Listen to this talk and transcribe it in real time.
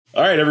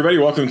All right, everybody,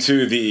 welcome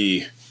to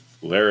the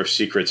Lair of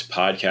Secrets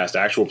podcast,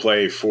 actual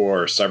play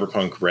for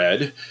Cyberpunk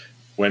Red.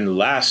 When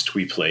last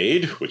we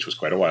played, which was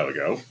quite a while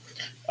ago,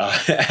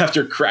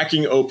 after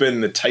cracking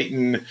open the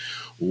Titan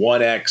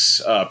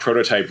 1X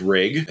prototype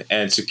rig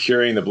and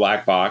securing the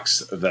black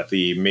box that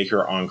the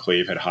Maker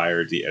Enclave had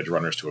hired the Edge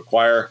Runners to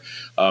acquire,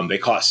 they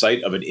caught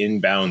sight of an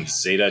inbound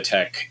Zeta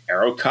Tech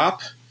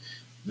Aerocop.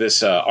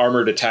 This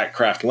armored attack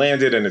craft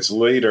landed, and its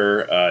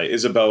leader,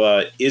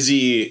 Isabella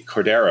Izzy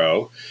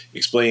Cordero,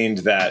 explained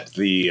that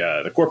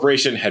the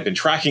corporation had been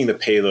tracking the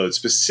payload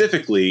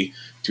specifically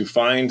to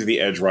find the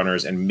Edge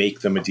Runners and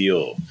make them a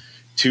deal.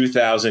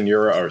 10,000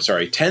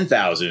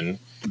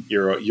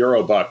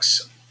 euro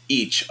bucks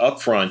each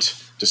up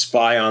front to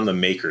spy on the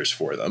makers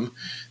for them.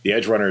 The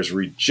Edge Runners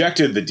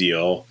rejected the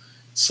deal,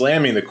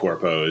 slamming the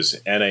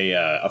corpos, and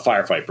a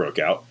firefight broke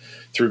out.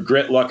 Through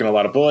grit, luck, and a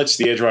lot of bullets,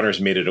 the Edge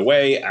Runners made it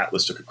away.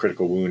 Atlas took a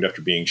critical wound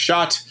after being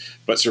shot,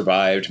 but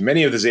survived.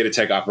 Many of the Zeta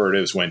Tech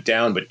operatives went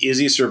down, but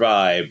Izzy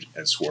survived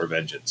and swore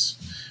vengeance.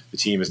 The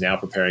team is now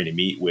preparing to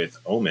meet with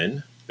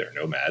Omen, their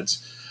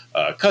nomads,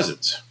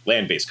 cousins,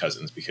 land-based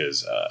cousins,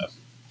 because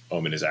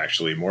Omen is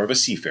actually more of a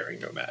seafaring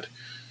nomad.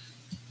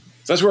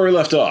 So that's where we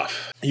left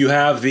off. You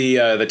have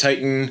the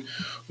Titan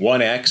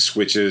 1X,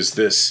 which is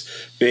this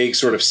big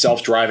sort of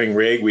self-driving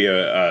rig.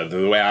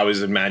 The way I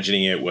was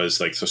imagining it was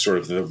like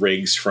the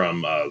rigs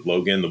from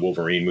Logan, the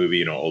Wolverine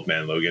movie, Old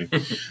Man Logan.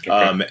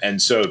 Okay.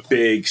 And so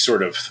big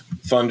sort of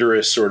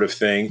thunderous sort of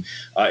thing.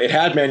 It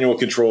had manual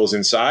controls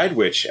inside,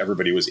 which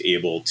everybody was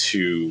able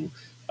to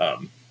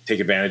take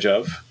advantage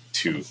of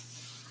to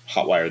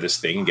hotwire this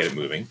thing and get it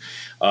moving.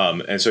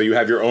 And so you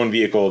have your own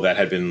vehicle that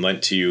had been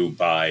lent to you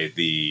by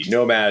the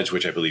Nomads,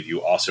 which I believe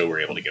you also were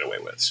able to get away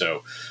with.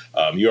 So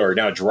you are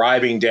now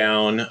driving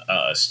down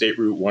State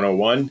Route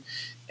 101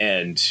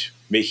 and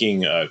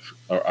making a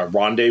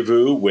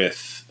rendezvous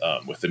with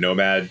the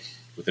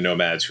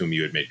Nomads whom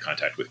you had made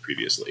contact with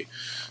previously.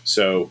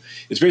 So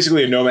it's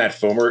basically a Nomad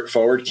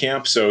forward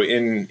camp. So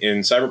in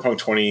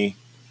Cyberpunk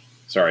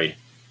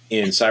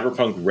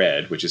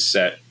Red, which is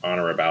set on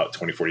or about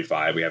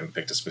 2045, we haven't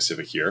picked a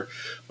specific year,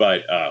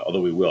 but although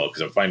we will,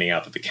 because I'm finding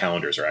out that the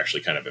calendars are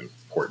actually kind of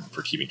important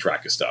for keeping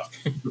track of stuff.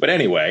 But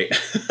anyway,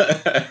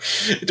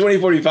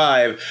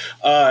 2045,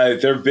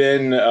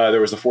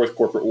 there was the Fourth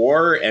Corporate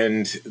War,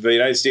 and the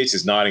United States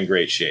is not in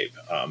great shape.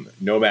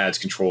 Nomads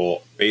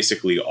control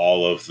basically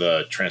all of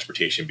the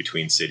transportation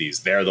between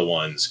cities. They're the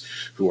ones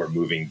who are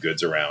moving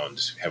goods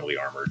around, heavily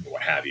armored and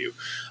what have you.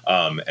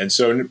 And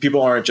so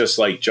people aren't just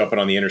like jumping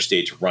on the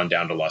interstate to run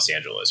down to Los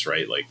Angeles,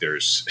 right? Like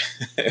there's,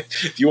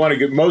 if you want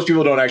to most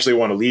people don't actually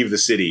want to leave the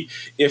city.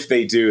 If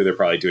they do, they're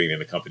probably doing it in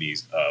the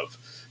companies of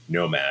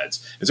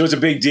Nomads. And so it's a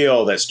big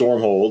deal that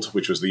Stormhold,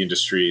 which was the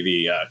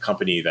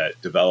company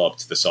that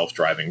developed the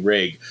self-driving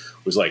rig,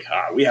 was like,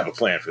 we have a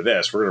plan for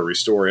this. We're going to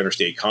restore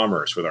interstate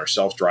commerce with our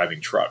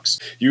self-driving trucks.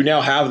 You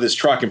now have this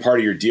truck, and part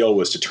of your deal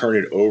was to turn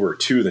it over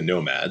to the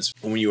Nomads.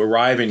 When you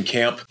arrive in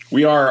camp,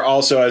 we are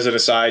also, as an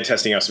aside,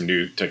 testing out some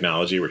new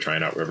technology. We're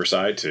trying out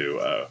Riverside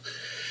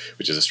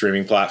which is a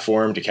streaming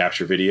platform to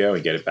capture video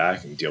and get it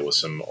back and deal with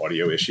some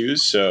audio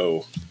issues.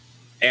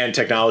 And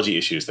technology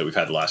issues that we've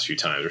had the last few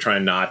times. We're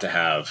trying not to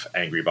have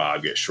Angry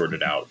Bob get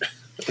shorted out.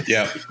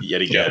 Yeah.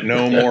 Yet again. Yeah,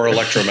 no more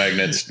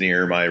electromagnets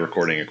near my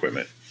recording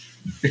equipment.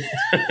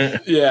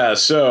 Yeah,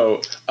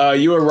 so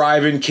you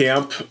arrive in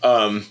camp.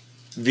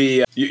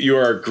 You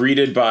are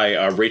greeted by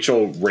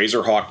Rachel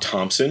Razorhawk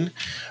Thompson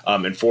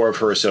and four of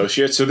her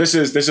associates. So this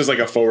is like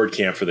a forward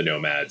camp for the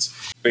Nomads.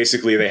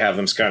 Basically, they have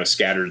them kind of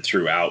scattered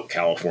throughout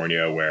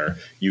California, where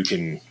you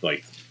can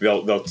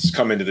they'll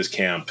come into this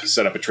camp,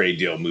 set up a trade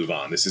deal, move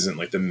on. This isn't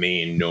like the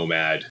main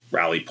Nomad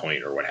rally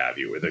point or what have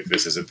you.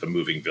 This isn't the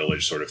moving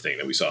village sort of thing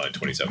that we saw in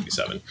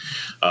 2077.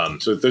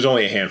 So there's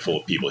only a handful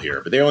of people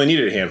here, but they only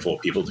needed a handful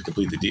of people to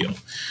complete the deal.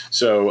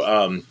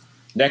 So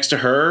next to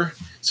her,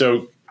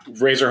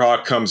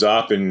 Razorhawk comes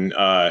up and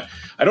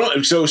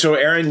So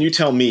Aaron, you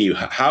tell me,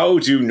 how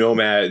do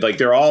Nomad,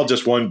 they're all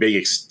just one big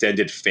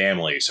extended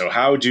family. So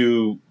how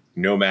do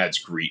Nomads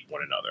greet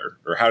one another,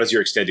 or how does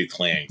your extended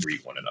clan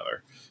greet one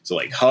another? So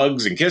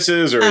hugs and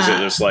kisses, or is it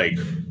just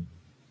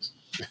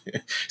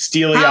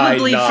steely-eyed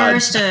probably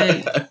nods? First,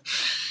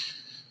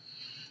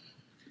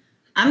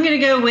 I'm going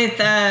to go with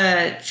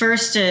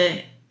first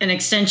an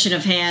extension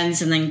of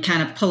hands, and then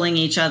kind of pulling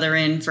each other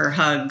in for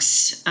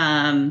hugs.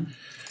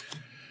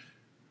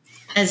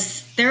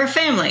 As they're a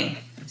family,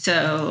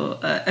 so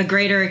a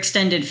greater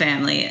extended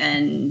family,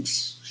 and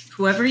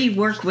whoever you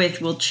work with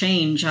will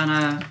change on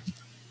a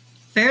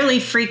fairly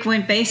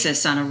frequent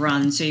basis on a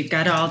run, so you've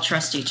got to all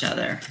trust each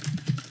other.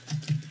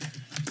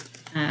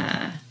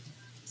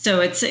 So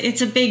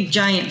it's a big,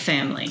 giant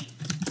family.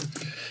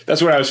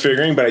 That's what I was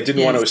figuring, but I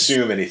didn't want to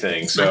assume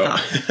anything. So,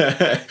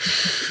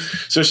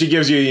 so she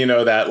gives you,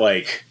 that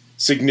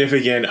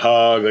significant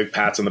hug, like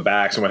pats on the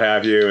backs and what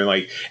have you, and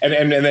like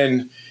and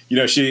then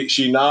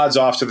she nods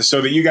off to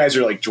so that you guys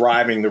are like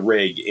driving the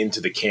rig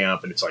into the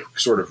camp, and it's like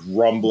sort of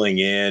rumbling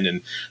in,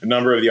 and a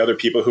number of the other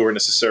people who are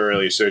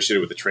necessarily associated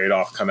with the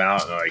trade-off come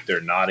out, and like they're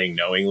nodding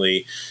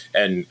knowingly,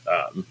 and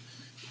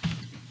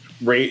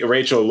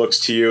Rachel looks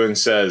to you and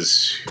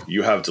says,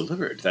 "You have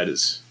delivered. That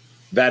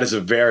is a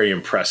very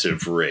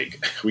impressive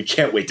rig. We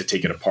can't wait to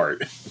take it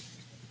apart."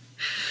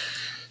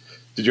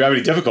 Did you have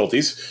any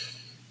difficulties?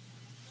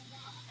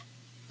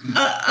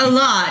 A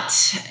lot,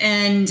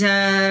 and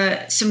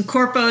some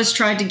corpos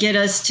tried to get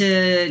us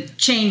to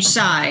change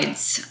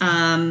sides,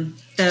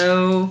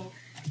 though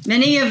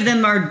many of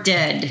them are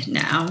dead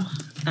now.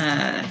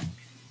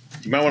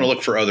 You might want to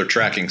look for other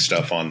tracking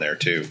stuff on there,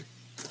 too.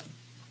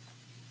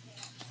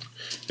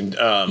 And,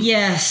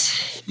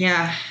 yes,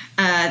 yeah.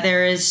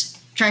 There is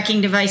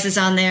tracking devices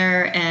on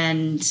there,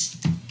 and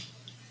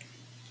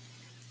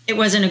it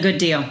wasn't a good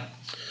deal.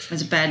 It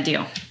was a bad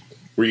deal.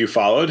 Were you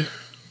followed?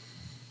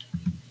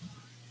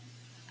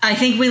 I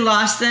think we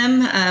lost them.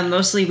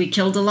 Mostly we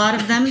killed a lot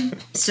of them.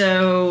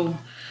 So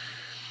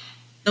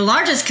the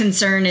largest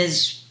concern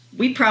is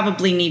we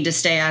probably need to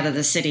stay out of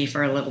the city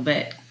for a little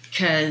bit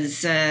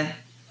because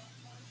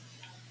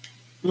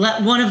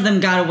one of them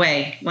got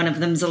away. One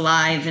of them's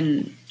alive,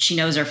 and she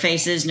knows our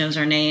faces, knows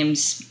our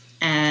names,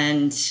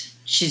 and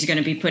she's going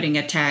to be putting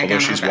a tag on our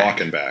back. Although she's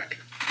walking back.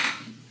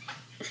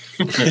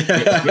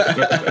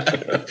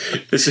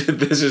 This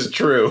is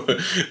true.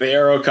 The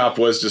Arrow Cop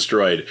was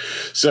destroyed.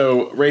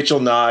 So Rachel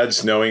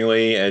nods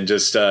knowingly and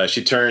just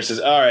she turns and says,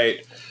 "All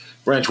right,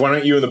 Wrench, why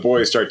don't you and the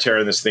boys start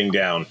tearing this thing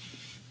down?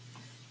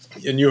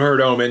 And you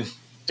heard Omen.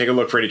 Take a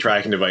look for any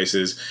tracking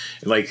devices,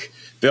 and like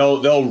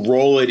they'll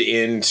roll it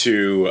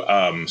into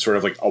sort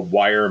of like a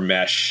wire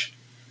mesh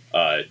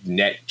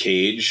net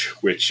cage,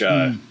 which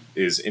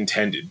is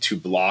intended to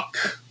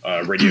block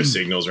radio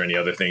signals or any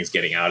other things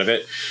getting out of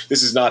it.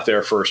 This is not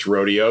their first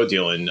rodeo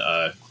dealing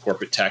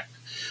corporate tech.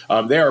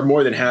 They are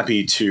more than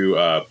happy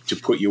to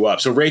put you up.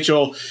 So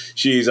Rachel,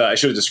 she's I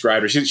should have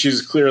described her.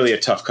 She's clearly a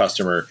tough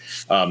customer.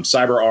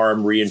 Cyber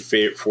arm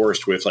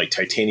reinforced with like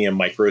titanium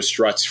micro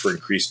struts for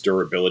increased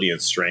durability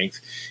and strength,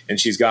 and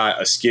she's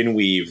got a skin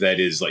weave that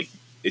is like,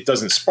 it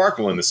doesn't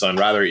sparkle in the sun.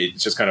 Rather, it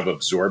just kind of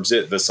absorbs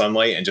the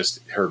sunlight, and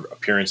just her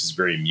appearance is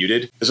very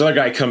muted. This other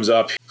guy comes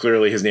up.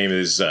 Clearly, his name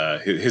is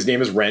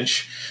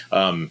Wrench,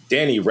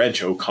 Danny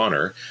Wrench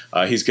O'Connor.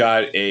 He's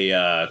got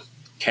a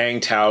Kang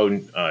Tao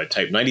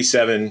Type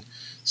 97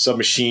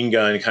 submachine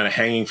gun kind of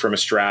hanging from a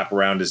strap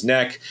around his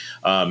neck,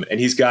 and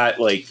he's got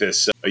like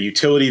this a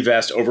utility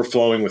vest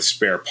overflowing with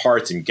spare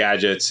parts and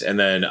gadgets, and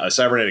then a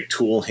cybernetic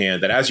tool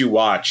hand that, as you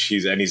watch,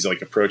 he's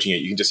like approaching it,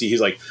 you can just see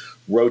he's like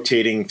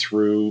rotating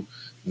through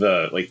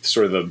the like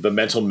sort of the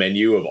mental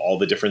menu of all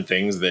the different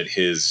things that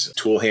his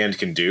tool hand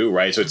can do,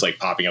 right? So it's like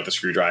popping out the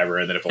screwdriver,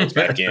 and then it folds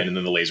back in, and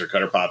then the laser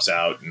cutter pops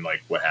out, and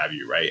like what have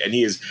you, right? And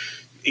he is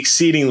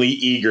exceedingly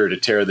eager to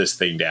tear this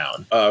thing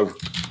down.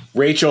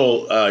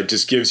 Rachel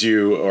just gives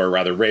you, or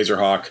rather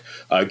Razorhawk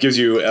gives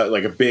you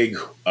like a big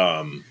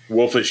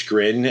wolfish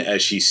grin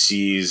as she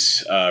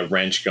sees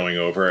Wrench going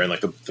over, and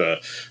like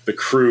the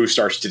crew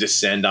starts to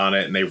descend on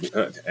it, and they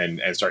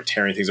and start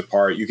tearing things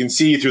apart. You can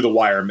see through the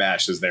wire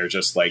mesh as they're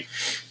just like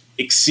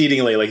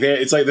exceedingly like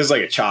it's like this is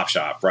like a chop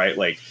shop, right?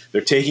 Like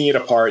they're taking it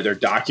apart, they're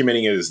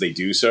documenting it as they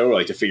do so,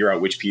 like to figure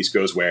out which piece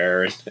goes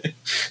where, and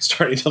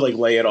starting to like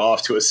lay it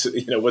off to us.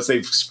 Once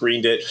they've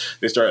screened it,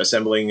 they start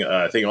assembling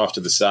thing off to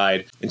the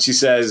side. And she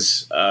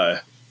says,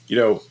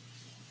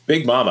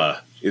 Big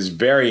Mama is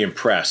very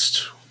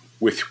impressed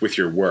with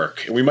your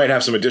work, and we might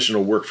have some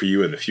additional work for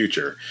you in the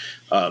future.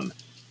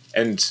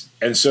 And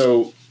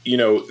so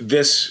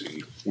this,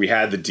 we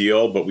had the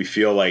deal, but we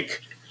feel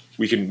like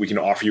we can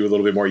offer you a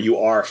little bit more. You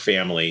are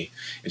family.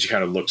 And she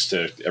kind of looks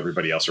to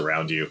everybody else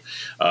around you.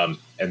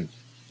 And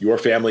your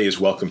family is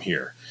welcome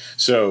here.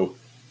 So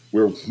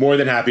we're more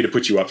than happy to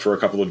put you up for a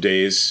couple of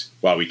days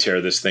while we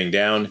tear this thing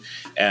down.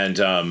 And,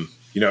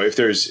 if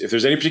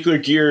there's any particular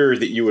gear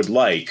that you would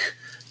like,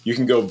 you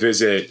can go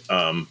visit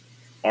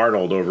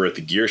Arnold over at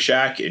the Gear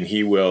Shack, and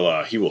he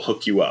will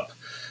hook you up.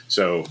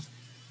 So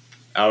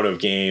out of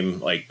game,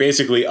 like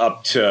basically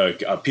up to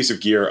a piece of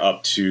gear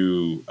up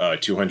to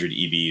 200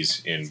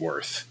 EVs in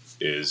worth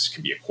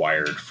can be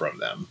acquired from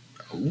them.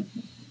 Ooh.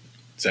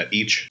 Is that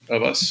each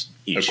of us?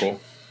 Each. Oh,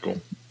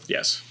 cool.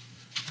 Yes.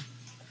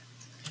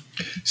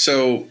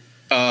 So,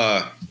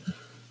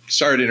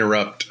 sorry to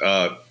interrupt.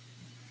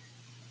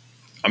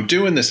 I'm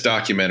doing this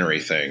documentary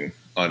thing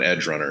on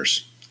Edge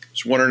Runners. I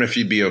was wondering if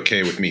you'd be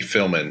okay with me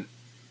filming,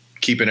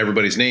 keeping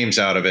everybody's names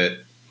out of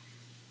it,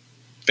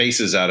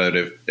 faces out of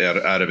it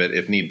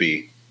if need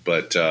be,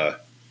 but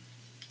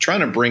trying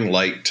to bring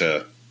light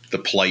to the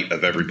plight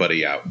of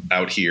everybody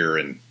out here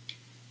and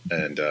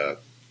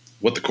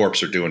what the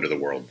corps are doing to the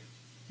world.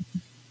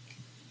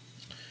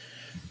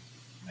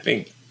 I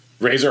think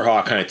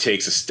Razorhawk kind of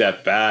takes a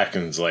step back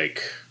and is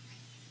like,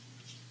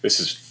 this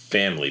is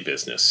family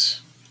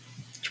business.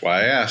 That's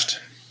why I asked.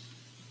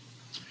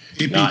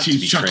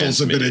 APT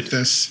chuckles a bit at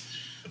this.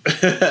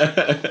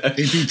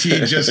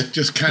 APT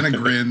just kind of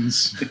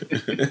grins.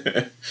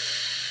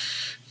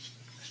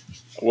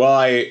 Well,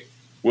 I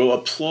will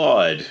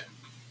applaud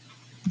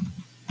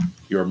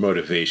your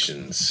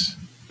motivations.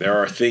 There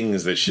are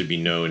things that should be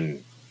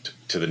known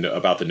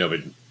about the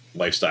nomad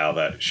lifestyle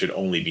that should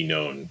only be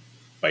known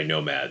by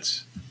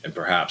nomads and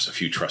perhaps a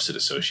few trusted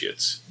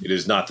associates. It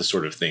is not the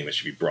sort of thing that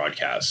should be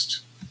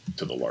broadcast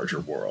to the larger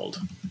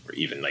world or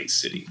even Night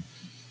City.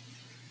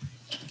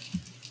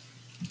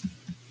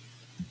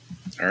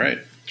 All right.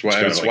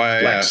 That's why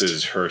I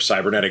flexes her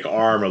cybernetic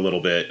arm a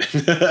little bit.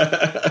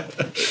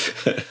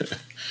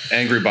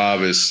 Angry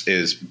Bob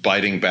is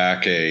biting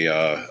back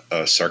a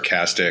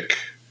sarcastic,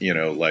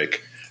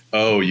 like,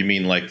 oh, you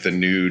mean like the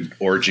nude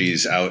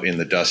orgies out in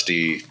the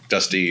dusty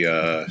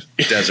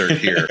desert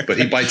here? But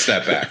he bites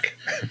that back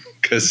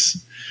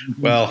because,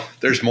 well,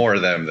 there's more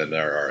of them than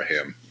there are of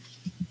him,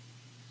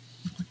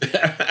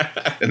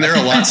 and they're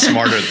a lot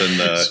smarter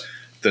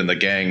than the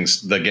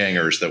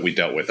gangers that we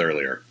dealt with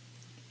earlier.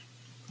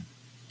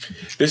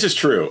 This is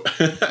true.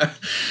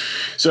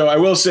 So I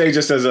will say,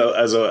 just as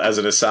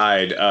an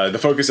aside, the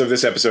focus of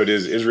this episode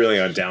is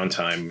really on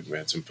downtime. We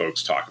had some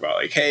folks talk about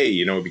like, hey,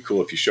 it'd be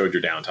cool if you showed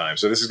your downtime.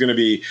 So this is going to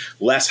be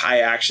less high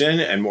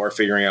action and more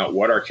figuring out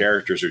what our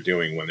characters are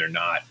doing when they're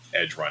not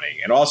edge running.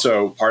 And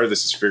also part of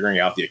this is figuring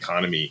out the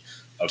economy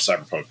of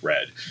Cyberpunk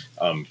Red,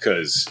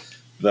 because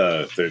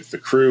the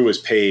crew is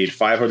paid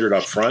 500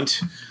 up front.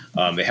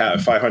 They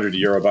have 500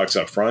 Eurobucks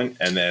up front,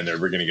 and then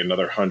we're going to get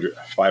another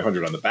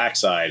 500 on the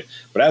backside.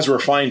 But as we're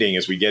finding,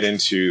 as we get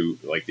into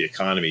like the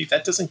economy,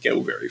 that doesn't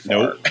go very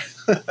far. Nope.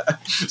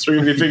 So we're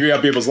going to be figuring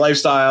out people's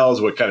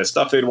lifestyles, what kind of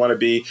stuff they'd want to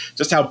be,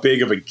 just how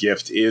big of a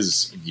gift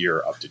is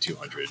gear up to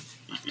 200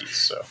 EVs.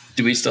 So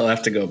do we still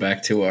have to go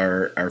back to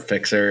our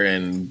fixer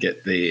and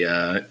get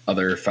the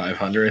other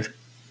 500?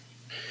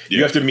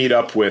 You have to meet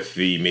up with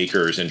the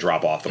makers and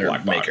drop off the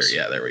black box. Maker,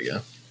 yeah, there we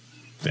go.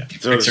 Yeah.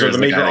 So the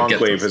Maker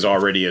Enclave has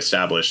already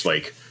established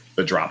like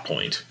the drop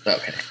point.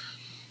 Okay.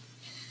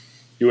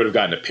 You would have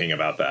gotten a ping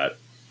about that.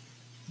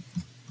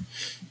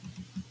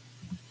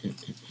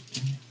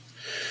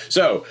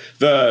 So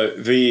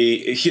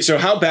so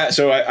how bad?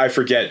 So I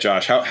forget,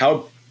 Josh.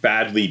 How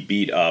badly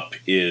beat up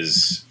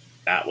is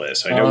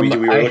Atlas? I know we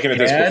were looking at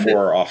this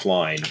before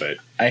offline, but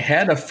I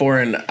had a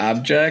foreign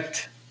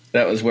object.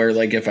 That was where,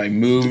 like, if I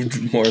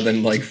moved more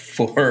than like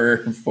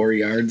four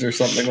yards or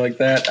something like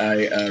that,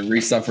 I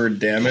resuffered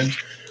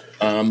damage.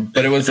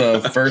 But it was a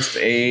first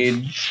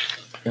aid.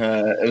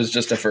 It was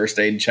just a first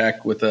aid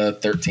check with a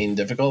 13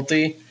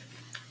 difficulty,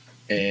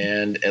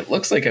 and it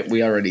looks like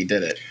we already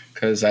did it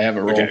because I have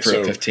a roll a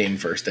 15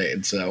 first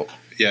aid. So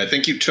yeah, I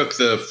think you took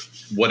the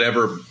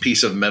whatever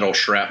piece of metal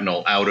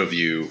shrapnel out of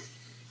you,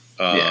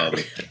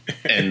 and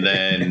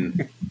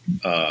then,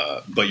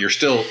 but you're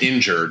still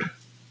injured.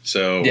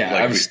 So yeah,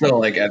 I'm still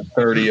like at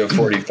 30 of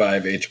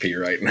 45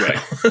 HP right now. Right.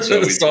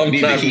 So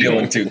I'm not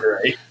feeling too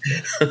great.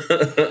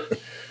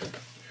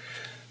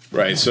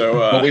 Right. So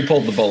but we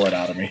pulled the bullet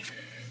out of me.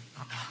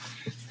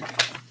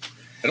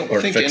 I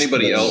don't think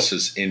anybody else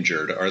is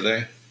injured, are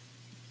they?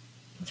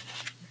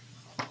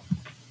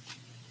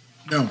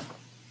 No.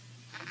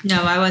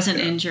 No, I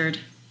wasn't injured.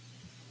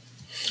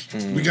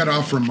 We got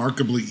off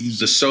remarkably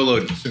easy. The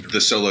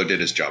solo did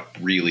his job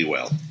really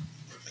well.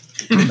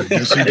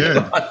 Yes, he did.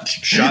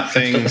 Shot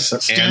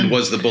things and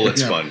was the bullet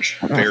sponge.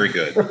 Very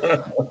good. All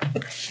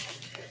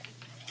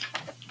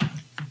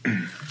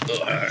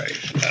right.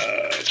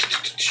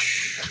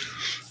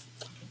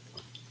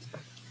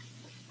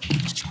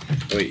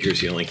 Wait, here's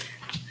healing.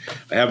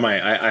 I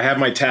have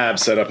my tab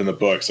set up in the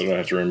book, so I don't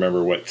have to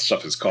remember what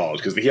stuff is called,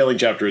 because the healing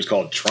chapter is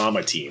called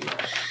Trauma Team,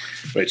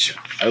 which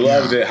I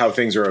love how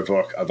things are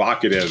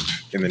evocative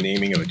in the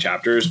naming of the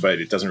chapters, but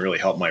it doesn't really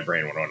help my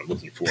brain when what I'm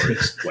looking for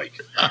is like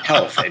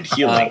health and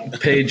healing.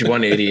 Page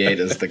 188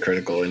 is the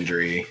critical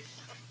injury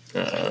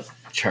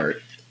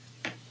chart,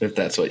 if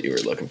that's what you were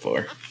looking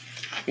for.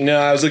 No,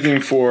 I was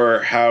looking for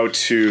how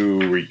to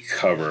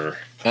recover.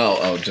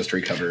 Oh, just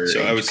recover.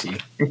 So I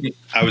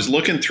was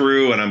looking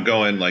through and I'm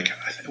going like,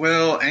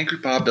 well, Angry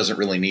Bob doesn't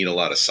really need a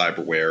lot of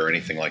cyberware or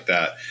anything like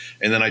that.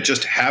 And then I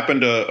just happened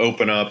to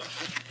open up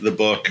the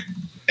book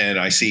and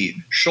I see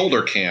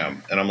shoulder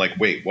cam and I'm like,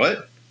 wait,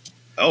 what?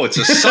 Oh, it's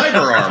a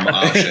cyber arm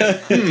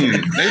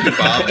option. Maybe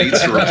Bob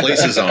needs to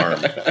replace his arm.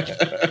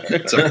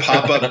 It's a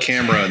pop-up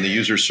camera in the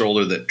user's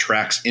shoulder that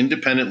tracks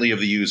independently of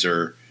the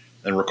user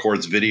and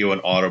records video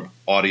and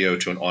audio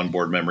to an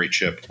onboard memory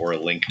chip or a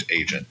linked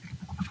agent.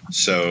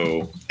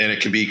 So, and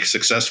it can be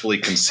successfully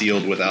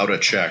concealed without a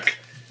check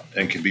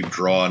and can be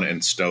drawn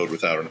and stowed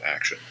without an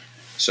action.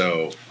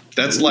 So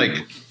that's like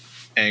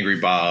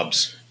Angry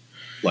Bob's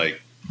like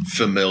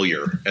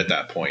familiar at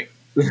that point,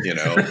 you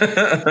know?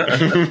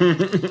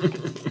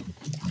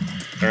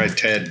 All right,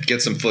 Ted,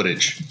 get some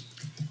footage.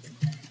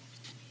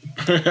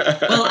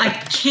 Well, I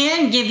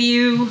can give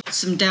you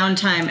some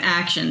downtime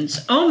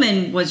actions.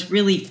 Omen was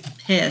really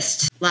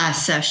pissed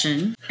last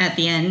session at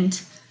the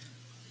end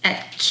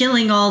at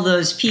killing all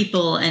those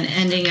people and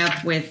ending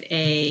up with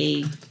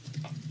a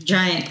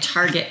giant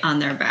target on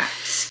their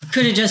backs.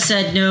 Could have just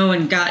said no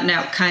and gotten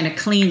out kind of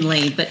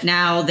cleanly, but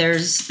now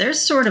there's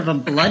sort of a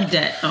blood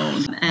debt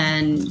owed,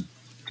 and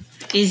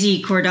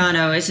Izzy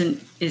Cordano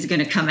is going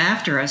to come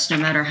after us no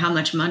matter how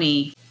much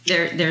money.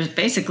 There's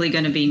basically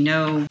going to be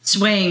no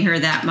swaying her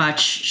that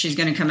much. She's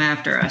going to come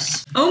after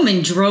us.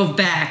 Omen drove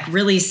back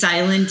really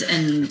silent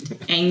and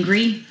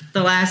angry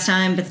the last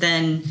time, but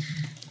then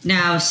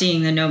now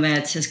seeing the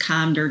nomads has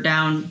calmed her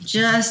down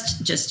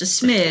just a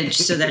smidge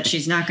so that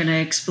she's not going to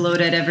explode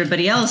at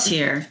everybody else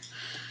here.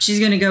 She's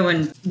going to go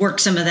and work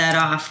some of that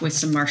off with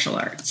some martial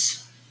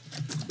arts,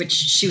 which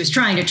she was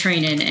trying to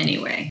train in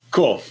anyway.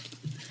 Cool.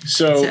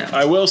 So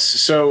I will.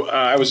 So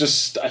I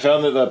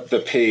found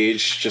the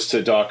page just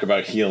to talk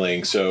about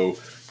healing. So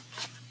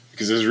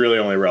because this is really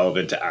only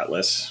relevant to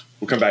Atlas.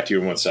 We'll come back to you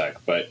in one sec.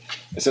 But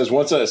it says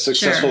once a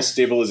successful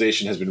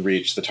stabilization has been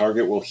reached, the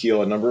target will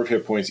heal a number of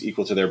hit points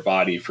equal to their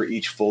body for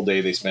each full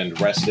day they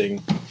spend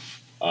resting,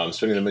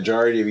 spending the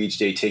majority of each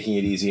day taking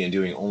it easy and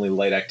doing only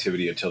light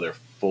activity until they're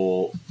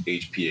full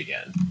HP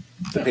again.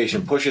 If the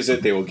patient pushes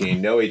it, they will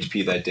gain no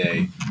HP that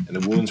day, and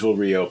the wounds will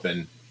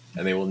reopen,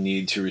 and they will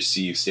need to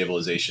receive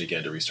stabilization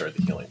again to restart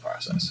the healing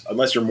process.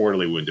 Unless you're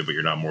mortally wounded, but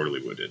you're not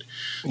mortally wounded.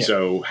 Yeah.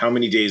 So how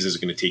many days is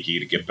it going to take you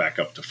to get back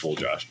up to full,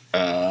 Josh?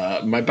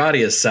 My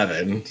body is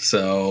 7,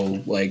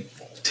 so like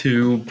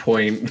 2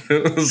 point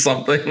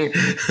something.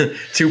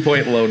 2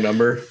 point low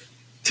number.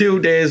 2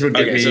 days would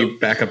get me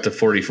back up to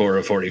 44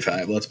 or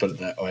 45. Let's put it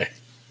that way.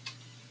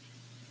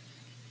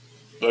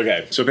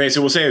 Okay, so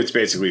basically, we'll say it's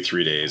basically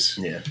 3 days.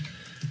 Yeah.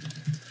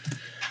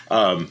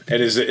 And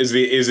is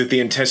it the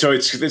intent? So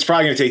it's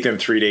probably going to take them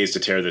 3 days to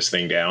tear this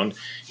thing down.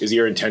 Is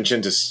your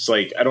intention to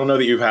like? I don't know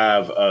that you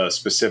have a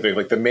specific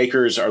like the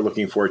makers are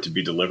looking for it to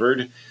be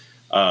delivered.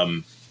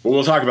 But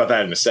we'll talk about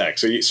that in a sec.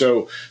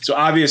 So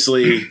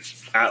obviously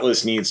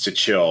Atlas needs to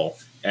chill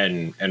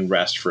and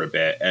rest for a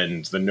bit,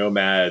 and the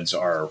nomads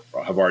have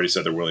already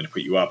said they're willing to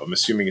put you up. I'm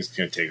assuming it's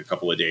going to take a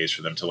couple of days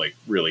for them to like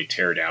really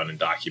tear down and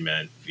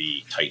document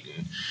the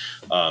Titan.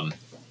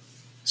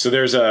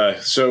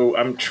 So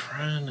I'm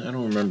trying, I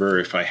don't remember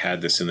if I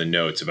had this in the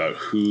notes about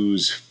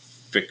whose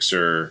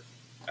fixer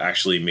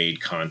actually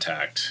made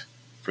contact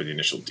for the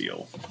initial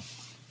deal.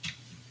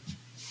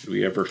 Did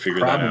we ever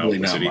figure Probably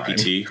that out? Was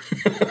it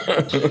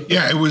APT?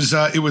 Yeah,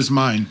 it was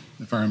mine,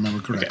 if I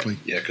remember correctly.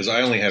 Okay. Yeah, because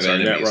I only have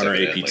Sorry, enemies.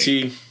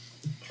 Netrunner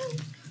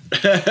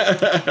APT.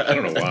 I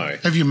don't know why.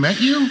 Have you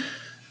met you?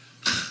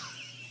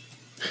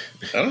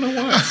 I don't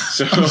know why.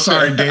 I'm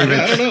sorry, David.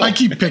 I don't know. I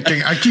keep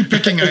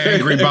picking an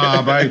angry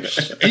Bob.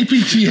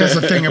 APT has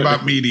a thing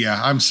about media.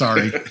 I'm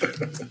sorry.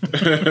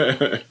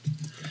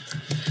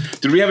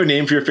 Did we have a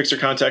name for your fixer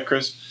contact,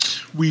 Chris?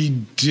 We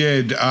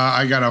did.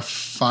 I gotta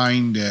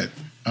find it.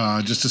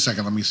 Just a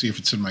second. Let me see if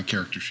it's in my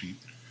character sheet.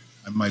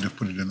 I might have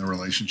put it in the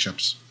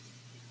relationships.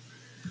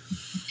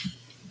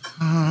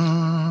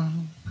 Path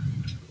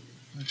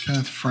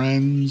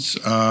friends.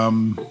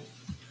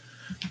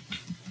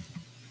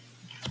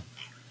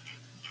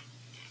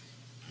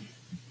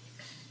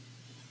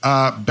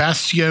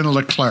 Bastien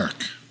Leclerc.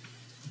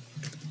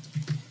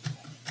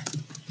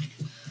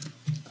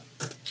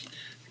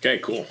 Okay,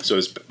 cool.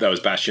 So that was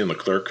Bastien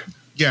Leclerc?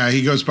 Yeah,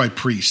 he goes by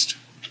Priest.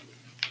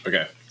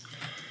 Okay.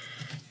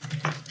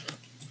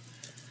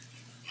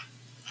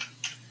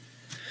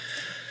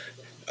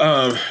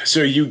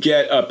 So you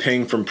get a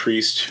ping from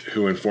Priest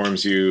who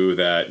informs you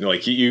that,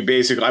 like, you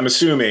basically, I'm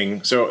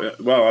assuming,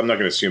 I'm not going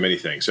to assume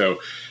anything.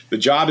 So the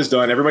job is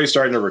done. Everybody's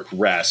starting to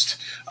rest.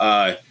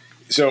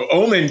 So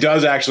Omen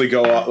does actually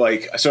go off,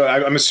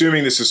 I'm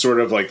assuming this is sort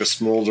of like the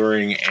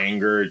smoldering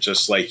anger,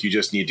 just like you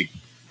just need to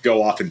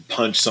go off and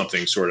punch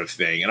something sort of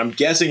thing. And I'm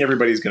guessing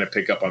everybody's going to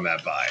pick up on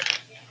that vibe.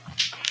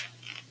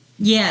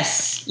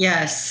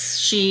 Yes.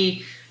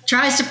 She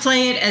tries to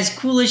play it as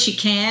cool as she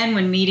can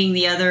when meeting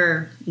the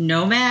other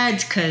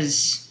nomads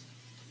because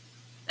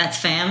that's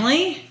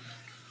family.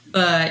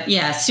 But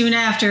yeah, soon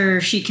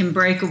after she can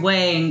break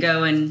away and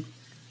go and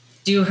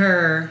do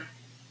her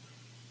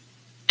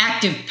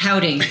active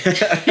pouting.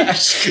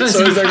 So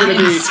is there going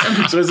to be?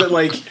 So is it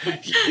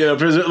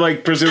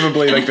like,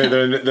 presumably like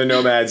the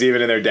nomads,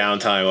 even in their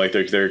downtime, like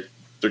they're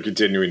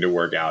continuing to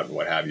work out and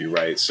what have you,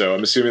 right? So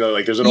I'm assuming that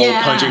like there's an old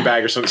punching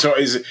bag or something. So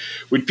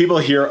would people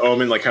hear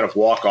Omen like kind of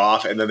walk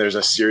off, and then there's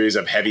a series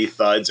of heavy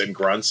thuds and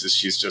grunts as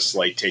she's just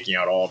like taking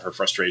out all of her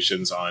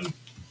frustrations on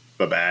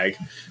the bag,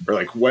 or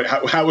like what?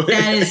 How would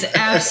that is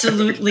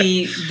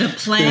absolutely the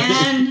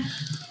plan.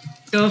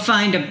 Go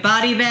find a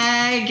body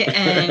bag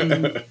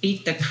and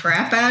beat the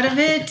crap out of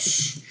it.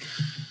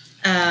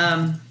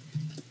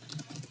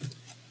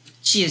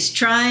 She is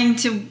trying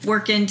to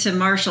work into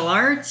martial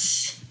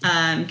arts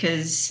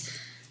because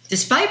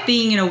despite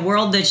being in a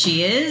world that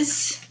she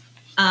is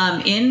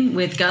in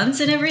with guns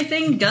and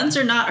everything, guns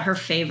are not her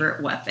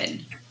favorite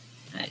weapon.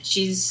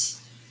 She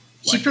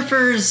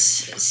prefers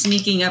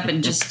sneaking up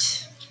and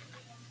just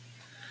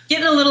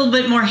getting a little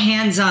bit more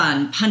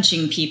hands-on,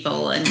 punching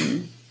people,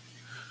 and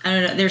I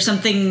don't know, there's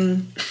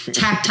something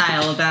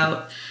tactile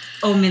about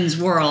Omen's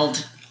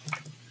world.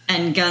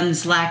 and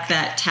guns lack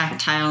that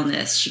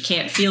tactileness. She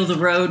can't feel the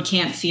road,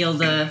 can't feel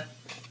the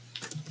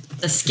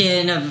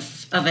skin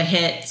of a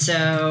hit.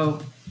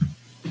 So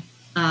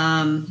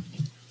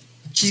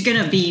she's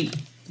going to be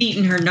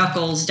beating her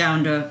knuckles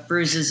down to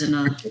bruises,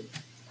 and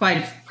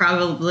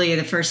probably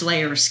the first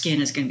layer of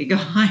skin is going to be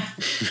gone.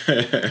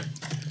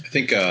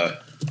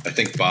 I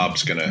think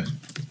Bob's going to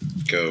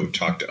go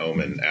talk to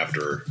Omen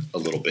after a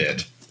little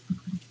bit.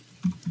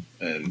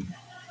 And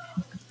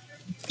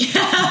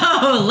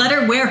let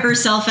her wear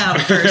herself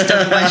out first,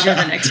 otherwise you're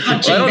the next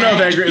punching well, I don't know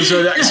bag. if Angry.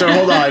 So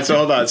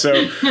hold on.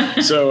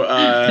 So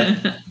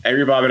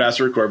Angry Bob had asked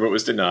for a report, but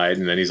was denied,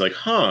 and then he's like,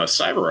 "Huh,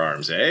 cyber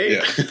arms,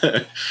 eh?"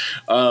 yeah.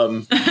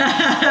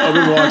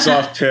 Obi walks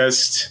off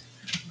pissed,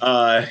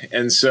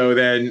 and so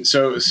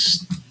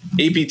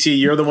APT,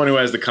 you're the one who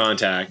has the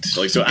contact.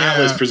 Like, so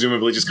Atlas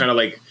presumably just kind of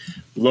like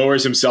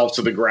lowers himself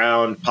to the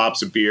ground,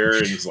 pops a beer,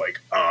 and he's like,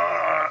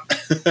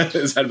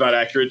 Is that about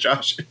accurate,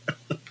 Josh?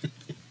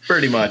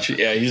 Pretty much,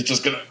 yeah. He's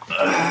just gonna.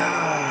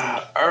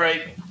 All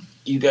right,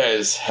 you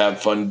guys have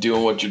fun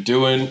doing what you're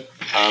doing.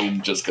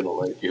 I'm just gonna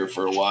lay here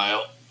for a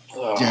while.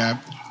 Yeah,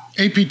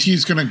 APT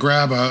is gonna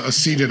grab a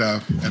seat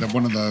at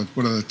one of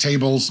the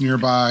tables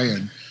nearby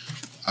and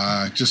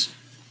just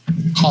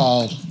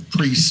call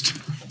Priest,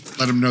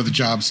 let him know the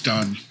job's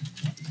done.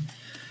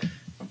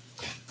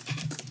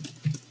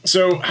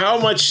 So, how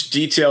much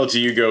detail do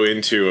you go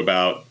into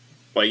about,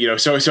 like,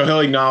 so he'll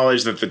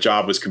acknowledge that the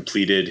job was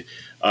completed.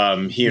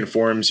 He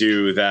informs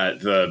you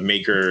that the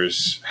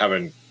makers have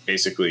a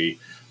basically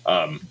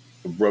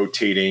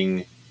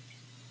rotating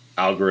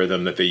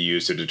algorithm that they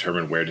use to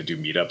determine where to do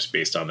meetups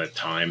based on the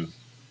time.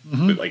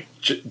 Mm-hmm. But like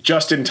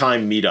just in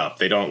time meetup,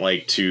 they don't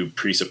like to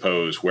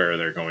presuppose where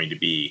they're going to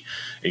be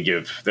and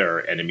give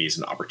their enemies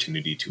an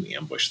opportunity to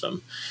ambush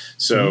them.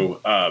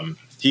 So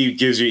he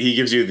gives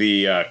you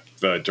the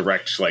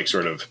direct, like,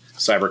 sort of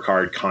cyber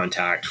card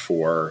contact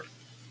for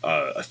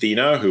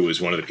Athena, who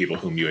was one of the people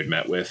whom you had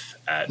met with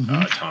at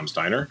Tom's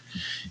Diner.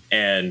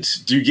 And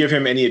do you give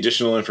him any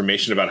additional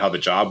information about how the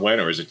job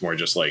went, or is it more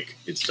just like,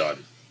 it's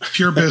done?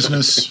 Pure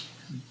business.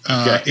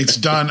 Okay. It's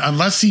done.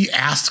 Unless he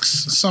asks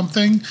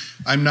something,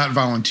 I'm not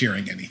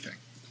volunteering anything.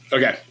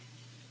 Okay.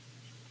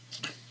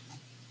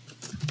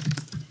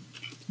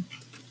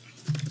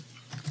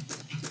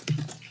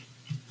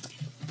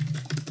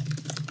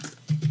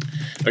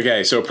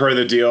 Okay, so per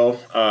the deal,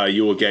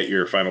 you will get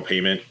your final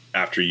payment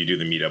after you do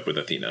the meetup with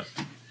Athena.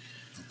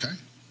 Okay.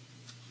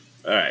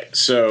 All right,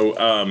 so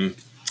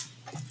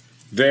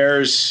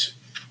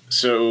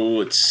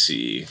let's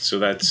see. So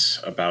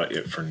that's about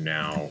it for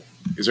now.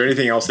 Is there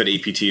anything else that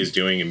APT is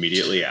doing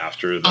immediately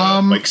after the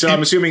I'm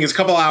assuming it's a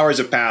couple hours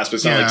have passed, but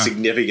it's not like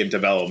significant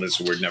developments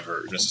would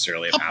never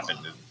necessarily have happened.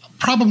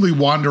 Probably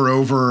wander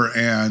over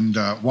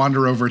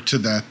to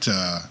that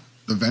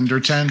the vendor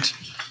tent.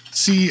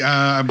 See,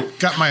 I've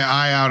got my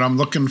eye out. I'm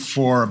looking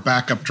for a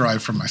backup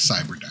drive from my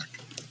cyber deck.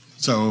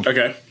 So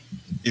okay,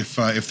 if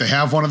they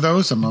have one of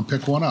those, I'm gonna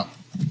pick one up.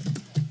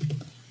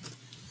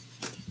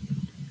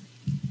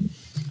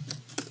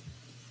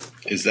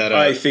 Is that?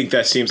 I think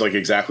that seems like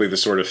exactly the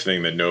sort of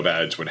thing that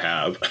nomads would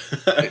have.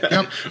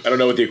 Yep. I don't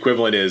know what the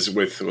equivalent is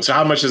with. So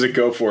how much does it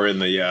go for in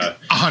the?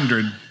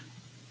 100.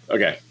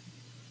 Okay.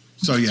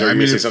 So yeah, so I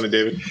mean, say something,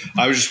 David.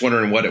 I was just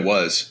wondering what it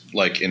was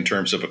like in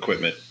terms of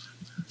equipment.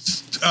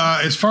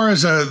 As far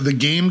as the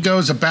game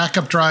goes, a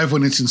backup drive,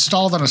 when it's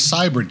installed on a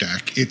cyber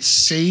deck, it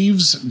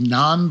saves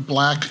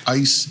non-black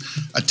ice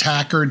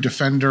attacker,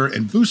 defender,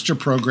 and booster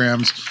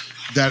programs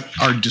that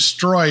are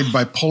destroyed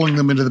by pulling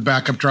them into the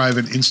backup drive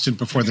an instant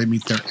before they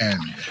meet their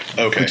end.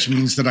 Okay. Which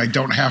means that I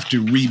don't have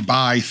to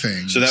rebuy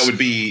things. So that would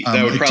be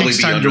probably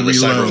be under the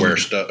cyberware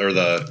stuff or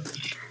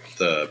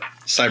the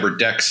cyber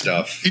deck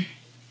stuff.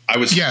 I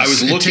was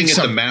looking at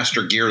the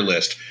master gear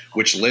list,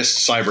 which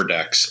lists cyber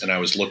decks, and I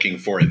was looking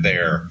for it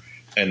there,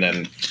 and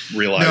then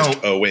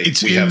realized,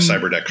 we have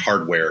cyber deck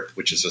hardware,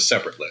 which is a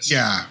separate list.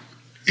 Yeah,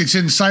 it's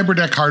in cyber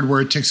deck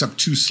hardware. It takes up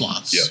 2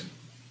 slots. Yep.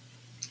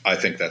 I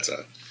think that's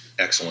a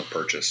excellent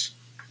purchase.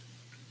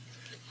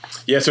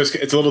 Yeah, so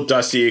it's a little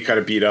dusty, kind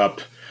of beat up.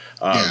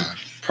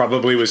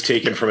 Probably was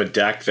taken from a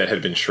deck that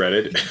had been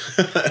shredded,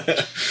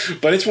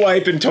 but it's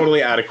wipe and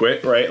totally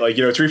adequate, right? Like,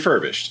 it's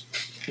refurbished.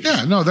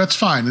 Yeah, no, that's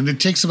fine. And it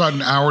takes about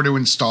an hour to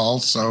install,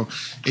 so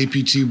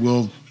APT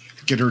will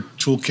get her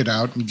toolkit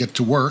out and get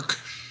to work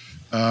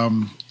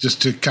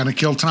just to kind of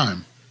kill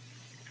time.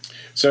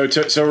 So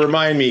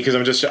remind me,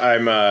 because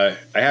I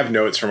have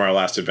notes from our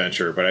last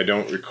adventure, but I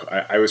don't.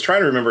 I was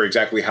trying to remember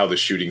exactly how the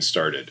shooting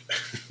started.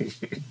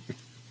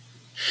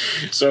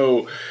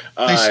 So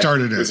they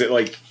started it. Was it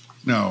like?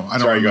 No, I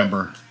don't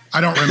remember.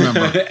 I don't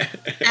remember.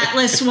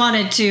 Atlas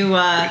wanted to.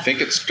 I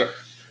think it's.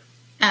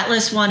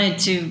 Atlas wanted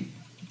to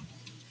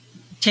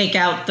take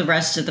out the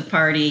rest of the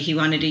party. He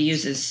wanted to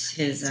use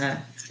his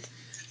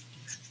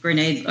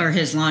grenade or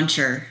his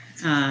launcher.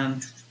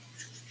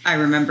 I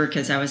remember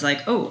because I was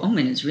like, "Oh,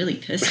 Omen is really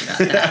pissed about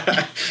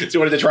that." So you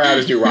wanted to try out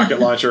his new rocket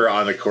launcher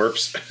on the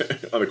corpse,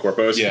 on the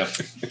corpos? Yeah,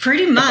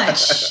 pretty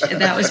much.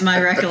 That was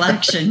my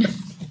recollection.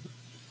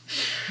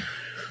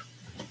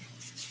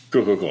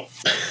 Cool.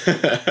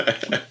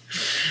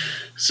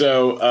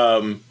 So,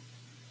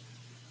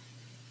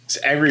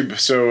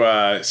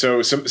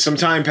 some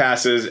time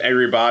passes.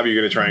 Angry Bob, you're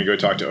going to try and go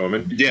talk to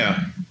Omen?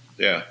 Yeah.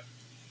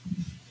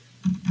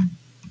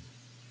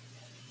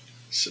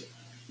 So,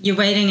 You're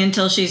waiting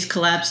until she's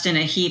collapsed in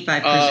a heap, I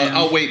presume.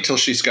 I'll wait till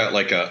she's got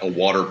like a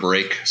water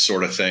break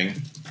sort of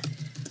thing.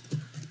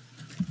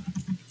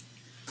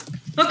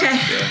 Okay.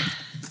 Yeah.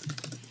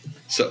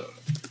 So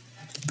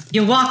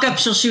you walk up,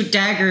 she'll shoot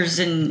daggers,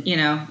 and,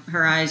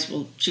 her eyes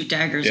will shoot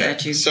daggers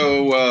at you.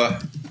 So,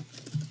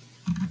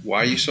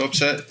 why are you so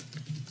upset?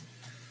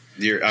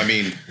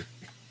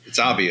 It's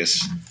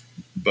obvious,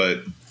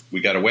 but we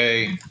got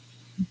away.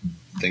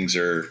 Things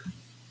are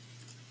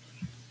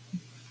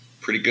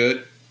pretty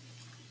good.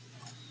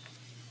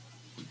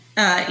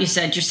 You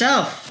said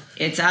yourself.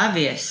 It's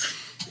obvious.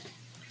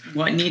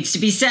 What needs to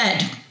be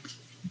said?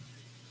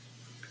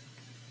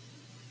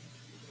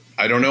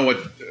 I don't know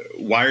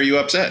why are you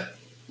upset?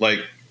 Like,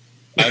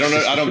 I don't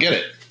know. I don't get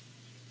it.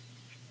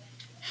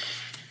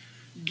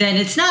 Then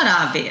it's not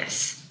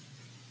obvious.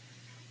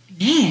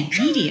 Man,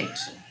 media.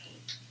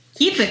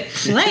 Keep it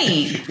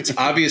plain. It's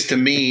obvious to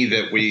me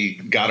that we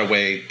got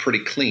away pretty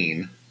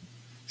clean.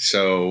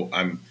 So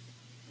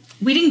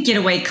We didn't get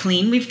away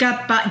clean. We've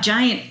got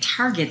giant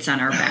targets on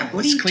our back.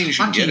 What are you clean as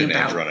talking you can get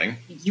about? in edge running.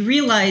 You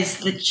realize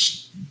that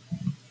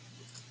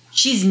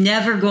she's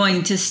never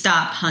going to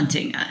stop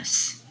hunting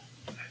us.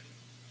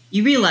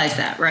 You realize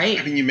that,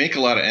 right? You make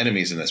a lot of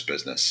enemies in this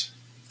business.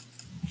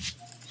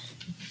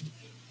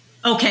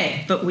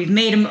 Okay, but we've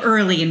made them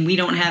early, and we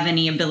don't have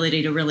any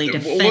ability to really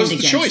defend What was the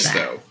against choice,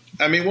 that.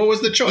 though? What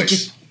was the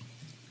choice?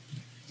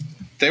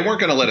 They weren't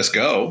going to let us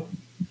go.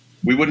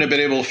 We wouldn't have been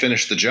able to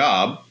finish the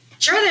job.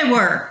 Sure they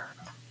were.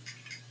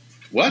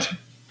 What?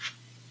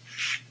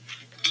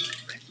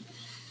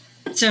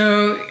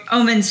 So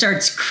Omen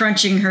starts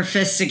crunching her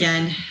fists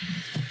again.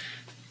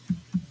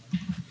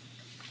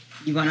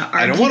 You want to argue?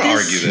 I don't want to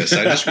argue this.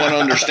 I just want to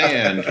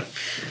understand.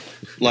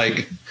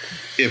 Like,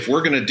 if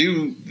we're going to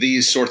do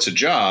these sorts of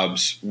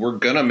jobs, we're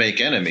going to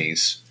make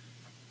enemies.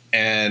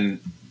 And,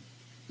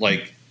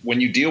 like, when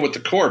you deal with the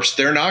corpse,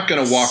 they're not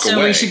going to walk away.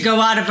 So we should go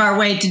out of our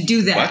way to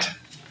do that.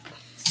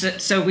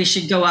 What? So we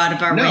should go out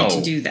of our way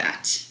to do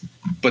that.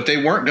 But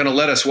they weren't going to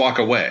let us walk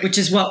away. Which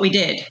is what we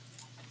did.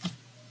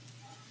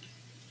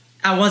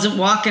 I wasn't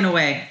walking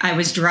away. I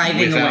was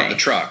driving away. Without the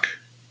truck.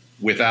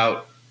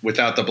 Without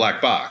the black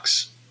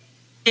box.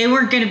 They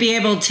weren't going to be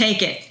able to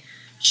take it.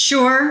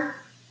 Sure,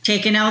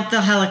 taking out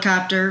the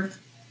helicopter.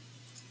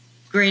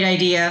 Great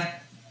idea.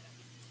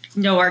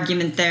 No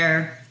argument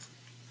there.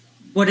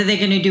 What are they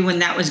going to do when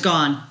that was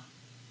gone?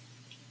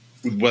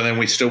 Well, then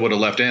we still would have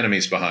left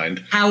enemies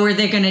behind. How are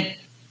they going to...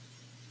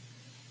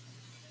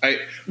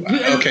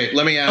 Okay,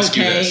 let me ask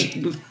you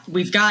this.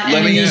 We've got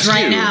enemies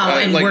right now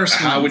and worse ones.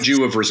 How would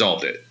you have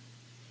resolved it?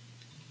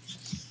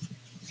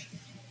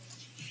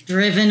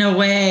 Driven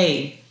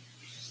away.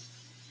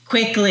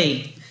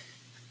 Quickly.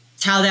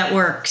 It's how that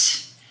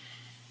works.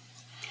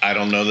 I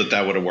don't know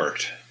that would have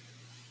worked.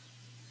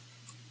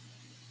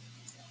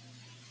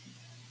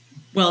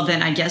 Well,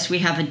 then I guess we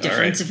have a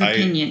difference of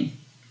opinion.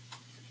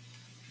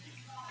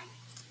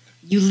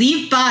 You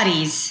leave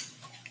bodies,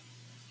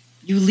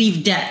 you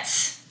leave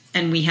debts,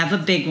 and we have a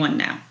big one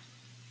now.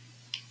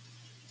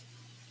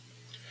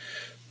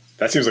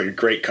 That seems like a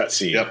great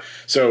cutscene. Yep.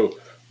 So,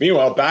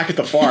 meanwhile, back at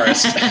the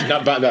forest,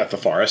 not at the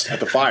forest, at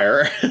the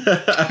fire.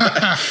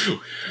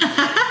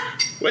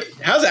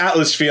 How's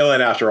Atlas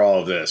feeling after all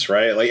of this,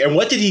 right? Like, and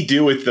what did he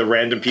do with the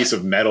random piece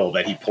of metal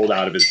that he pulled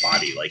out of his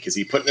body? Like, is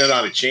he putting it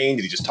on a chain?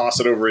 Did he just toss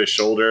it over his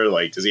shoulder?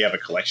 Like, does he have a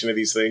collection of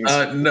these things?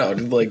 No,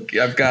 like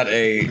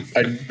I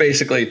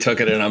basically took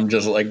it and I'm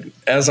just like,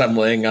 as I'm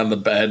laying on the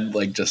bed,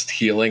 like just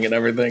healing and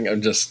everything,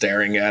 I'm just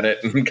staring at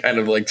it and kind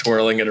of like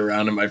twirling it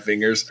around in my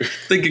fingers,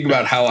 thinking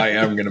about how I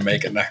am going to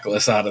make a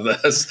necklace out of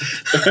this.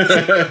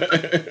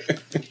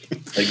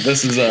 Like,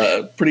 this is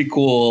a pretty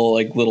cool,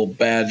 like, little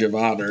badge of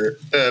honor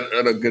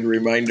and a good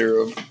reminder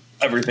of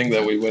everything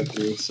that we went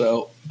through.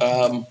 So,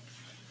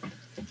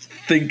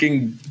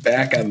 thinking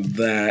back on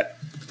that,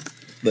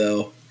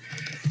 though,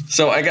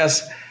 so I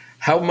guess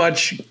how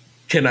much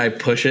can I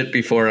push it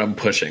before I'm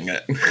pushing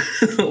it?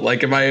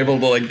 Like, am I able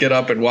to, like, get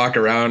up and walk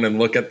around and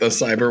look at the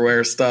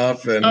cyberware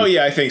stuff? And oh,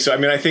 yeah, I think so. I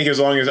mean, I think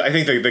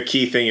the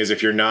key thing is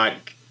if you're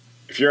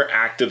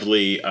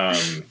actively...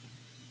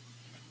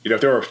 if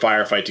there were a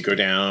firefight to go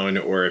down,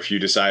 or if you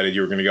decided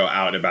you were going to go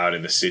out and about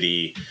in the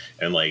city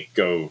and like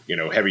go,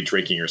 heavy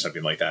drinking or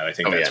something like that, I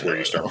think that's where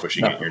you start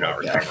pushing it and you're not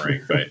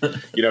recovering. But,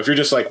 if you're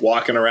just like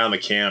walking around the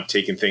camp,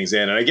 taking things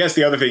in. And I guess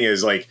the other thing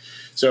is like,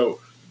 so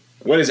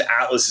what is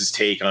Atlas's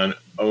take on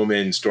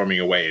Omen storming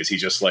away? Is he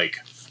just like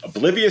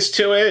oblivious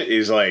to it?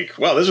 He's like,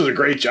 well, this was a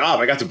great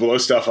job. I got to blow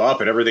stuff up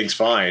and everything's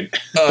fine.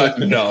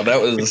 No,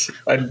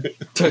 I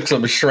took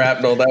some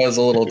shrapnel. That was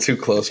a little too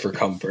close for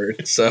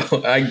comfort.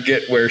 So I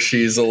get where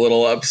she's a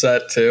little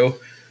upset too.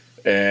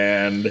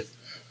 And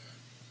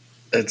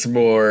I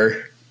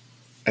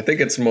think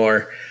it's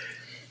more,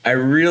 I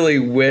really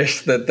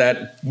wish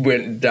that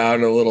went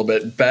down a little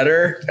bit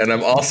better, and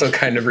I'm also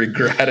kind of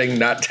regretting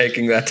not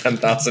taking that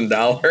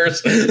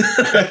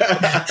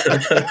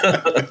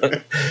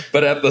 $10,000.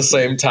 But at the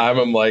same time,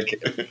 I'm like,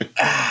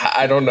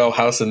 I don't know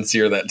how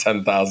sincere that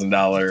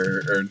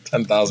 $10,000 or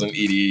 10,000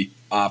 ED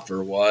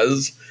offer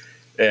was,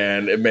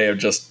 and it may have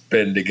just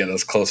been to get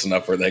us close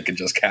enough where they could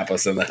just cap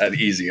us in the head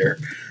easier.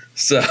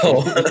 So,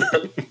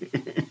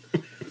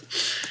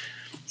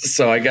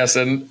 I guess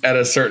in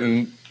a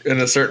certain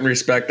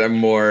respect, I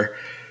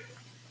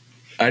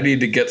need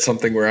to get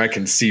something where I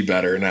can see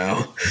better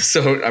now.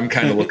 So I'm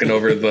kind of looking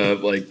over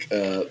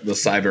the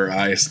cyber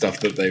eye stuff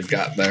that they've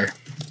got there.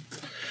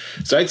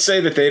 So I'd say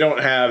that they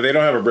don't have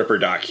a Ripper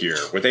dock here.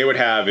 What they would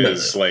have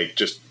is like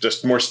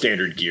just more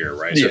standard gear,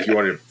 right? So if you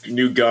wanted a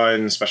new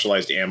gun,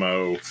 specialized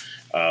ammo,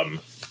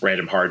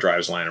 random hard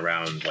drives lying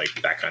around,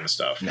 like that kind of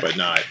stuff, but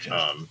not.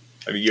 I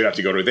mean, you'd have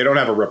to go to. They don't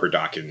have a Ripper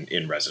dock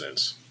in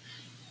Residence.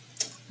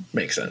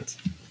 Makes sense.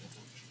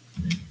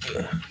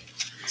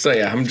 So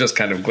yeah, I'm just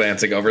kind of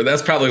glancing over.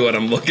 That's probably what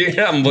I'm looking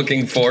at. I'm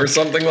looking for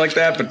something like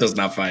that, but just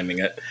not finding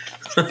it.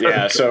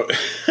 Yeah, so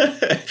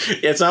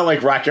it's not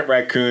like Rocket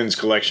Raccoon's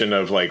collection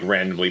of like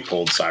randomly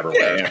pulled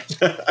cyberware. Yeah.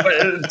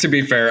 But to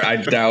be fair, I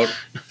doubt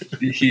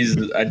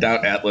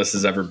Atlas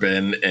has ever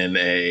been in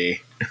a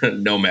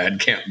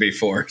Nomad camp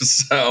before.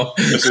 So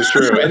this is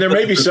true, and there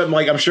may be something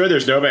like I'm sure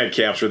there's Nomad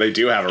camps where they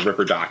do have a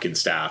Ripper dock in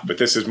staff, but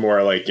this is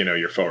more like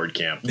your forward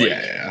camp. Like,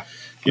 yeah.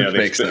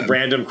 There's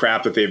random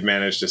crap that they've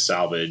managed to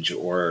salvage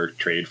or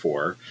trade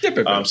for.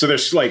 Typically. So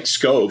there's like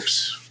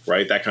scopes,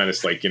 right? That kind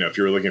of like, if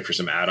you were looking for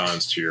some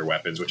add-ons to your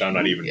weapons, which I'm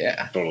not even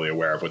totally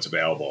aware of what's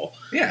available.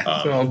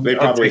 Yeah. They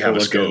probably have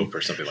a scope or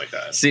something like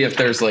that. See if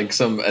there's like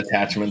some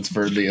attachments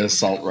for the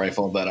assault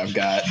rifle that I've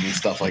got and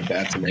stuff like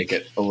that to make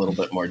it a little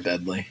bit more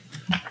deadly.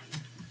 I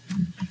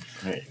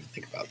didn't even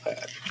think about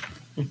that.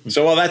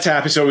 So while that's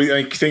happening, so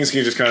things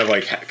can just kind of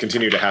like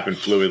continue to happen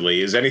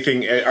fluidly.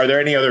 Are there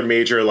any other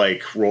major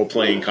like role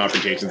playing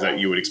confrontations that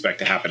you would expect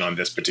to happen on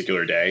this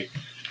particular day?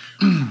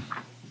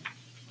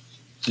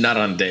 Not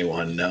on day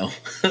one, no.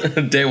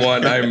 Day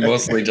one, I'm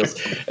mostly just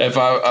if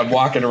I'm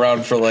walking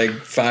around for like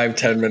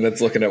 5-10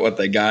 minutes looking at what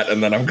they got,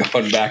 and then I'm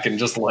going back and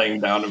just laying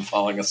down and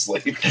falling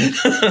asleep.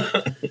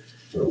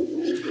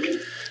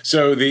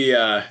 So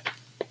the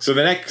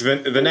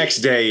next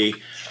day,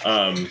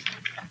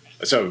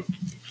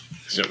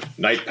 So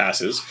night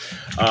passes.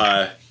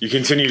 You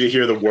continue to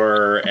hear the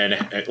whir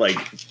and like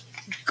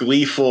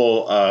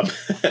gleeful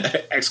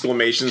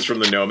exclamations from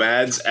the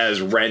nomads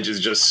as Wrench is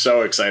just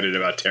so excited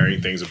about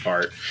tearing things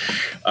apart.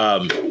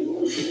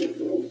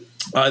 The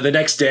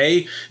next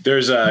day,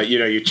 there's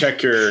you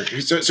check your.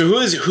 So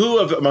who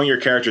among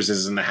your characters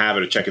is in the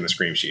habit of checking the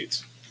scream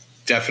sheets?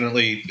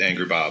 Definitely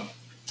Angry Bob.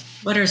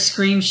 What are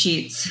scream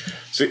sheets?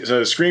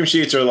 So scream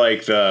sheets are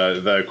like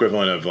the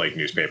equivalent of like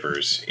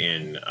newspapers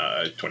in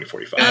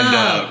 2045.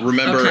 And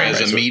remember, okay.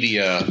 as a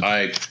media,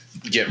 I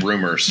get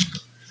rumors.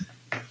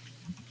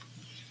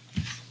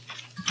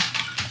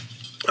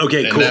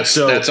 Okay, and cool.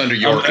 That's under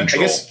your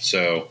control. I guess,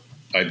 so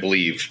I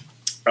believe.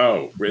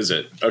 Oh, is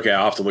it? Okay,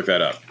 I'll have to look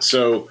that up.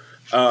 So,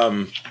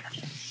 okay.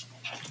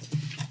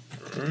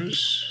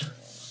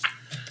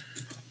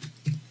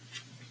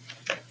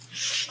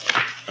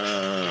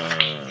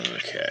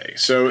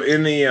 So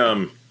in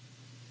the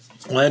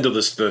land of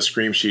the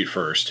scream sheet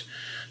first.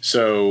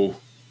 So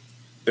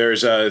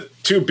there's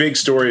two big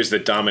stories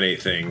that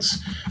dominate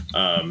things,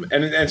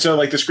 and so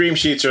like the scream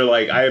sheets are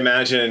like, I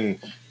imagine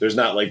there's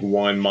not like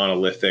one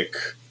monolithic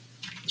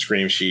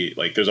scream sheet.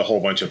 Like there's a whole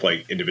bunch of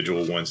like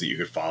individual ones that you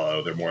could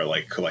follow. They're more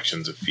like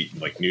collections of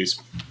like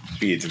news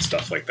feeds and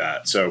stuff like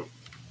that. So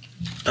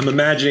I'm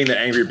imagining that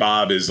Angry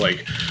Bob is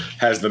like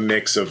has the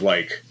mix of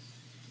like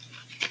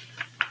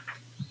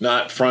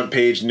not front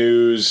page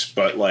news,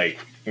 but like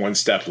one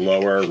step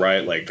lower,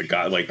 right? Like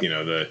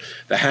the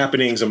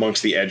happenings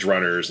amongst the edge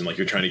runners, and like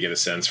you're trying to get a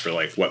sense for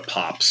like what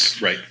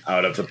pops right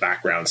out of the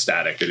background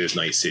static that is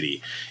Night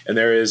City. And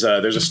there's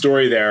a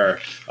story there.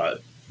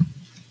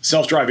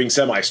 Self-driving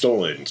semi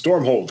stolen.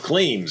 Stormhold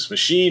claims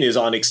machine is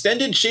on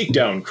extended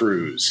shakedown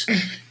cruise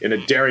in a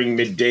daring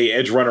midday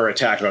edge runner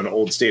attack on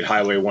Old State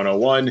Highway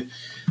 101.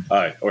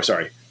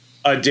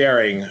 A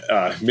daring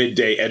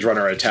midday edge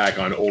runner attack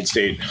on Old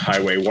State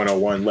Highway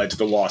 101 led to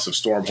the loss of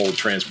Stormhold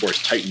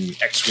Transport's Titan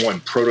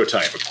X1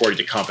 prototype. According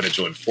to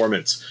confidential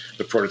informants,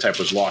 the prototype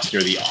was lost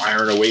near the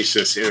Iron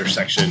Oasis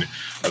intersection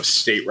of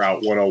State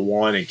Route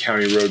 101 and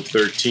County Road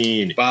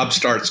 13. Bob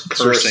starts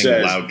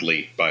cursing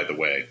loudly, by the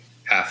way,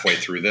 halfway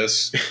through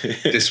this.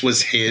 This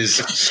was his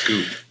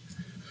scoop.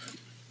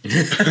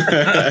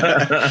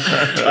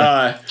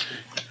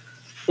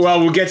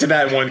 Well, we'll get to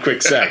that in one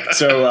quick sec.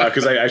 So,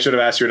 because I should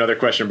have asked you another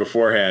question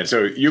beforehand.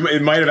 So,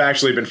 it might have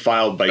actually been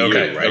filed by you,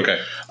 right?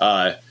 Okay.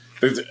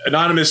 The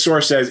anonymous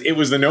source says it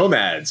was the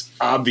Nomads.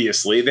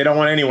 Obviously, they don't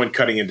want anyone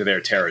cutting into their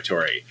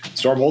territory.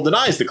 Stormhold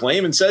denies the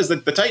claim and says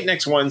that the Titan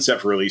X1, set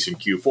for release in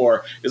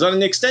Q4, is on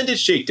an extended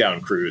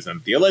shakedown cruise,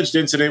 and the alleged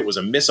incident was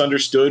a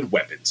misunderstood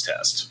weapons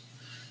test.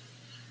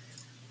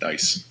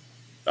 Nice.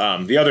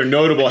 the other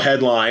notable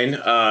headline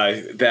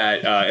and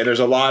there's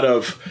a lot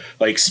of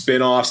like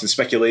spin-offs and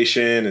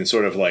speculation and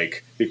sort of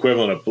like the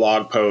equivalent of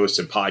blog posts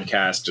and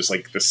podcasts, just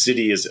like the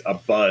city is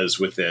abuzz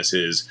with this,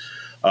 is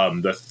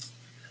the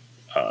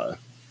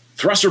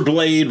Thruster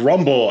Blade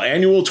Rumble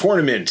annual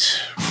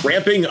tournament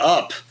ramping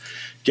up.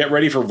 Get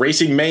ready for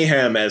racing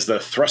mayhem as the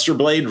Thruster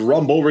Blade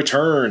Rumble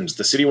returns.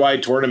 The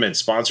citywide tournament,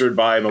 sponsored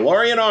by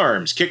Malorian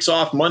Arms, kicks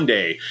off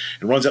Monday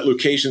and runs at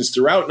locations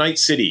throughout Night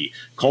City,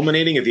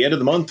 culminating at the end of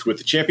the month with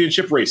the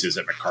championship races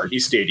at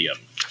McCartney Stadium.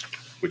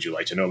 Would you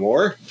like to know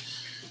more?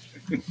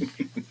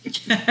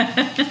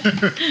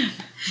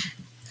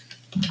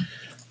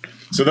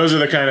 So those are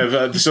the kind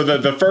of so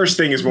the first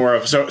thing is more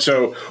of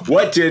so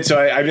what did so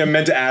I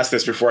meant to ask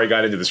this before I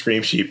got into the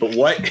scream sheet, but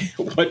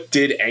what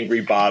did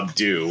Angry Bob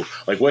do?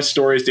 Like, what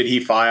stories did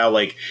he file?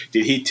 Like,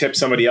 did he tip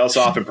somebody else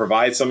off and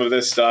provide some of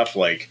this stuff?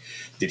 Like,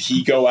 did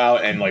he go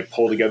out and like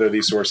pull together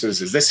these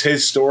sources? Is this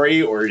his story,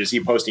 or is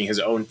he posting his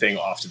own thing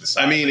off to the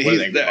side? I mean,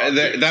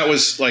 that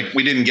was like,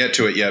 we didn't get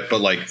to it yet,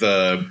 but like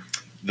the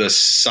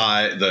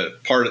side, the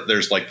part,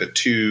 there's like the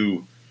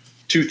two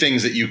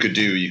things that you could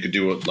do. You could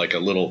do like a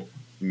little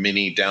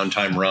mini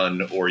downtime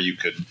run, or you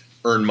could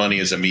earn money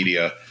as a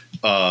media.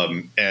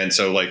 And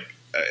so like,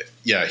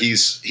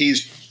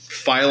 he's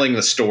filing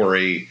the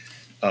story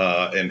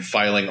and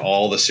filing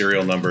all the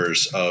serial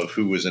numbers of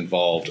who was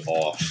involved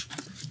off.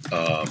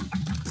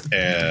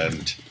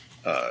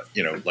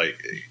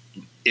 Like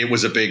it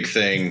was a big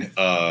thing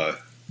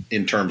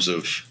in terms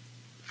of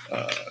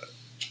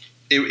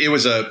it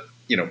was a,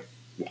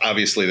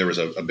 obviously there was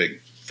a big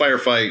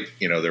firefight.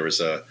 There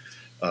was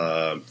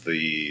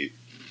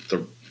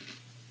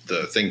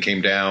the thing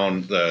came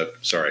down. The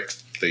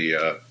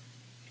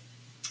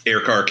air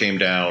car came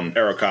down.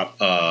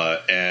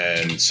 Aerocop.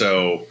 And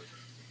so,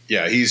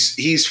 yeah,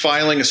 he's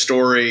filing a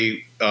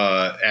story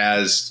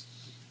as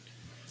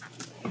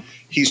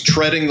he's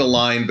treading the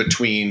line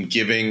between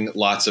giving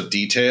lots of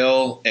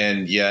detail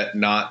and yet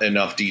not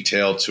enough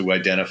detail to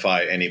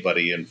identify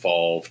anybody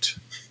involved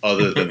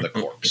other than the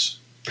corpse.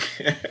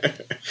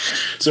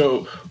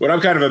 So what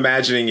I'm kind of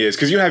imagining is,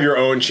 because you have your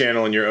own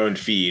channel and your own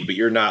feed, but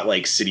you're not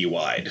like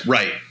citywide,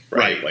 right?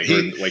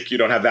 Like, you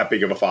don't have that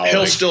big of a following.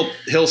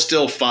 He'll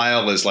still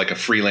file as like a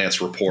freelance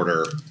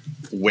reporter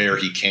where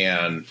he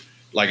can.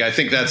 Like, I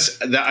think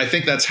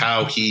that's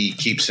how he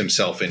keeps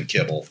himself in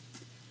kibble.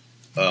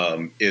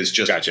 Is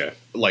just gotcha.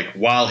 Like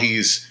while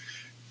he's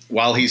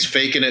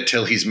faking it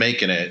till he's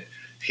making it,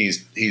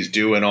 he's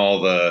doing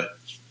all the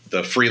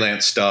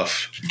freelance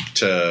stuff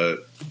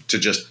to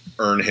just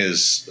earn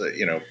his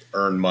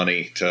earn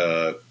money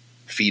to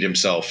feed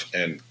himself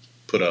and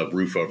put a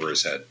roof over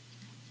his head.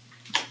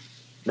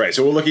 Right.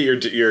 So we'll look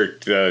at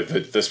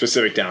the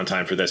specific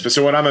downtime for this. But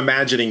so what I'm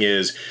imagining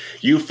is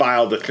you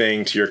filed the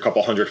thing to your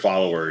couple hundred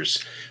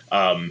followers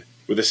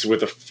with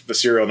the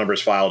serial numbers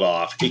filed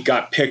off. It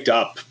got picked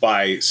up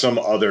by some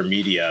other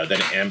media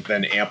that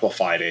then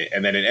amplified it,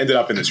 and then it ended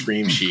up in the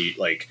scream sheet.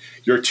 Like,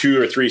 you're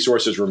 2 or 3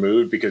 sources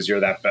removed because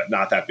you're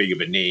not that big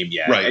of a name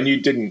yet, right? And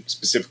you didn't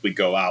specifically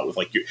go out with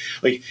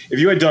if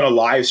you had done a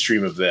live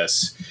stream of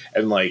this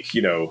and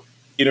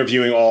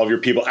interviewing all of your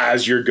people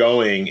as you're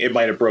going, it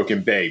might have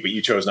broken big, but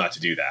you chose not to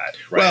do that.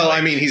 Right? Well,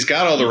 I mean, he's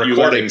got all the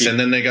recordings and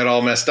then they got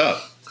all messed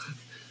up.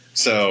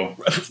 So,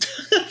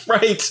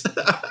 right.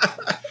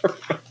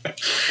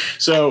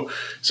 So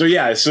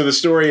the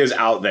story is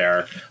out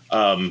there.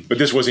 But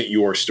this wasn't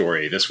your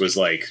story. This was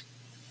like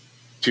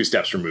 2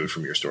 steps removed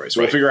from your story.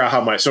 So We'll figure out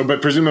how much. So,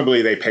 but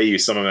presumably they pay you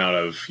some amount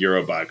of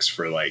Eurobucks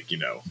for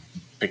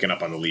picking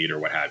up on the lead or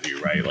what have you,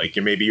 right? Like,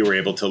 maybe you were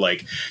able to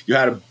you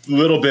had a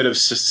little bit of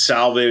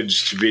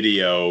salvaged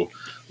video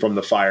from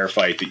the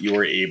firefight that you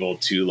were able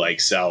to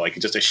sell,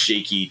 just a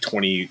shaky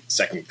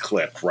 20-second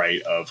clip,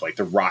 right, of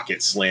the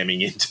rocket slamming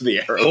into the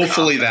aerocop.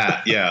 Hopefully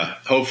that, yeah.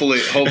 Hopefully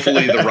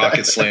the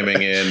rocket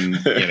slamming in,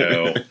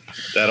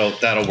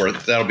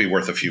 that'll be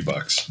worth a few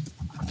bucks.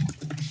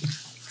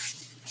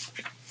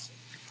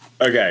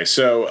 Okay,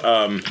 so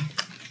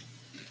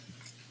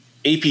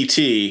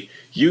APT.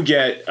 You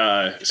get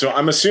so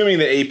I'm assuming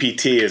that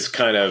APT is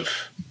kind of,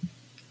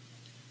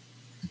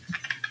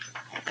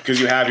 because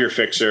you have your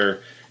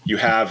fixer, you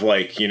have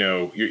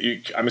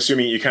I'm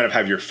assuming you kind of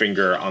have your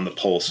finger on the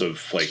pulse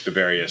of the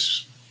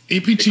various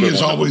APT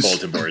is always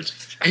bulletin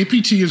boards.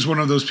 APT is one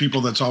of those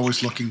people that's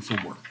always looking for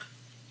work.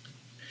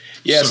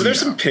 Yeah, so there's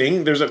some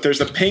ping. There's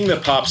a ping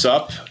that pops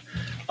up,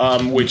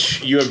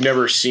 which you have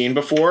never seen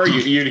before.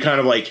 You kind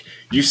of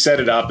you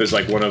set it up as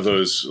one of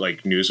those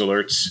news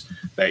alerts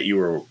that you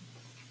were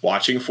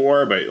watching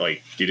for, but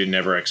you didn't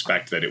ever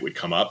expect that it would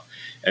come up.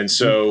 And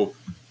so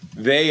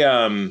they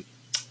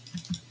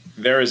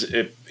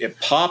it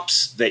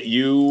pops that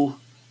you,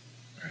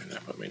 where did I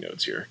put my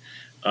notes here?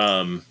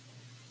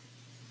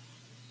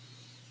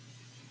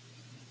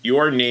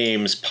 Your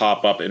names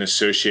pop up and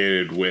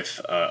associated with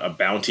a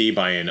bounty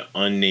by an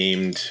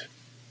unnamed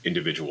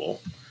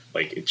individual.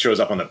 It shows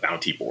up on the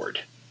bounty board.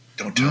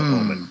 Don't tell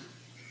Roman.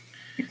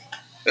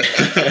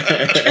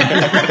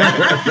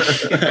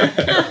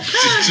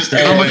 Just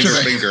How much your are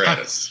they- finger at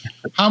us.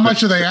 How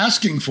much are they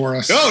asking for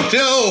us? Oh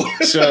no!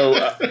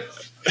 So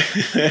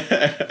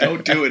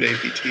Don't do it,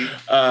 APT.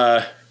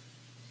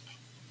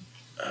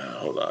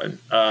 hold on.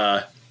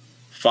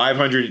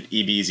 500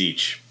 EBs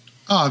each.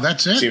 Oh,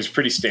 that's it. Seems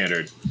pretty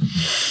standard.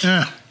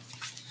 Yeah.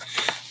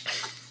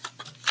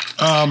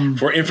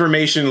 For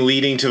information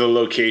leading to the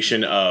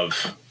location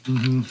of,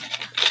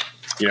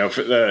 you know,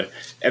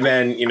 and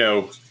then, you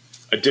know,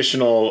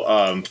 additional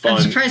I'm fun.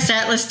 surprised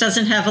Atlas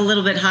doesn't have a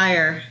little bit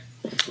higher.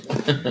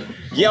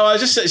 Yeah, well, I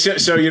was just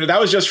so you know, that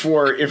was just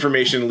for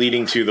information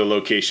leading to the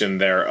location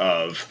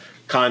thereof.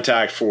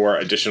 Contact for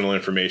additional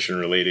information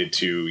related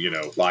to, you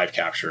know, live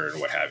capture and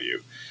what have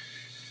you.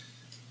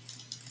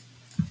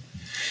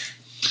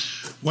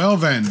 Well,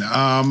 then,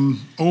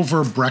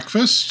 over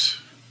breakfast,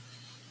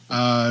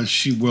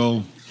 she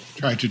will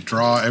try to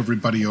draw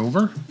everybody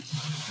over.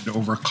 And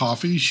over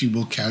coffee, she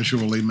will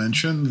casually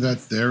mention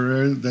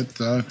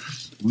that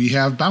we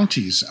have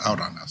bounties out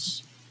on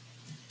us.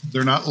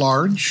 They're not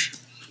large,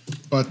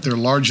 but they're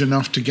large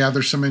enough to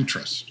gather some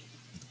interest.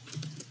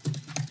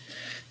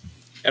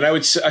 And I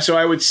would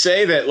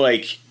say that,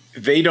 like,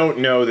 they don't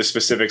know the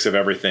specifics of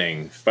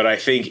everything, but I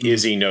think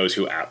Izzy knows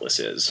who Atlas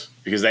is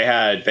because they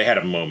had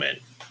a moment,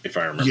 if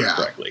I remember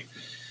correctly.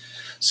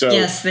 So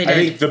Yes, they I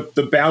did. think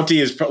the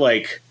bounty is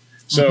like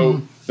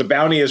so. The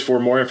bounty is for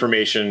more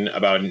information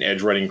about an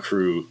edge running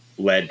crew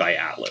led by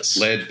Atlas.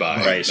 Led by.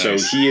 Right. Nice. So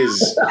he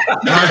is.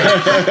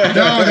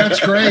 No, that's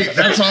great.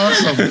 That's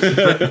awesome.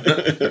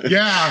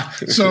 Yeah.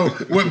 So,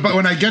 but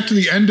when I get to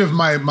the end of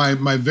my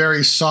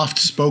very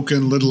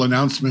soft-spoken little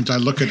announcement, I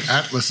look at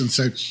Atlas and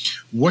say,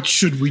 "What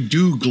should we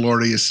do,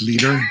 glorious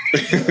leader?"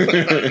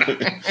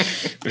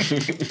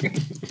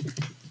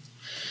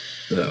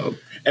 So,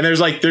 And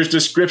there's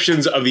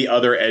descriptions of the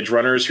other edge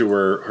runners who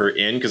were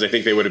in, because I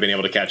think they would have been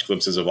able to catch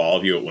glimpses of all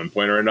of you at one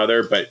point or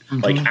another. But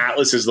like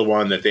Atlas is the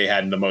one that they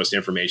had the most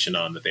information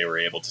on, that they were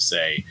able to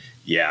say,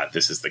 yeah,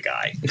 this is the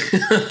guy.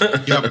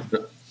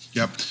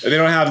 Yep. And they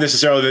don't have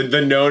necessarily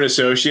the known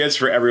associates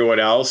for everyone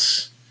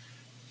else.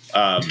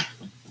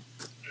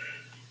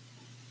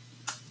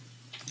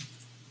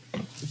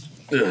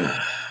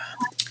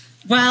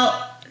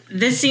 Well,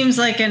 this seems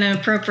like an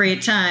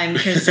appropriate time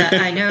because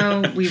I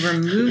know we were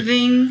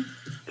moving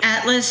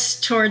Atlas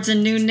towards a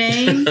new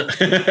name. So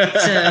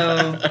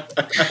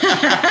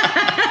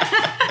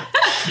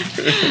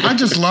I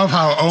just love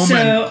how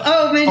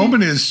Omen.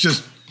 Omen is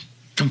just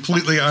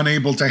completely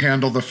unable to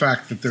handle the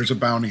fact that there's a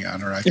bounty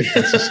on her. I think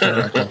that's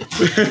hysterical.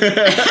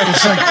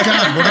 It's like,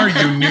 God, what are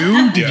you,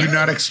 new? Did you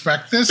not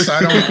expect this?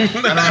 I don't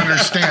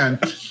understand.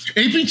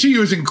 APTU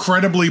is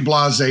incredibly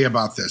blasé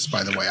about this,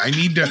 by the way.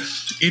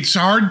 It's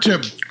hard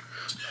to,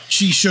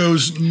 she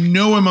shows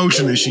no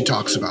emotion as she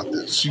talks about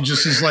this. She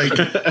just is like,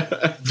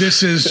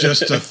 this is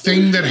just a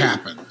thing that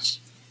happens.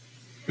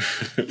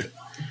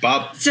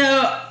 Bob.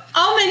 So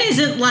Omen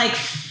isn't like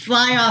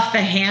fly off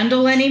the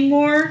handle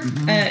anymore.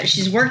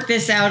 She's worked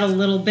this out a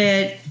little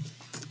bit.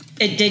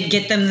 It did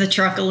get them the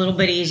truck a little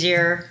bit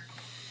easier.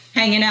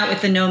 Hanging out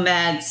with the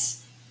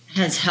nomads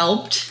has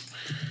helped.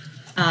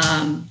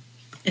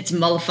 It's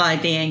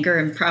mollified the anger,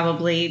 and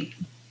probably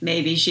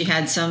maybe she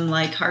had some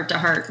like heart to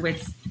heart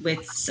with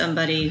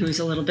somebody who's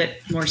a little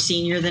bit more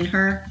senior than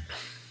her.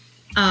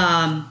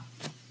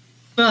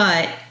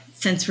 But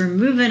since we're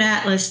moving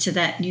Atlas to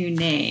that new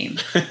name,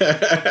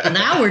 well,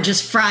 now we're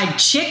just fried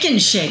chicken,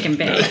 shake and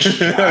bake.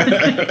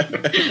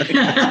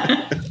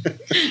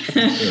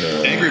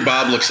 Angry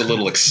Bob looks a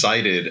little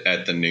excited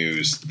at the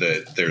news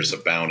that there's a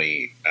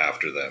bounty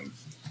after them,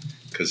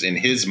 because in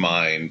his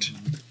mind,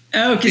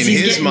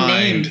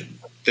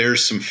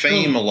 there's some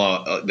fame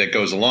that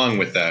goes along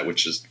with that,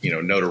 which is, you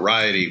know,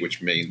 notoriety,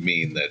 which may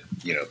mean that,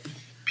 you know,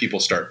 people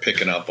start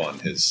picking up on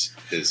his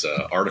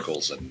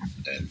articles and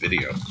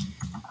video.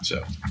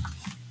 So.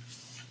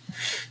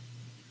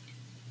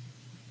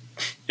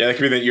 Yeah, that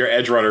could be your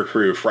edge runner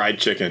crew, fried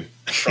chicken.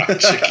 Fried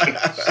chicken.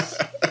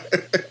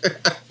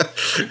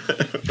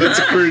 That's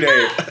a crew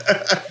name.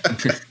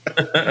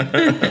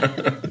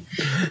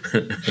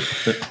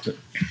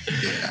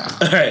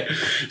 All right.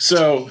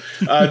 So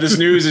this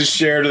news is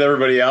shared with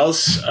everybody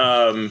else.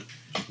 And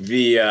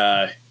you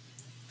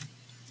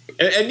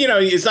know,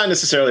 it's not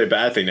necessarily a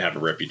bad thing to have a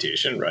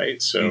reputation, right?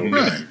 So,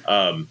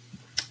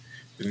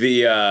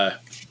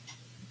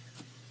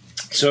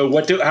 so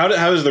how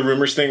does the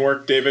rumors thing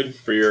work, David?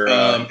 For your,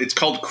 it's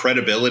called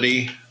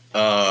credibility.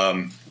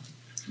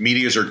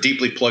 Medias are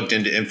deeply plugged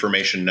into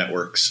information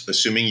networks.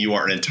 Assuming you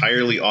are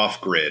entirely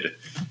off-grid,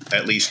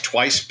 at least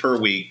twice per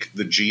week,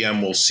 the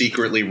GM will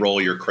secretly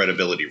roll your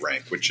credibility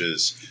rank,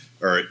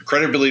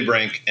 credibility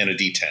rank and a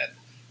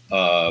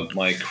D10.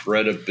 My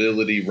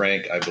credibility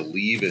rank, I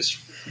believe, is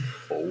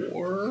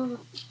 4.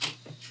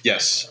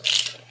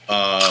 Yes.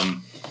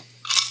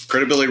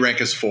 Credibility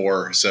rank is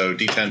 4, so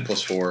D10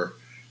 plus 4.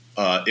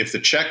 If the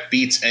check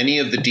beats any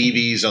of the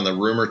DVs on the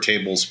rumor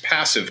table's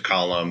passive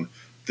column,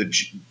 the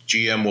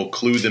GM will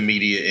clue the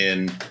media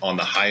in on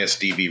the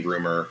highest DV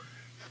rumor,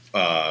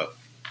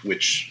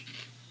 which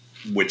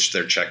which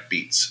their check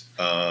beats.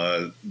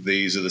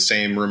 These are the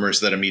same rumors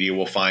that a media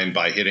will find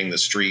by hitting the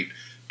street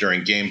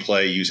during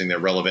gameplay using their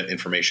relevant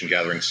information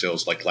gathering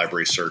skills like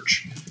library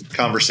search,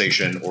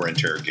 conversation, or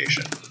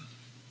interrogation.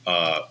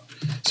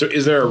 So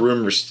is there a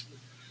rumors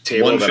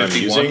table that I'm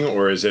 151. using,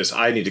 or is this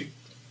I need to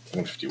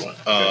 151?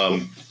 Okay,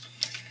 cool.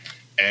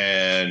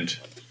 And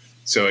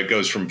so it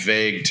goes from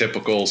vague,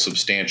 typical,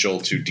 substantial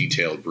to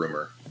detailed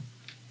rumor.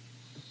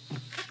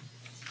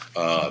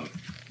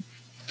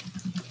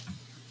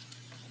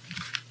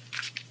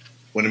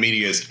 When a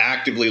media is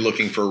actively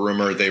looking for a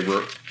rumor, they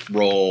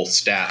roll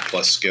stat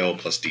plus skill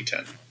plus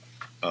D10,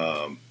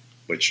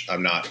 which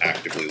I'm not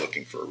actively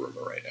looking for a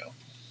rumor right now.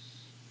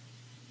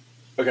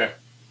 Okay.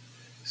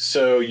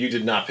 So you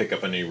did not pick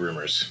up any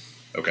rumors.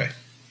 Okay.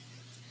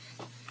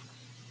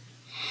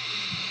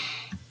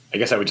 I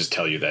guess I would just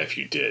tell you that if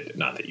you did,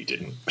 not that you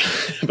didn't.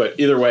 But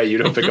either way, you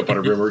don't pick up on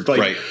a rumor. Like,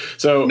 right.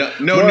 So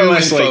no more or new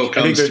less, info like,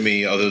 comes to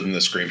me other than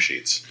the scream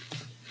sheets.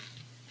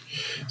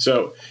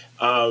 So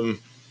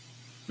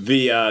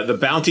the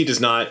bounty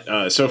does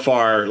not so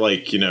far,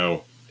 like,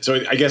 so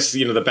I guess,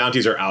 the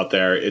bounties are out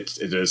there. It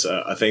is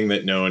a thing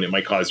that known. It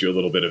might cause you a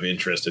little bit of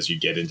interest as you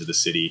get into the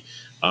city.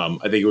 I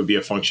think it would be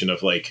a function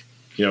of, like,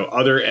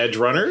 other edge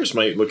runners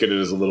might look at it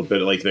as a little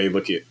bit like they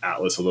look at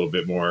Atlas a little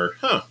bit more,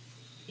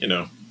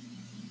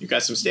 you've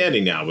got some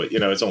standing now, but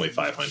it's only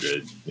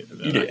 500.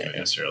 They're not going to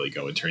necessarily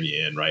go and turn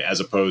you in, right?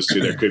 As opposed to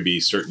there could be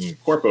certain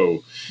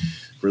corpo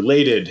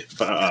related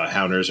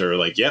hounders are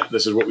like, yep,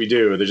 this is what we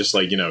do. They're just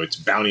like, it's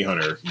bounty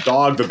hunter,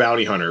 Dog the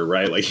bounty hunter,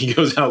 right? Like he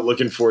goes out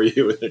looking for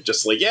you, and they're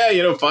just like,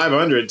 yeah,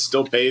 500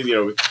 still pays.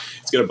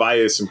 It's going to buy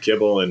you some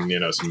kibble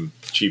and some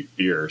cheap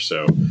beer.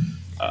 So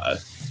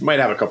you might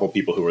have a couple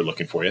people who are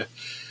looking for you.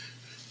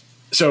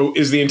 So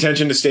is the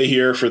intention to stay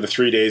here for the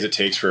 3 days it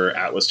takes for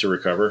Atlas to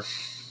recover?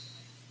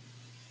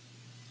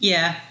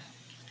 Yeah.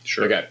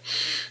 Sure. Okay.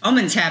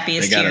 Omen's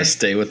happiest They got here. to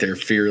stay with their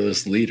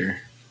fearless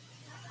leader.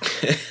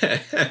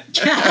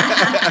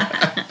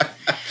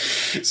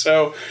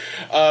 So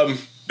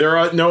there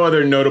are no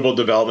other notable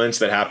developments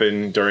that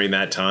happen during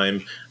that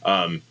time.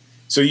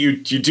 So you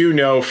do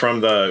know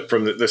from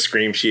the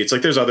scream sheets,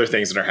 like there's other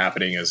things that are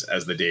happening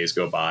as the days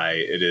go by.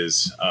 It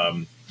is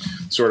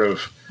sort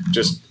of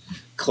just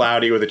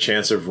cloudy with a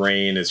chance of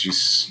rain as you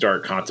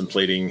start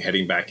contemplating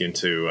heading back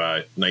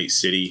into Night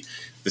City.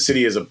 The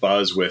city is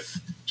abuzz with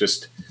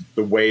just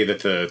the way that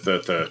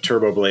the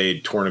Turbo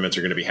Blade tournaments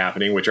are going to be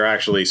happening, which are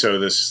actually, so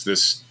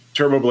this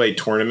Turbo Blade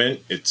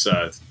tournament, it's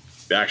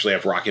they actually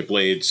have rocket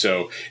blades.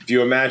 So if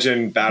you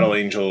imagine Battle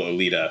Angel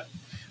Alita,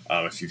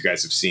 if you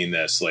guys have seen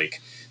this,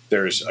 like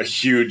there's a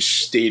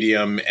huge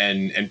stadium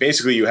and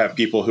basically you have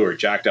people who are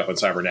jacked up on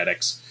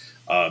cybernetics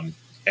and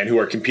who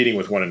are competing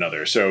with one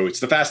another. So it's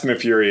the Fast and the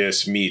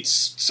Furious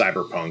meets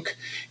Cyberpunk,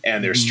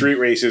 and there's street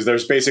races.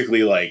 There's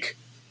basically like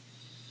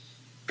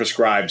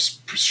prescribed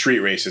street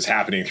races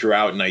happening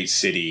throughout Night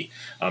City.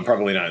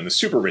 Probably not in the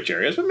super rich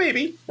areas, but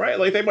maybe, right?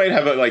 Like they might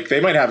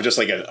have just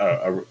like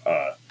the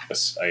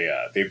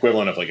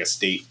equivalent of like a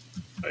street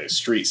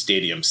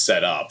stadium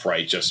set up,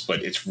 right?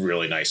 But it's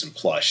really nice and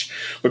plush.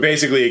 But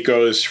basically it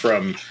goes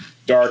from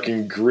dark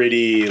and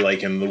gritty,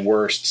 like in the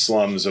worst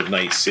slums of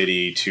Night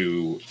City,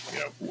 to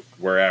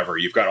wherever.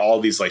 You've got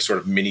all these like sort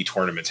of mini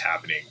tournaments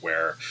happening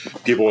where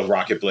people with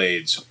rocket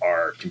blades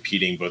are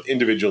competing both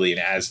individually and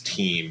as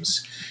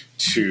teams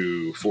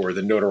for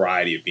the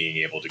notoriety of being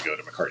able to go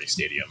to McCartney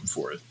Stadium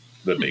for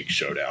the big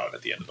showdown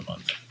at the end of the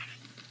month.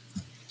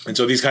 And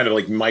so these kind of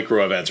like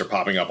micro events are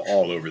popping up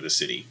all over the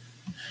city.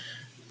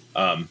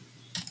 APT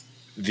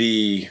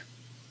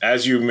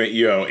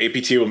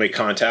will make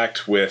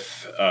contact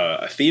with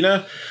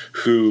Athena,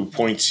 who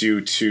points you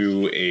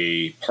to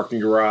a parking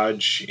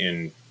garage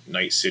in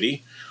Night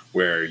City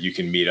where you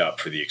can meet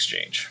up for the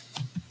exchange.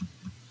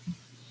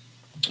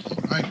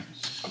 Right.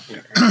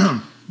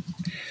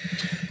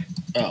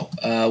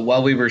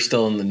 While we were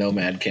still in the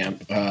Nomad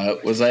camp,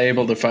 was I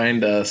able to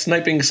find a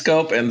sniping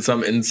scope and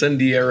some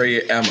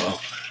incendiary ammo?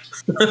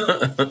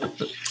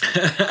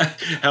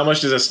 How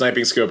much does a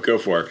sniping scope go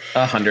for?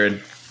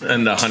 100,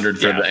 and 100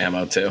 for the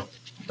ammo too.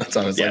 That's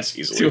on his list.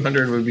 Easily.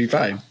 200 would be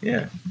fine.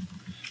 Yeah.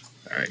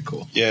 All right,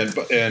 cool. Yeah,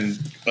 and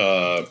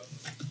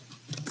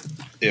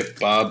if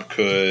Bob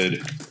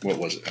could, what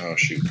was it? Oh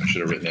shoot, I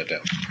should have written that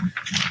down.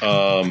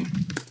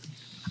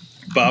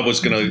 Bob was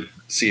going to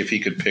see if he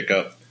could pick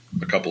up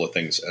a couple of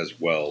things as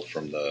well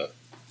from the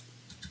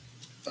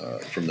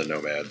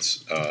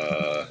Nomads.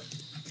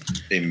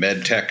 A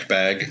med tech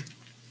bag.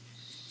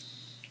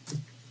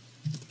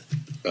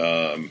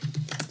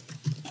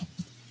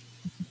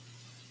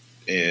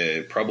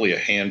 Probably a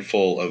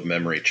handful of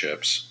memory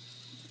chips.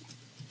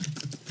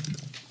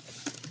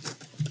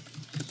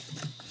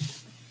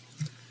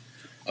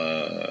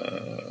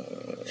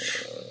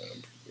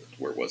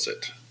 Where was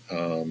it?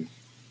 What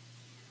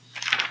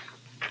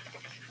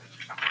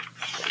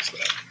is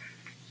that?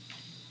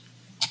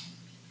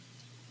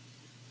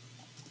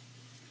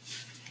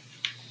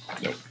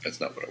 Nope, that's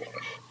not what I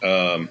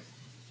wanted.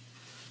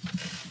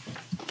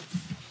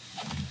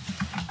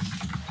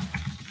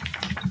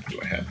 Do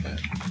I have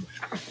that?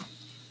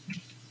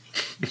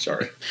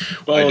 Sorry.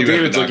 Well,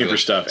 David's looking for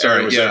stuff.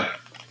 Sorry. Aaron,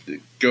 Yeah.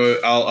 Go.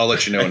 I'll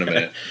let you know in a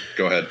minute.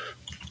 Go ahead.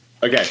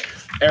 Okay.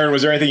 Aaron,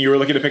 was there anything you were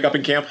looking to pick up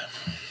in camp?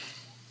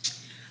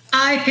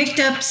 I picked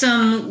up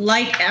some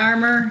light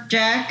armor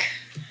jack,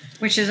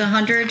 which is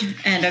 100,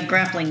 and a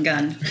grappling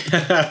gun.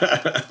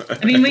 I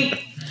mean,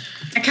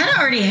 I kind of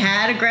already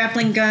had a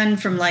grappling gun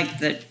from like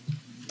the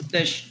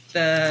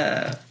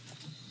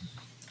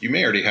You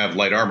may already have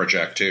light armor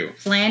jack too.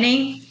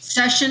 planning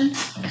session.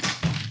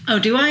 Oh,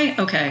 do I?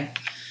 Okay.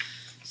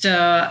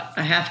 So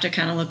I have to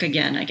kind of look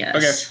again, I guess.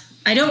 Okay.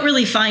 I don't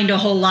really find a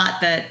whole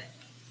lot that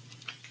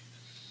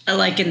I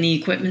like in the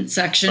equipment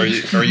section.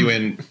 Are you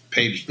in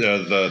page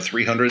the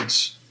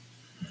 300s?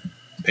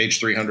 Page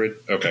 300?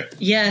 Okay.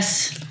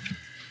 Yes.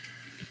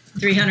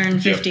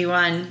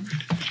 351.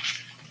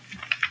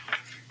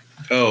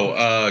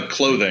 Oh,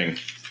 clothing.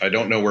 I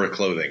don't know where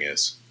clothing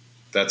is.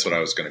 That's what I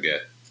was going to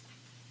get.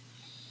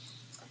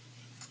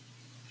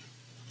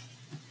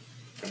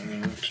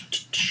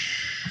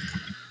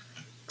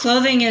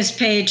 Clothing is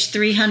page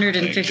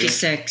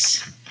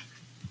 356.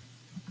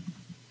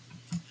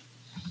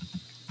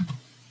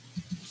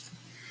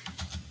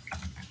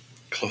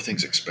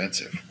 Clothing's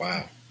expensive.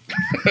 Wow.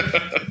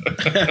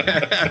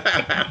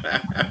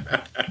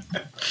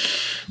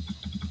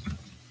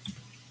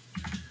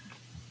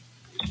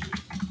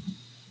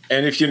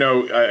 And if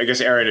I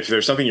guess, Aaron, if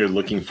there's something you're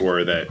looking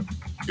for that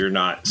you're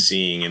not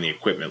seeing in the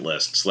equipment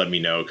lists, let me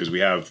know, because we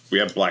have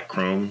black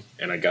chrome,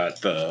 and I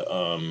got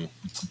the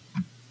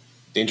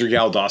Danger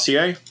Gal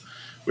dossier,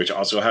 which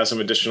also has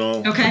some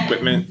additional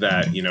equipment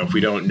that, if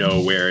we don't know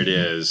where it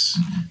is.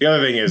 The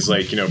other thing is,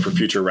 for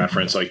future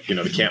reference,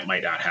 the camp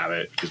might not have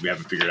it because we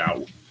haven't figured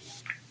out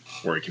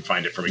where we can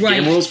find it from a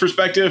game rules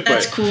perspective.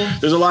 That's but cool.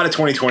 There's a lot of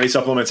 2020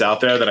 supplements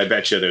out there that I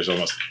bet you there's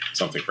almost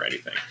something for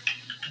anything.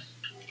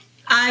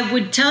 I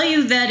would tell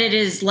you that it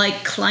is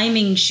like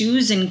climbing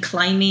shoes and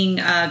climbing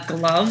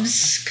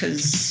gloves,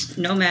 because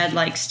Nomad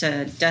likes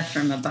to death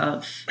from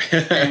above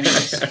and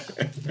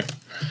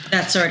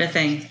that sort of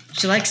thing.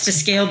 She likes to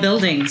scale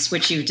buildings,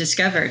 which you've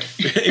discovered.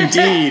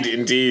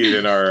 Indeed,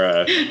 in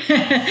our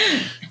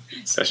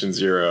session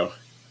 0.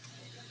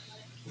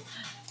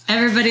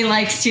 Everybody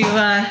likes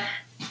to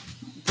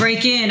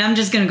break in. I'm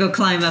just going to go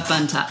climb up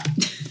on top.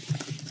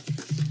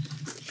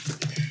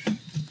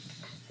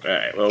 All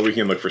right. Well, we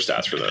can look for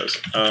stats for those.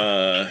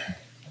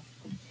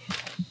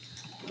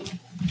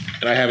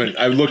 And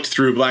I looked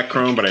through Black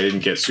Chrome, but I didn't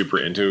get super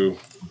into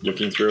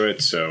looking through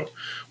it. So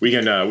we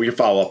can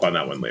follow up on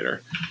that one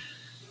later.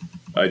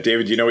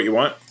 David, do you know what you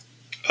want?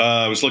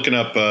 I was looking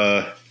up.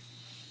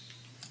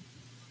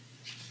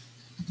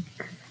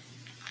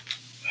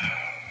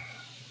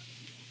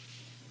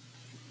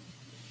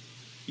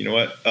 You know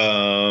what?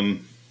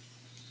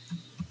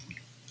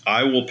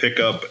 I will pick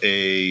up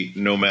a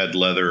Nomad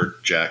leather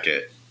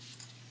jacket,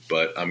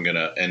 but I'm going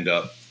to end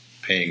up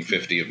paying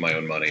 50 of my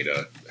own money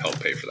to help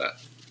pay for that.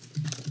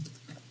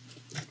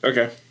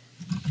 Okay.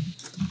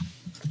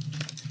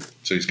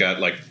 So he's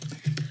got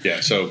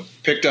so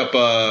picked up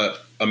a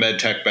med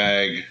tech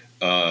bag,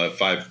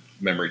 5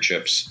 memory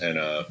chips, and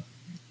a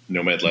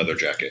Nomad leather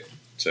jacket.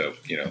 So,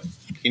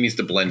 he needs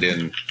to blend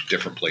in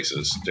different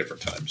places,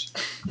 different times.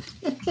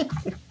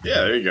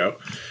 Yeah, there you go.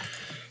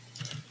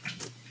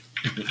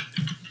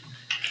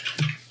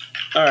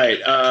 All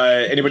right.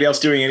 Anybody else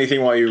doing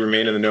anything while you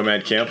remain in the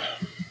Nomad camp?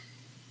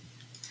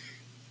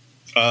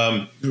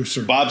 No,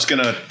 sir. Bob's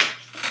going to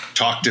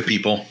talk to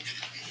people.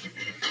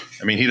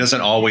 I mean, he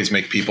doesn't always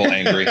make people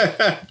angry.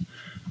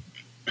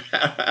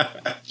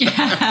 He's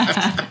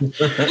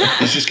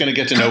just going to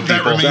get to know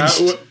people.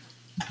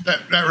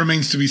 That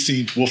remains to be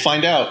seen. We'll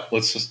find out.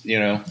 Let's just,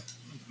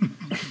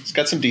 he's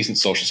got some decent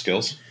social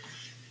skills.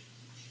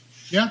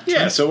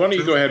 Yeah. So why don't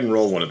you go ahead and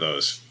roll one of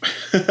those?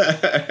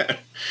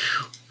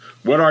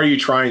 What are you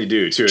trying to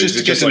do, too? Just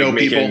to get to know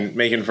people.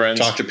 Making friends?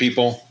 Talk to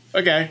people.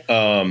 Okay.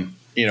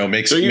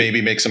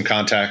 Maybe make some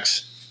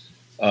contacts.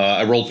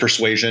 I rolled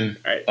persuasion,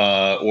 right.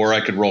 Or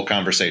I could roll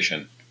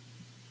conversation,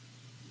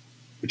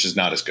 which is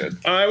not as good.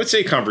 I would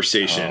say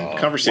conversation.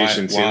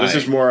 Conversation. Why? This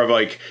is more of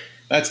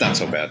That's not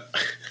so bad.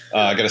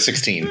 I got a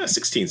 16.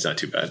 16's not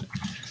too bad.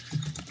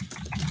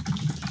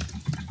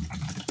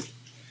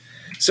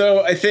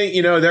 So I think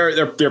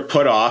they're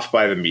put off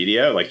by the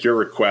media. Like, your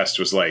request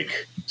was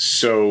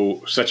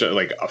such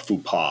a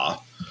faux pas,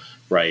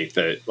 right?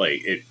 That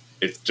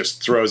it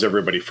just throws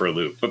everybody for a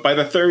loop. But by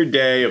the third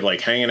day of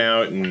hanging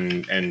out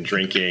and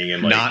drinking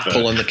and not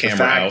pulling the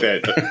camera out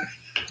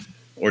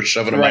or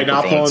shoving a right,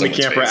 not microphone pulling in the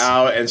camera face.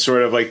 out, and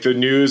sort of the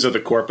news of the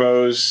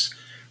corpos,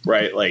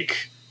 right?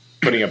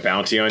 Putting a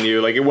bounty on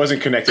you. It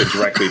wasn't connected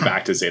directly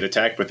back to Zeta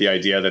Tech, but the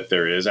idea that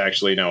there is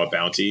actually now a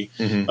bounty,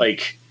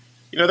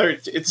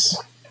 it's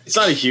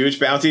not a huge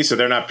bounty, so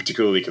they're not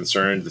particularly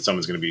concerned that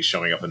someone's going to be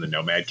showing up in the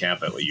Nomad camp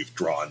that you've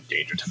drawn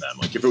danger to them.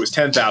 If it was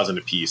 10,000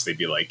 apiece, they'd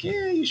be like,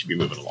 yeah, you should be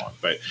moving along.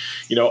 But,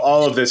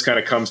 all of this kind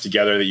of comes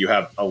together that you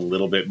have a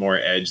little bit more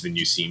edge than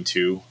you seem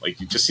to.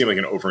 You just seem like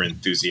an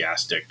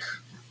over-enthusiastic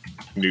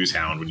news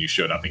hound when you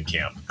showed up in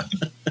camp.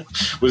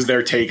 Was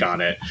their take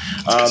on it.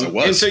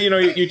 And so,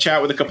 you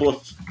chat with a couple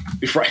of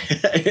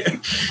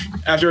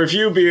after a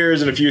few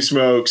beers and a few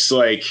smokes,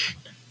 like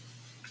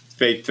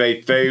they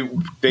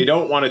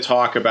don't want to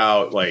talk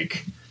about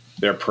like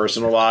their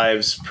personal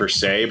lives per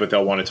se, but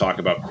they'll want to talk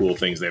about cool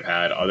things they've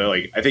had. Other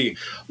like I think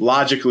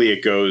logically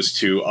it goes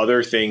to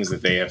other things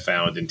that they have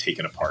found and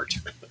taken apart.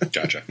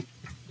 Gotcha.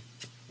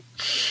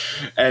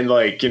 And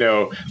like, you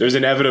know, there's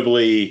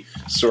inevitably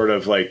sort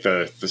of like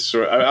the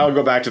sort. I'll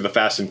go back to the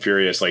Fast and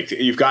Furious. Like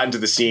you've gotten to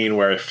the scene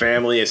where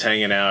family is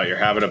hanging out, you're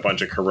having a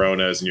bunch of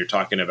Coronas, and you're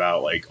talking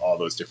about like all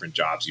those different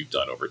jobs you've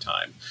done over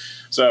time.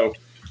 So,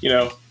 you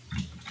know,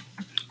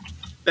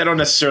 they don't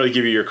necessarily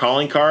give you your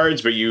calling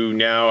cards, but you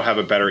now have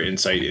a better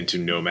insight into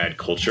nomad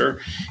culture.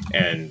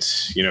 And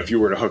you know, if you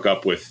were to hook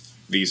up with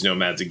these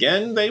nomads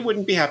again, they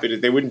wouldn't be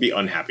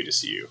unhappy to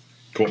see you.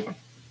 Cool.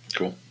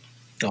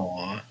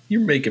 Aw,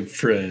 you're making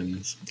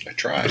friends. I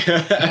tried.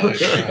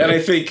 And I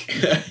think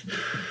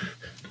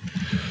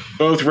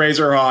both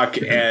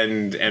Razorhawk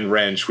and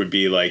Wrench would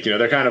be like, you know,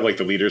 they're kind of like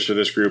the leaders for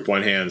this group.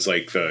 One hand's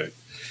like the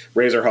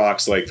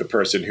Razorhawk's like the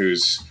person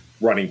who's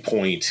running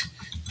point,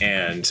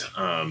 and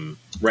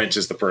Wrench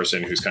is the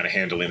person who's kind of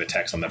handling the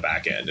text on the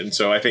back end. And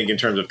so I think in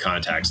terms of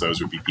contacts, those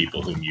would be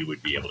people whom you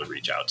would be able to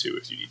reach out to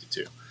if you needed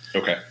to.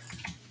 Okay.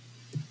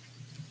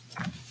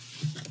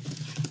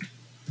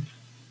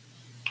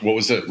 What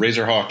was it?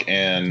 Razorhawk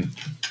and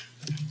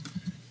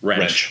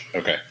Wrench.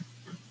 Okay.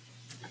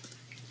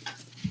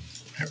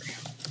 There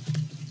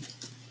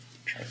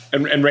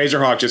we go. And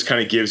Razorhawk just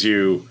kind of gives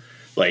you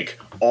like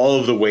all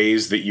of the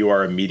ways that you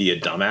are a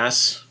media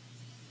dumbass.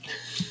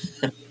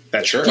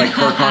 That's sure. Like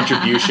her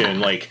contribution.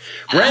 Like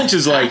Wrench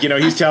is like, you know,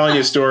 he's telling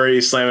you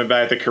stories, slamming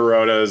back the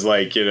Coronas,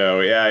 like, you know,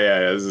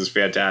 yeah, this is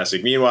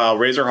fantastic. Meanwhile,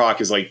 Razorhawk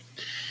is like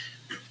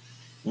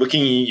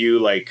looking at you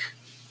like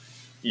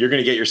you're going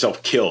to get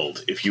yourself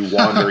killed if you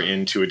wander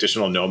into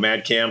additional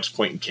nomad camps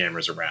pointing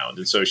cameras around.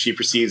 And so she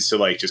proceeds to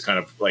like just kind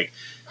of like,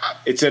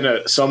 it's in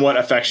a somewhat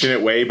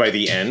affectionate way by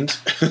the end.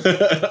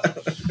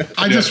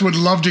 I just would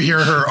love to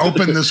hear her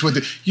open this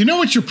with, you know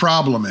what your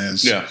problem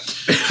is? Yeah.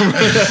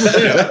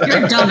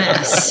 You're a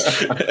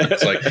dumbass.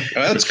 It's like,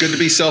 well, it's good to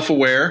be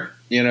self-aware,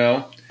 you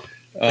know.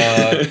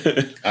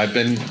 I've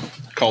been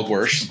called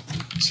worse,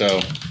 so.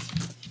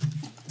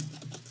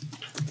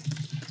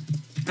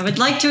 I would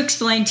like to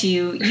explain to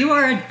you, you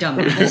are a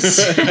dumbass.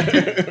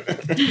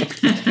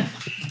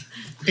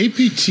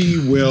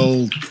 APT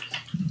will,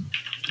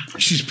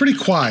 she's pretty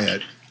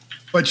quiet,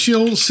 but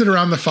she'll sit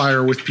around the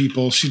fire with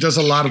people. She does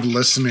a lot of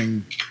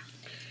listening.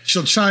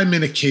 She'll chime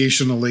in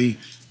occasionally.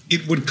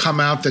 It would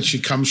come out that she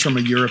comes from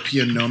a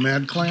European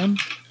nomad clan.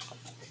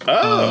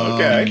 Oh,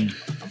 okay.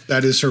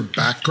 That is her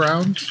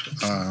background.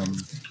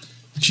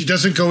 She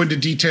doesn't go into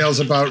details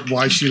about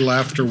why she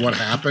left or what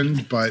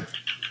happened, but,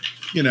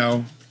 you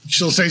know,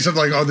 she'll say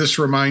something like, oh, this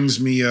reminds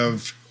me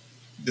of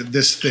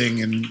this thing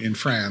in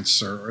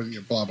France or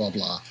blah, blah,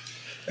 blah.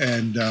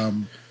 And,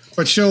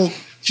 but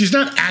she's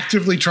not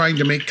actively trying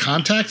to make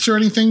contacts or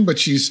anything,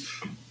 but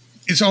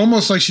it's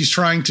almost like she's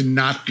trying to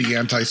not be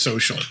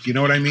antisocial. You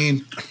know what I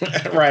mean?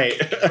 Right.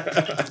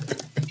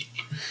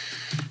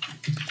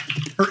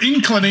 Her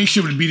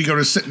inclination would be to go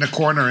to sit in a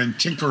corner and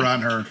tinker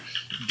on her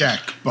deck,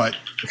 but.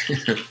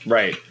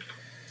 Right.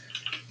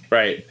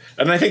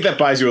 And I think that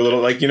buys you a little,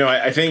 like, you know,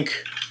 I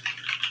think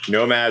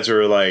nomads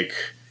are like,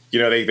 you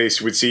know, they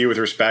would see you with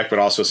respect, but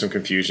also some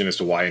confusion as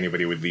to why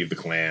anybody would leave the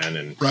clan.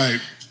 And, right.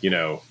 You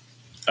know,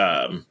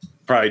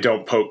 probably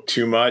don't poke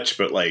too much,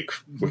 but like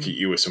look at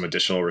you with some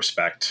additional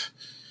respect.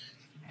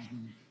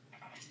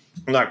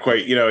 I'm not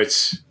quite, you know,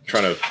 it's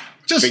trying to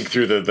just think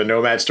through the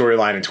nomad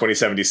storyline in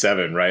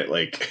 2077, right?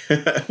 Like,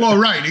 well,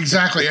 right,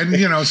 exactly. And,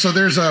 you know, so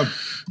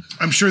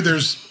I'm sure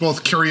there's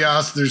both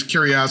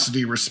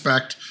curiosity,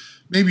 respect,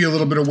 maybe a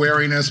little bit of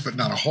wariness, but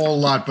not a whole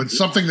lot, but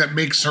something that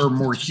makes her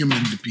more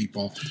human to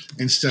people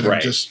instead of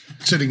just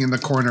sitting in the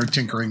corner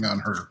tinkering on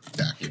her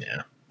deck.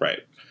 Yeah. Right.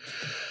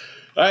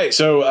 All right.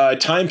 So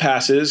time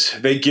passes.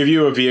 They give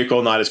you a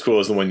vehicle not as cool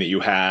as the one that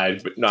you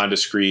had, but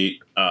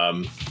non-discrete.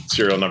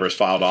 Serial numbers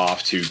filed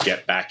off to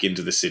get back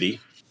into the city.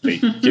 They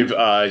give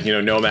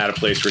Nomad a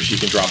place where she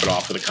can drop it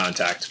off with a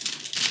contact.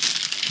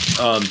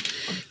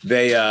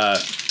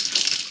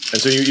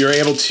 And so you're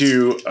able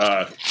to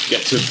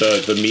get to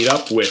the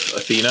meetup with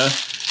Athena,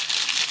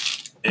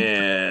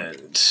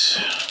 and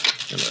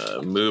I'm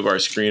gonna move our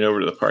screen over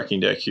to the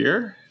parking deck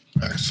here.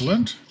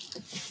 Excellent.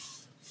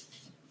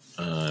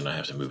 And I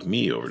have to move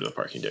me over to the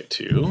parking deck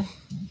too.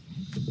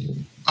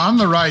 On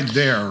the ride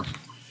there,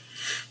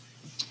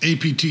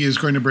 APT is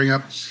going to bring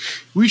up,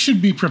 we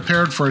should be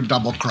prepared for a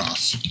double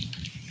cross.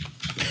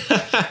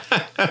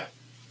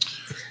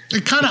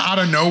 It kind of out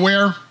of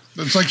nowhere.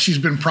 It's like she's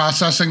been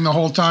processing the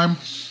whole time.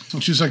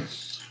 And she's like,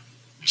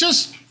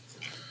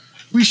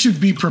 we should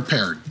be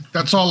prepared.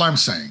 That's all I'm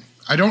saying.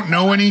 I don't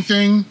know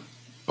anything,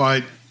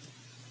 but.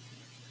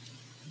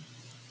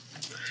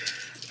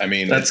 I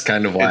mean, that's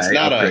kind of why I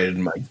upgraded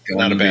my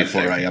gun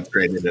before I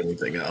upgraded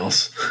anything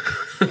else.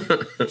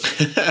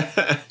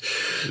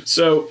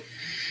 So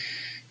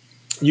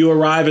you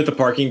arrive at the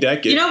parking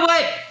deck. You know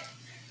what?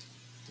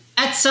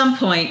 at some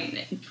point,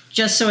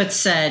 just so it's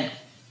said,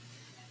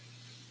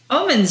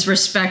 Omen's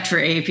respect for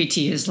APT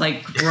is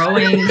like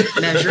growing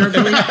measurably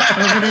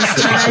over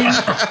this time.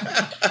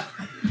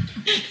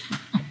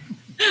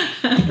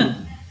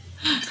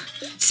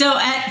 So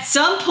at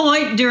some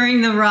point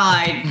during the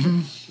ride,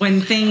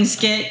 when things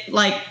get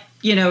like,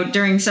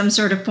 during some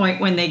sort of point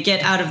when they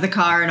get out of the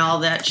car and all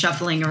that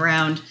shuffling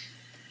around,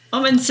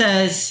 Omen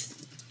says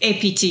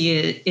APT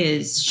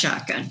is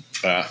shotgun.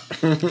 APT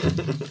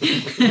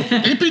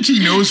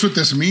knows what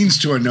this means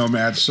to a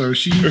nomad, so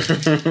she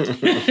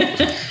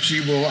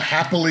will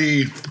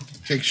happily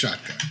take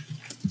shotgun.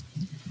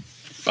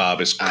 Bob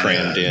is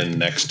crammed in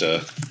next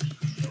to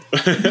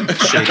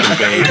Shake and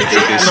Bake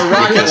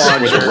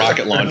with a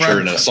rocket launcher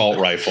and an assault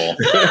rifle.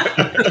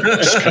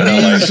 Just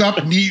knees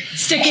up, knee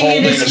sticking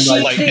in his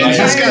cheek.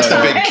 He's got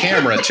the big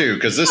camera too,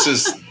 because this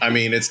is,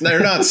 they're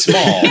not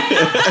small,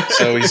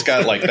 so he's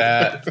got like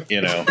that,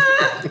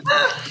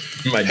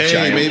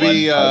 Hey,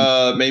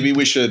 maybe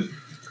we should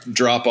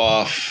drop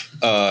off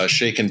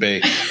Shake and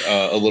Bake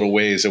a little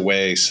ways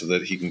away so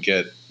that he can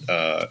get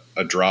a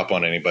drop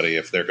on anybody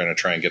if they're going to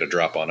try and get a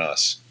drop on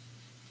us.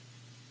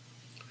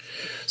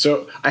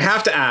 So I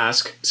have to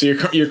ask. So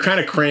you're kind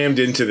of crammed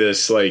into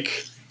this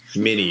like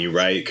mini,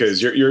 right?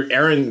 Because your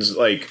Aaron's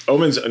like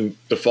Omen's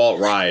default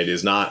ride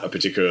is not a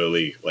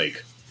particularly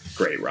like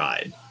great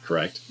ride,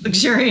 correct?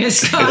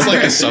 Luxurious car. It's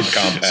like a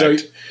subcompact. So,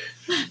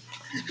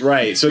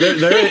 right. So there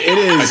it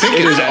is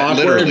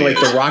awkward. Like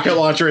the rocket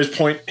launcher is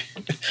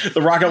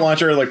the rocket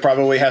launcher like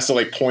probably has to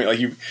like point like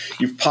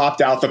you've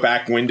popped out the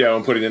back window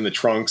and put it in the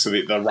trunk so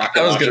the rocket launcher.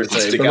 I was going to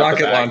say the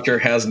rocket launcher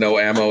has no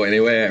ammo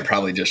anyway. I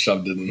probably just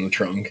shoved it in the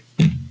trunk.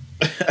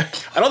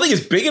 I don't think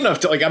it's big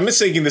enough to like. I'm just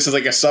thinking this is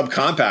like a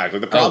subcompact.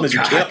 Like the problem is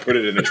you can't put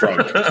it in the trunk.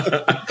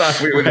 I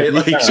thought we would. Right?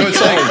 So it's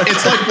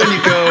like when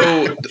you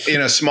go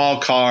in a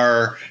small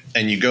car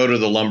and you go to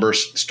the lumber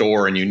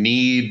store and you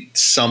need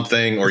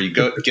something, or you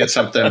go get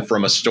something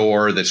from a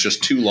store that's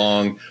just too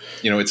long.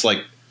 It's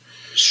like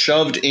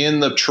shoved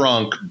in the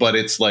trunk, but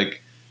it's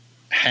like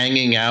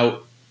hanging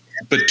out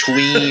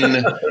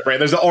between right.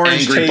 There's the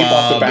orange Angry tape Bob,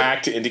 off the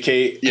back to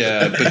indicate.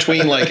 Yeah,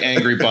 between like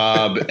Angry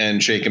Bob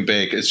and Shake and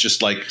Bake, it's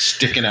just like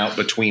sticking out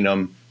between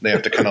them. They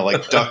have to kind of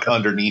like duck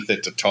underneath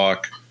it to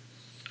talk.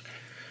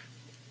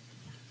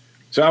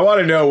 So I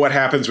want to know what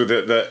happens with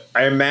the.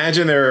 I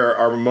imagine there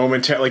are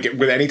momentary, like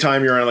with any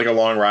time you're on like a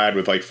long ride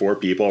with like 4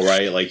 people,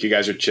 right? Like you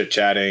guys are chit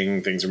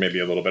chatting, things are maybe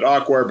a little bit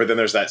awkward, but then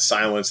there's that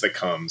silence that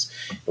comes.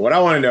 And what I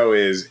want to know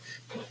is,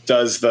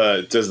 does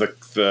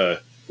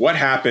the what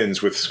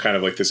happens with kind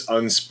of like this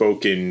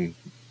unspoken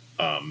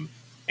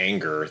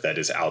anger that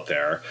is out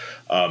there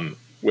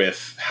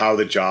with how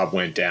the job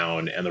went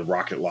down and the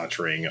rocket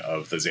launchering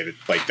of the Zeta,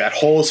 like that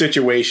whole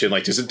situation,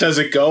 like does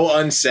it go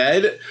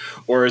unsaid,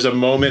 or is a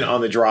moment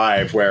on the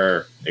drive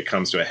where it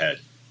comes to a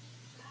head?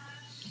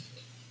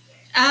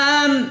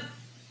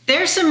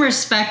 There's some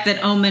respect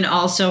that Omen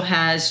also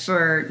has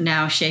for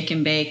now Shake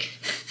and Bake.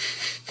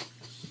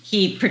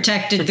 He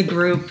protected the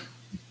group.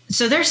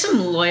 So there's some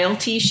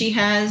loyalty she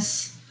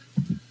has.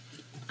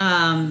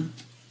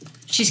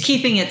 She's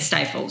keeping it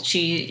stifled.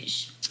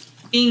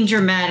 Being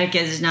dramatic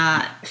is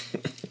not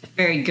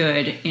very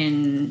good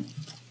in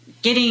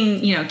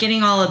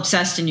getting all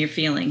obsessed in your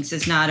feelings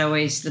is not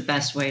always the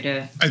best way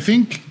to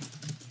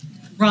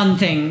run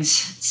things.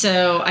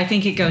 So I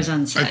think it goes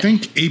unsaid. I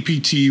think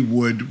APT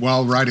would,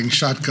 while riding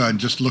shotgun,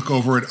 just look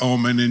over at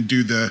Omen and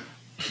do the,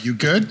 "You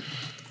good?"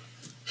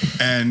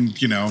 And,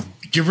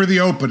 give her the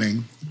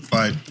opening,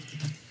 but,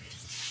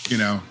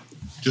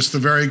 just the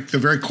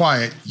very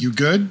quiet, "You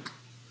good?"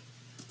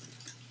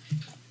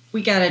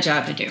 We got a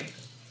job to do.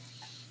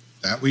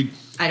 I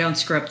don't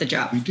screw up the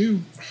job. We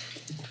do.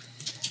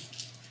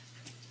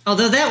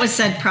 Although that was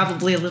said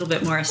probably a little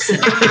bit more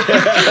acidic.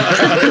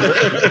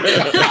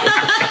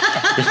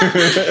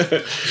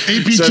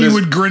 APT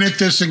would grin at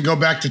this and go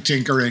back to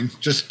tinkering.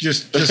 Just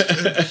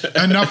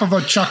enough of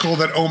a chuckle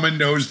that Omen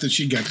knows that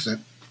she gets it.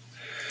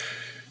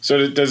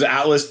 So does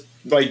Atlas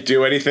like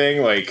do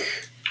anything?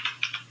 Like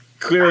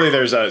clearly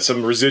there's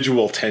some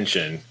residual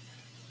tension,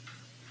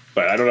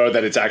 but I don't know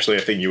that it's actually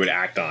a thing you would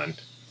act on.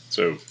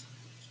 So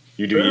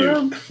you do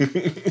you.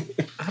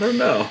 I don't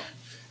know.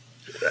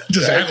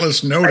 Does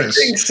Atlas notice?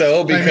 I think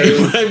so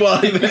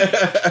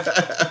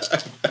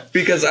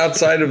because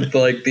outside of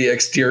like the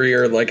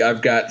exterior, like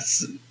I've got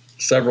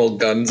several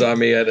guns on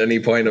me at any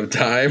point of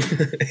time.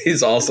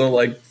 He's also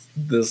like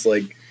this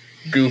like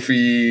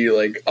goofy,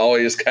 like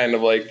always kind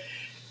of like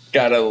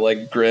got a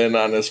like grin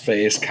on his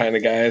face kind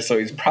of guy. So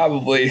he's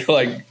probably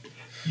like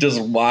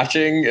just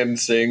watching and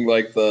seeing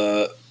like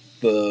the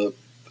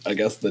I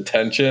guess the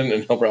tension,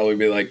 and he'll probably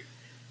be like,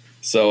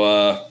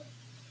 "So,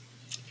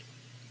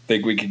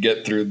 think we could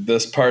get through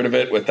this part of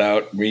it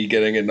without me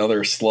getting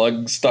another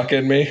slug stuck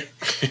in me?"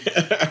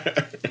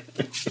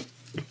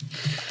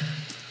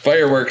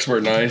 Fireworks were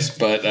nice,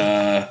 but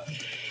I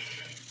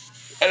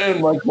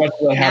didn't like much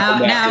that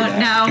happened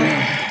after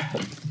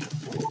that.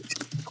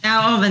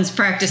 Now Owen's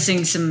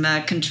practicing some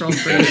controlled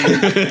breathing.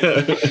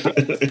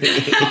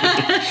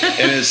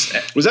 And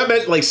Was that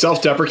meant like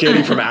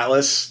self-deprecating from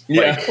Atlas?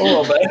 Yeah, Like, a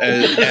little bit.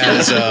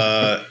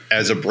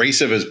 as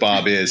abrasive as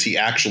Bob is, he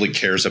actually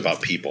cares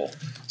about people.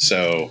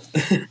 So,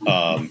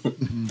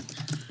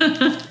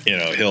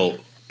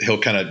 he'll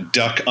kind of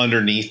duck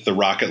underneath the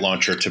rocket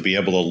launcher to be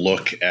able to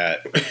look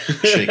at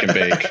Shake and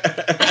Bake.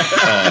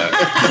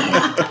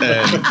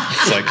 And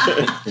it's like,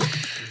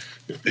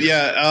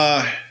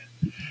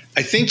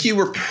 I think you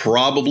were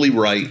probably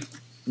right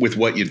with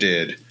what you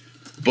did,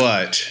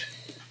 but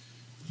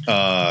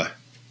I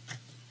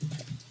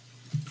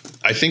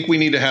think we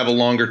need to have a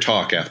longer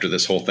talk after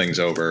this whole thing's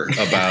over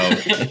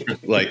about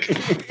like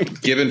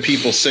giving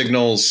people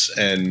signals,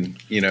 and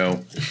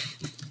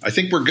I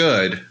think we're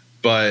good,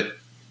 but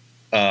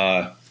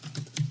not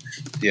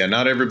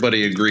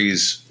everybody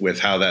agrees with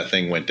how that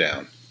thing went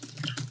down.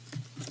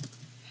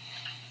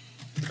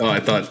 Oh,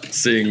 I thought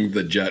seeing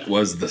the jet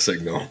was the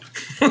signal.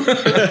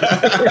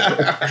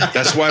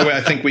 That's why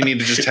I think we need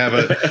to just have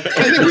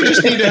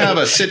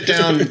a sit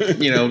down,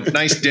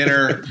 nice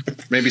dinner,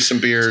 maybe some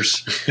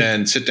beers,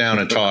 and sit down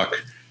and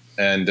talk.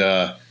 And,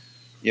 this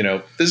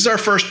is our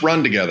first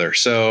run together.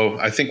 So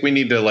I think we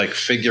need to like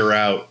figure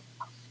out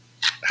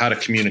how to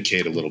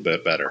communicate a little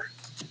bit better.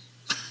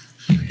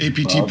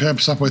 APT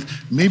pimps up with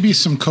maybe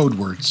some code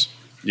words.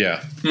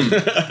 Yeah.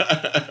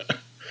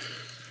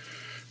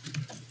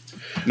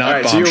 All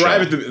right, so you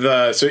arrive at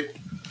the so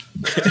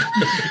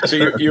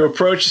you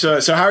approach.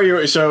 So how are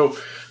you? So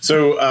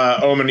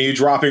Omen, are you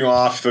dropping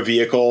off the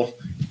vehicle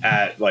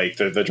at like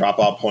the drop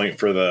off point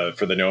for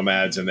the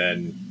nomads, and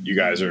then you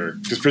guys are,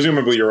 because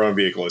presumably your own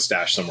vehicle is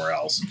stashed somewhere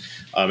else,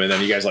 and then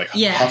you guys like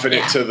huffing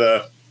it to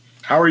the.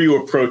 How are you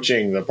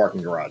approaching the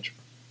parking garage?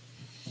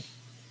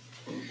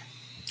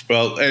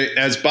 Well,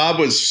 as Bob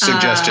was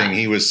suggesting,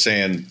 he was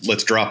saying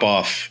let's drop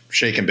off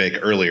Shake and Bake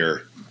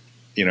earlier,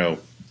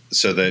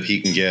 so that he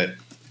can get.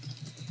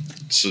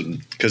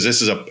 Because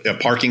this is a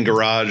parking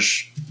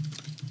garage.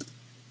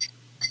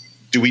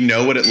 Do we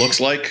know what it looks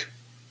like?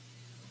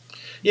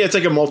 Yeah, it's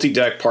like a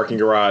multi-deck parking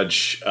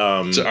garage.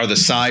 So are the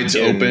sides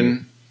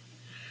open?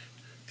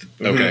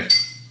 Okay.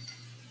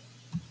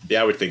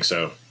 Yeah, I would think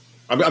so.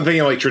 I'm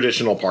thinking like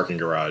traditional parking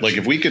garage. Like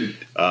if we could...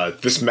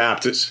 this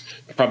map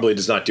probably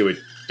does not do it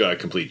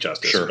complete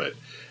justice. Sure.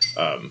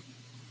 But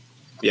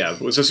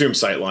let's assume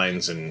sight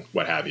lines and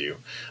what have you.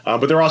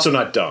 But they're also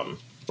not dumb,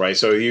 right?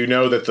 So you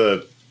know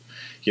that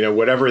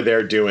whatever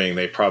they're doing,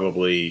 they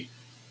probably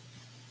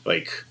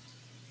like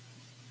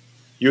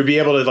you would be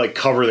able to like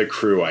cover the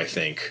crew, I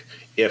think,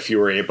 if you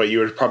were able, but you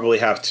would probably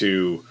have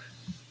to,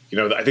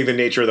 I think the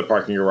nature of the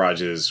parking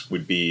garages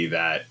would be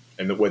that,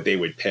 and what they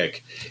would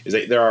pick is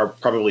that there are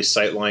probably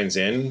sight lines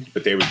in,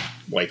 but they would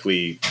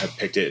likely have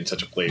picked it in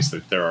such a place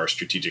that there are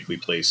strategically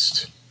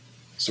placed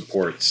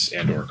supports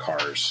and or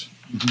cars.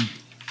 Mm-hmm.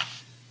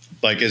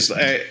 Like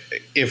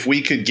if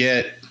we could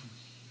get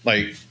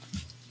like,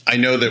 I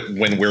know that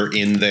when we're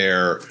in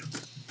there,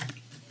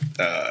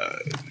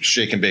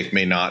 Shake and Bake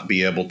may not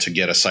be able to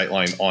get a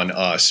sightline on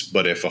us,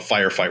 but if a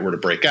firefight were to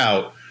break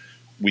out,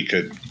 we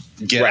could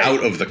get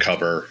out of the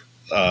cover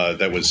so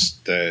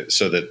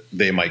that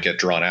they might get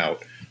drawn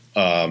out.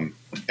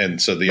 And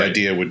so the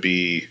idea would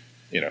be,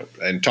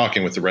 and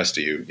talking with the rest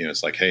of you,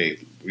 it's like, hey,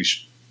 we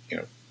should,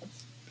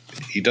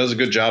 he does a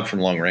good job from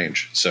long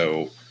range.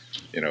 So,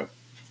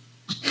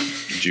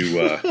 did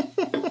you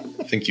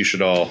think you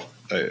should all...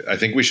 I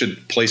think we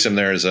should place him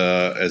there as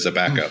a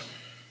backup.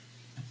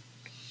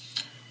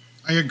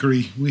 I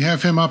agree. We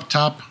have him up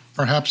top.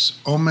 Perhaps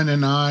Omen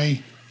and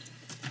I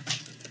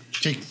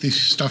take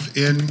this stuff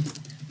in,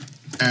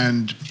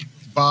 and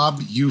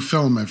Bob, you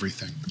film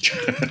everything.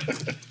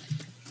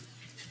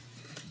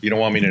 You don't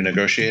want me to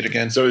negotiate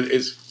again? So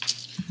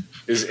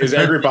is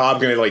Angry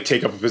Bob going to like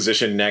take up a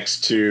position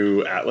next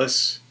to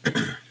Atlas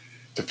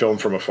to film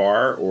from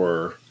afar,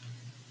 or?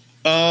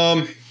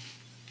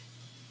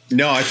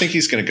 No, I think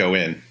he's going to go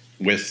in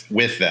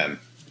with them.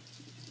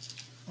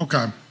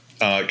 Okay.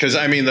 Because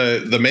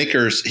the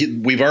makers,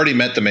 we've already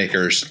met the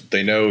makers.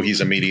 They know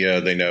he's a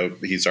media. They know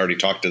he's already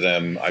talked to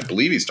them. I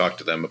believe he's talked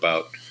to them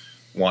about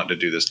wanting to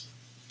do this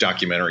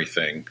documentary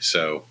thing.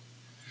 So,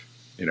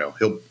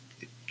 he'll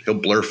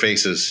blur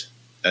faces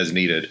as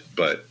needed.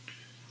 But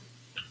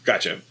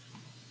gotcha.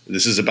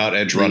 This is about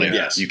edge running.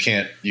 Yes. You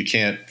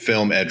can't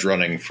film edge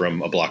running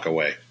from a block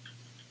away.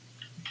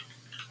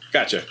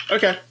 Gotcha.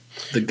 Okay.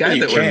 The guy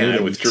that we're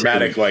moving with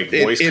dramatic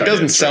voice. It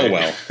doesn't sell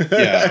right? well.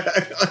 Yeah.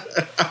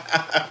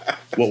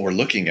 What we're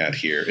looking at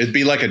here, it'd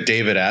be like a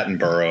David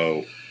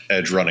Attenborough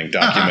edge running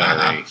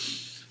documentary.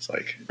 It's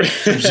like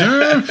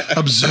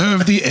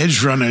observe the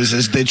edge runners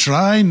as they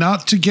try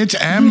not to get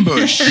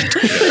ambushed.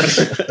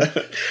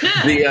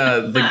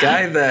 The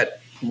guy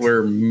that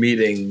we're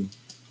meeting,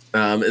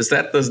 is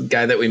that the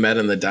guy that we met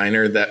in the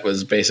diner that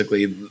was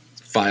basically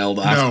filed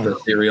off the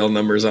serial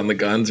numbers on the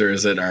guns, or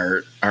is it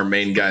our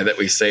main guy that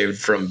we saved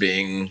from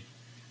being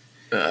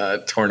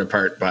torn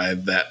apart by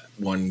that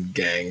one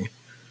gang?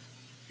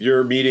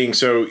 You're meeting.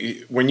 So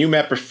when you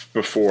met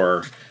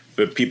before,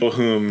 the people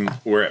whom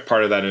were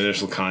part of that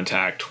initial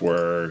contact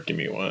were. Give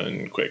me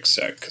one quick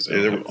sec, because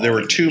there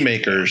were two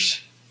makers.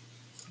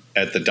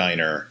 at the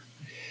diner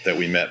that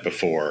we met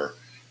before.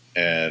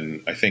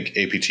 And I think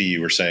APT,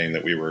 you were saying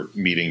that we were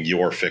meeting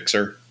your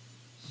fixer.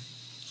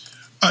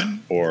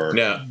 Or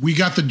Yeah. We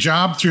got the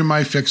job through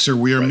my fixer.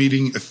 We are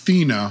meeting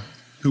Athena,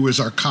 who is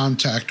our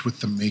contact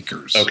with the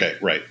makers. Okay,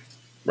 right.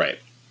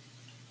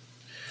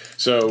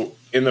 So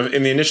in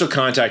the initial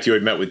contact, you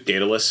had met with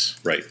Daedalus,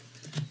 Right.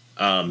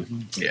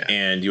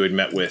 and you had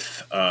met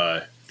with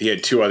he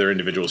had two other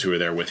individuals who were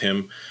there with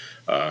him,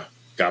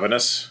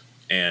 Gabanus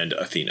and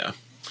Athena.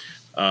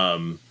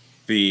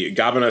 The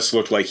Gabanus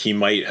looked like he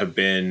might have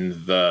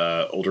been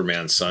the older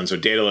man's son. So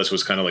Daedalus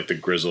was kind of like the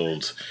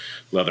grizzled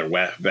leather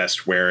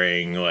vest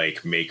wearing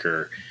like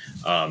maker.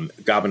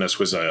 Gabanus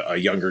was a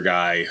younger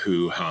guy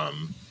who,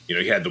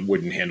 he had the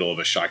wooden handle of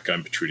a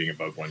shotgun protruding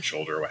above one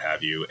shoulder or what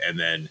have you. And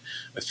then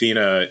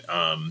Athena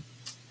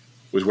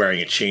was wearing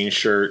a chain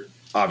shirt,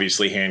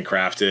 obviously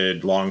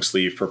handcrafted, long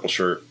sleeve purple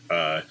shirt,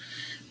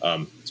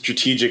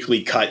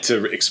 strategically cut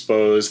to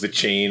expose the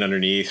chain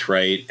underneath,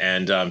 right?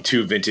 And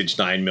two vintage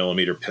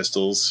 9mm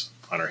pistols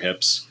on her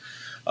hips.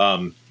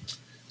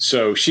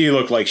 So she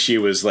looked like she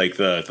was like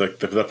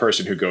the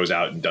person who goes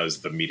out and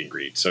does the meet and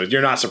greet. So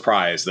you're not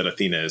surprised that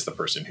Athena is the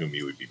person whom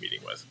you would be meeting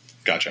with.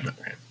 Gotcha.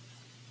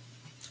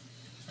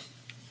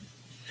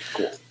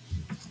 Cool.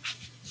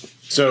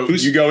 So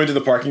you go into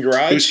the parking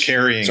garage. Who's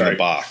carrying the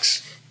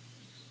box?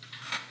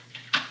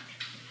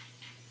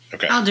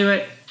 Okay. I'll do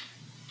it.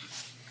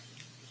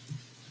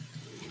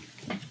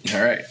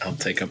 All right, I'll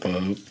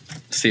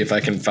see if I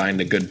can find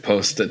a good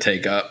post to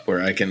take up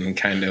where I can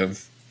kind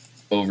of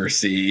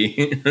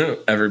oversee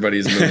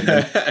everybody's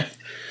movement.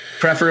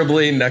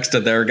 Preferably next to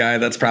their guy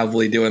that's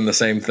probably doing the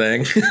same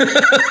thing.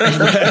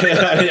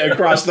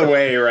 Across the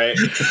way, right?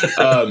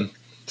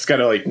 Just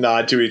kind of like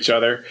nod to each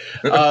other.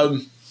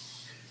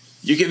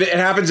 It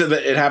happens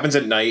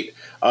at night.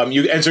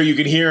 So you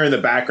can hear in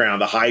the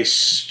background the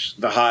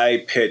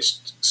high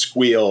pitched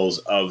squeals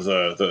of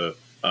the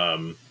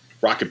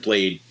rocket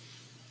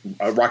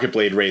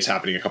blade race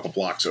happening a couple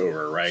blocks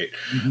over, right?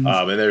 Mm-hmm.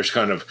 And there's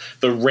kind of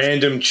the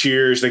random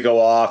cheers that go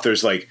off.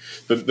 There's like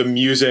the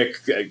music,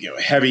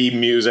 heavy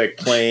music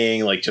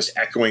playing, like just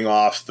echoing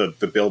off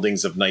the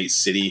buildings of Night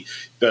City.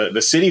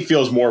 The city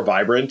feels more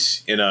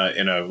vibrant in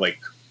a like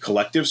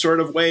collective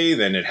sort of way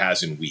than it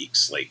has in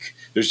weeks. Like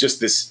there's just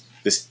this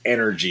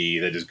energy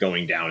that is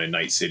going down in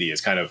Night City.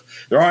 It's kind of,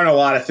 there aren't a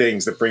lot of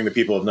things that bring the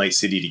people of Night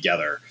City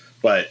together,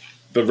 but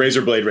the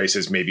Razor Blade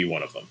races may be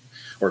one of them.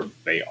 Or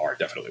they are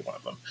definitely one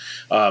of them.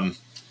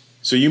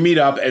 So you meet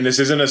up, and this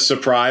isn't a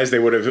surprise.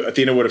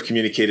 Athena would have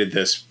communicated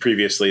this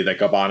previously, that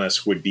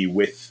Gabanus would be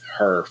with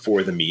her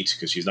for the meet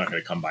because she's not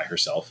going to come by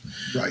herself.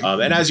 Right.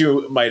 And as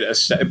you might,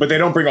 but they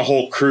don't bring a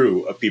whole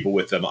crew of people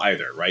with them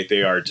either, right?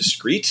 They are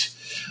discreet.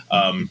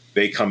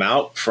 They come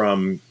out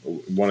from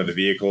one of the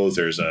vehicles.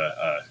 There's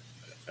an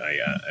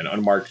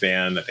unmarked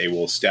van that they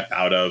will step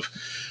out of,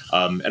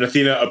 and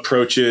Athena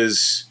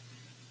approaches.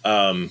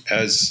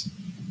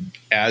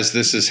 As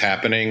this is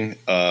happening,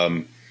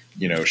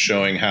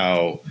 showing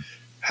how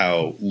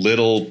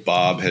little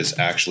Bob has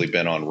actually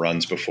been on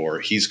runs before,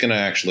 he's going to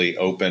actually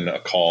open a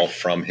call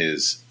from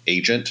his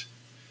agent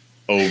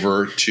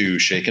over to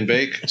Shake and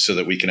Bake so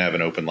that we can have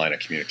an open line of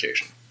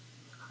communication.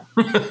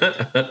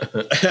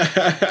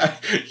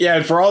 Yeah,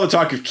 and for all the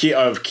talk of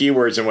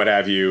keywords and what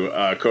have you,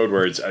 code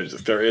words,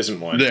 there isn't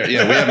one. We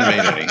haven't made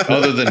any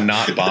other than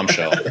not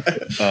bombshell.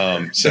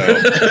 So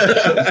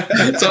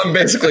I'm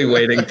basically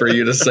waiting for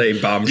you to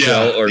say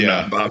bombshell or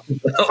not bombshell.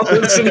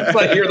 As soon as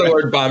I hear the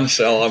word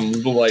bombshell, I'm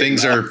like,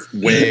 things are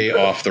way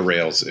off the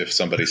rails if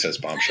somebody says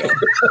bombshell.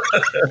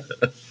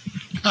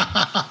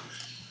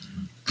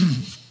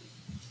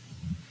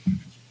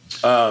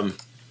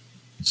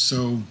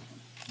 So,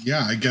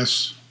 yeah, I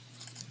guess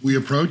we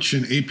approach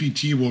and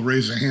APT will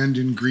raise a hand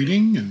in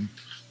greeting and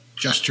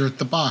gesture at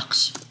the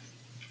box.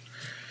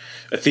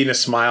 Athena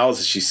smiles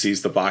as she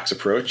sees the box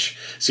approach.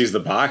 Sees the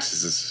box,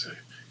 says,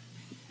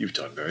 "You've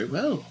done very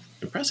well.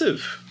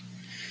 Impressive."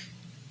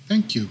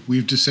 Thank you.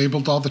 We've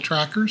disabled all the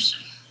trackers.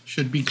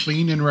 Should be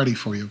clean and ready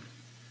for you.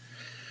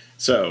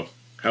 So,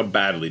 how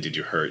badly did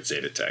you hurt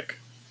Zeta Tech?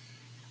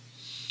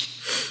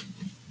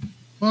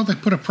 Well, they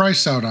put a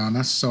price out on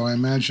us, so I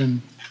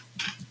imagine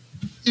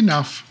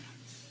enough.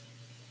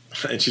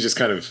 And she just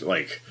kind of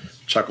like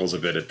chuckles a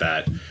bit at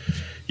that.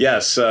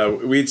 Yes,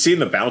 we'd seen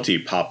the bounty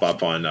pop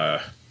up on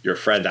your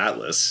friend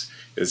Atlas.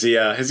 Has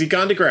he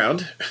gone to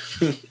ground?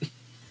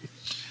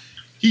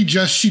 She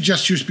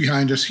gestures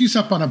behind us. He's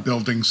up on a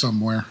building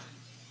somewhere.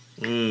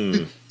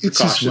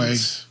 It's his way.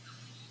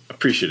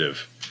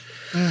 Appreciative.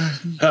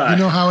 You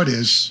know how it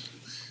is.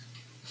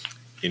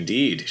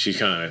 Indeed. She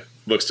kind of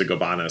looks to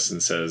Gabanus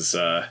and says,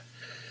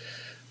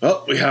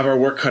 well, we have our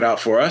work cut out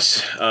for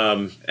us.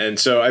 And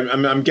so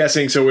I'm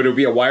guessing, so would it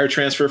be a wire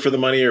transfer for the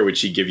money, or would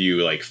she give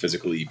you like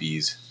physical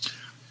EBs?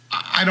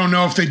 I don't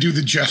know if they do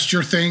the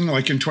gesture thing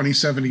like in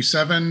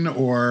 2077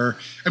 or,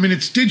 I mean,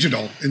 it's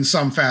digital in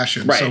some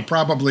fashion. Right. So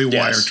probably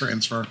wire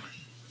transfer.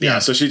 Yeah,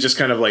 so she just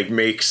kind of like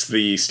makes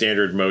the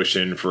standard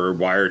motion for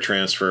wire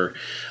transfer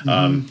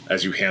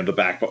as you hand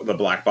the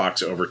black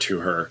box over to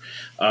her.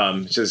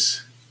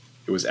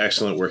 It was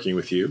excellent working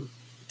with you.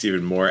 It's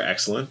even more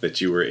excellent that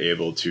you were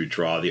able to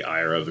draw the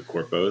ire of the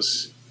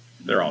corpos.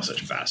 They're all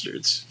such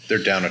bastards.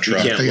 They're down a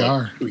truck. They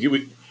are.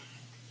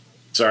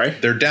 Sorry?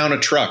 They're down a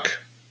truck.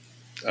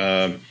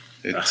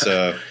 It's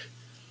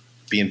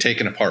being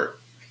taken apart.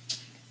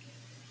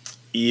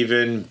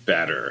 Even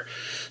better.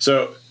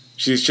 So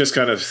she's just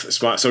kind of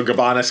smart. So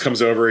Gabanis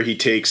comes over. He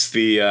takes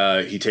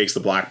the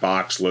black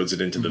box, loads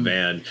it into the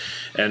van,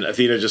 and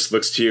Athena just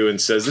looks to you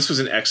and says, "This was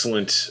an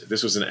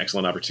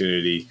excellent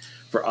opportunity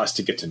for us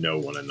to get to know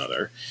one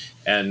another."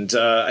 And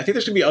I think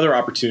there's going to be other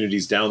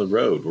opportunities down the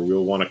road where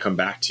we'll want to come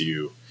back to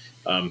you.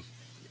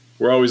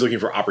 We're always looking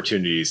for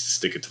opportunities to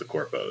stick it to the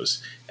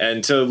corpos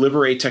and to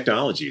liberate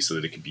technology so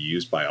that it can be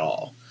used by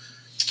all.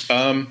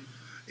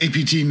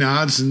 APT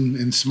nods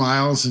and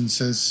smiles and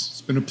says,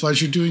 "It's been a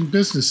pleasure doing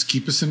business.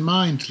 Keep us in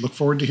mind. Look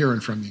forward to hearing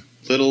from you."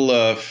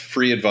 Little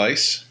free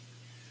advice.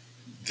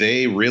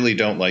 They really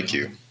don't like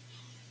you.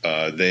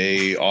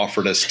 They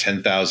offered us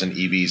 10,000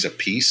 EVs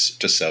apiece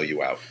to sell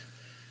you out.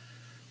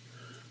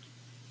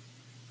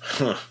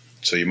 Huh.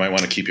 So you might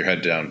want to keep your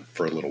head down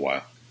for a little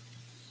while.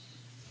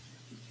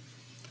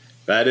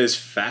 That is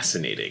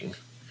fascinating.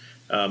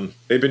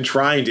 They've been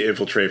trying to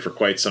infiltrate for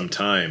quite some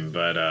time,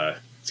 but it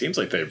seems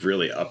like they've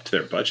really upped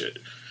their budget.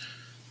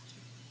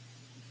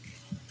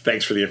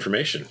 Thanks for the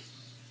information.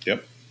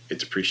 Yep.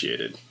 It's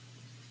appreciated.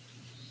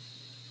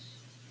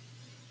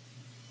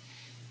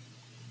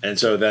 And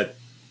so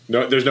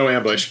there's no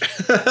ambush.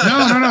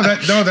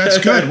 No, that's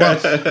good. Well,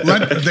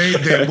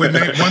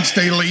 once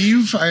they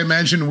leave, I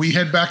imagine we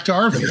head back to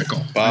our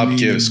vehicle. Bob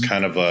gives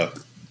kind of a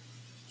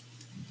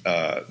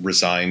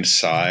resigned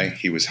sigh.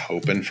 He was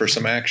hoping for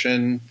some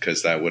action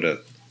because that would have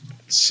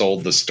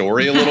sold the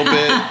story a little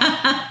bit.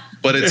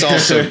 But it's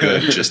also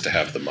good just to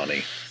have the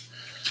money.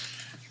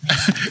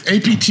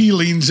 APT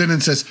leans in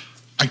and says,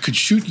 "I could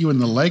shoot you in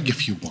the leg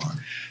if you want."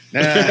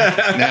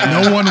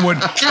 Nah. No one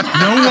would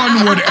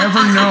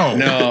ever know.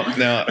 No.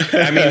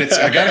 I mean,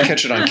 I got to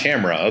catch it on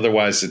camera.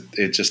 Otherwise,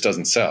 it just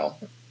doesn't sell.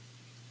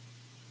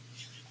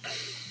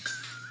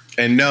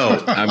 And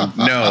no,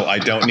 I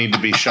don't need to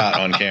be shot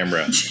on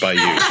camera by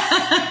you.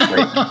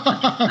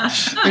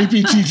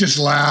 APT just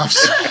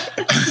laughs.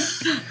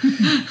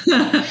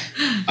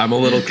 I'm a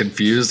little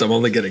confused. I'm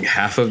only getting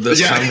half of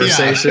this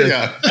conversation.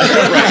 Yeah.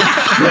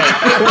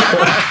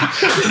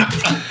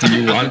 Do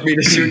you want me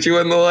to shoot you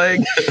in the leg?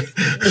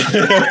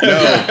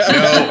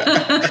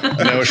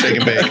 No, shake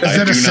and bake.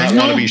 I do not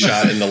want to be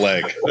shot in the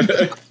leg.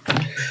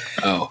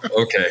 Oh,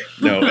 okay.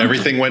 No,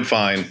 everything went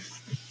fine.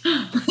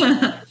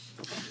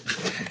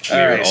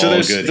 All right, so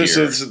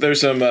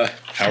there's some.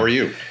 How are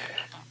you?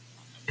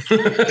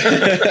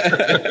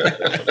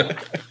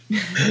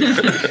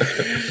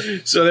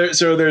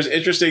 So there's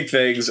interesting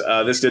things.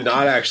 This did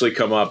not actually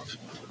come up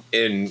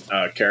in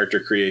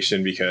character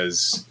creation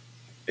because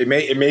it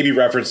may be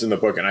referenced in the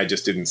book and I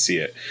just didn't see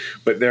it.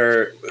 But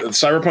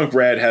Cyberpunk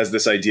Red has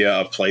this idea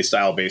of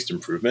playstyle based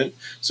improvement.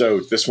 So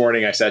this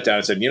morning I sat down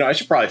and said, I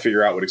should probably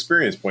figure out what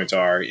experience points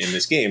are in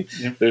this game.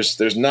 Yeah.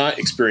 There's not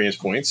experience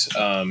points.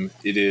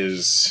 It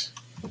is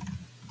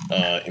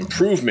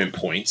improvement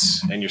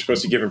points, and you're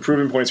supposed to give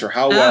improvement points for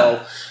how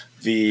well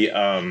the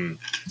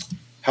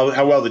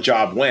how well the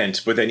job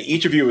went. But then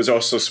each of you is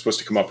also supposed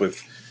to come up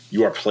with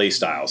your play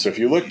style. So if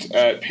you looked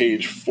at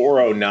page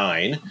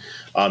 409,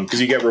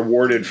 because you get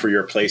rewarded for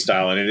your play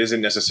style, and it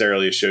isn't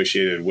necessarily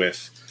associated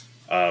with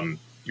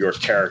your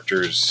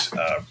character's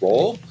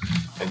role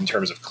in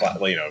terms of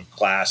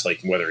class, like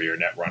whether you're a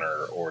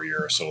netrunner or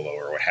you're a solo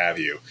or what have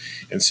you.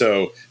 And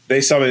so they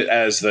sum it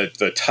as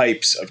the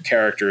types of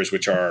characters or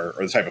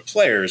the type of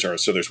players are.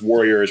 So there's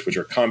warriors, which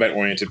are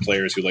combat-oriented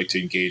players who like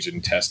to engage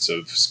in tests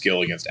of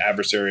skill against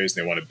adversaries.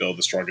 They want to build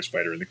the strongest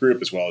fighter in the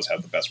group as well as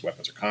have the best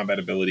weapons or combat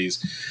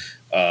abilities.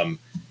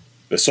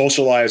 The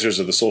socializers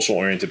are the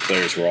social-oriented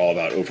players who are all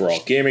about overall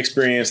game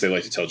experience. They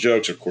like to tell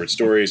jokes, record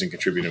stories, and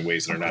contribute in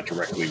ways that are not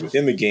directly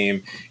within the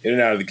game. In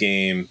and out of the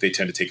game, they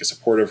tend to take a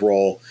supportive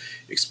role.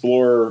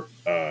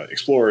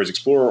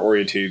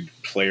 Explorer-oriented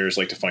players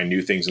like to find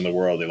new things in the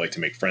world. They like to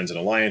make friends and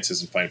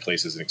alliances and find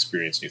places and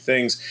experience new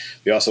things.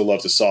 They also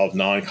love to solve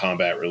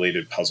non-combat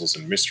related puzzles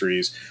and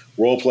mysteries.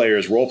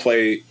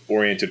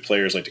 Role-play-oriented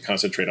players like to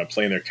concentrate on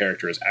playing their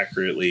character as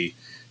accurately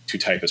to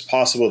type as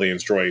possible. They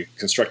enjoy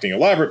constructing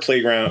elaborate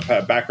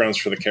backgrounds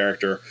for the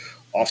character,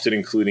 often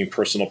including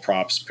personal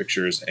props,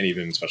 pictures, and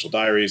even special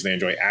diaries. They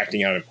enjoy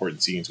acting out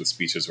important scenes with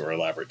speeches or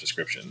elaborate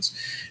descriptions.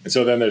 And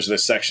so then there's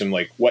this section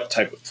like, what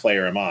type of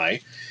player am I?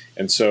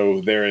 And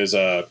so there is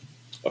a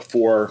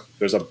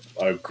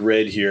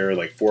grid here,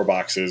 like 4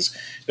 boxes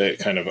that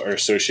kind of are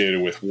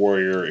associated with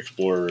warrior,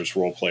 explorers,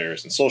 role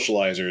players, and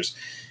socializers.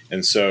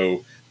 And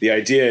so the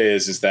idea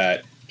is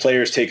that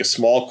players take a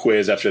small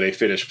quiz after they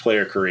finish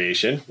player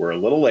creation. We're a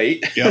little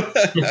late, yep.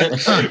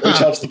 Which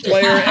helps the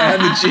player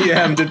and the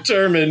GM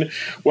determine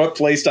what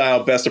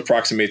playstyle best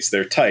approximates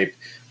their type.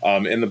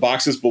 In the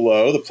boxes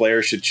below, the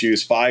player should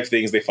choose 5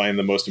 things they find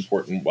the most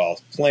important while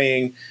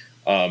playing.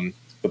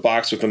 The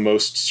box with the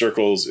most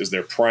circles is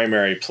their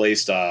primary play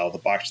style. The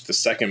box with the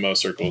second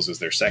most circles is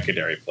their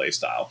secondary play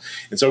style.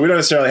 And so we don't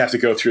necessarily have to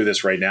go through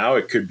this right now.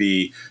 It could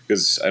be,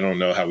 because I don't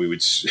know how we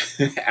would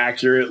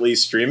accurately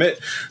stream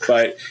it,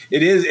 but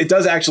it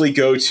does actually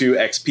go to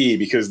XP,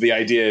 because the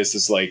idea is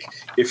this, like,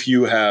 if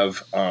you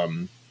have,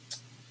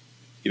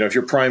 if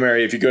your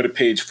primary, if you go to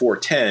page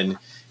 410,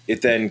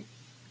 it then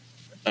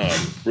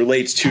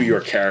relates to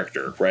your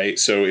character, right?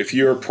 So if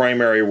your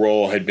primary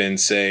role had been,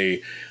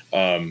 say,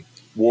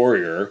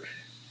 warrior,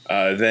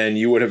 then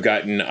you would have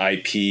gotten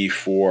IP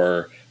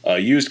for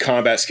used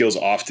combat skills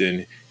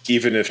often,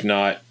 even if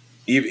not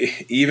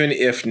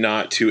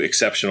to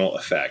exceptional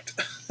effect.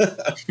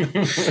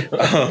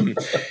 And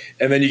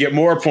then you get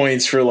more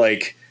points for,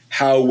 like,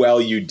 how well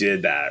you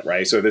did that,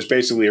 right? So there's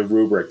basically a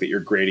rubric that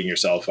you're grading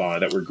yourself on,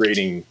 that we're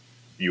grading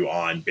you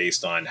on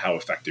based on how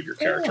effective your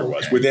character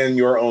was within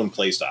your own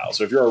playstyle.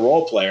 So if you're a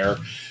role player,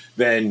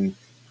 then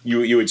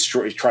you would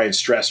try and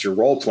stress your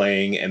role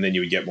playing, and then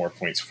you would get more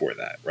points for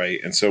that, right?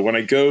 And so when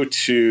I go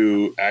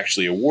to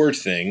actually award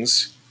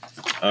things,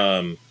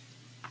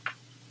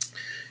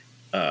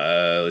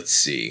 let's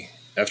see.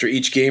 After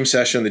each game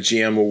session, the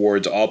GM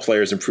awards all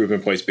players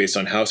improvement points based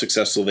on how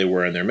successful they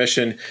were in their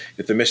mission.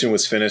 If the mission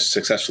was finished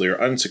successfully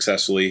or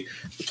unsuccessfully,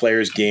 the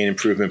players gain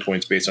improvement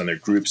points based on their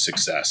group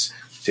success,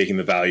 taking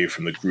the value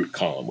from the group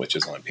column, which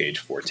is on page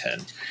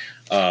 410.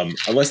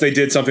 Unless they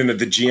did something that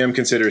the GM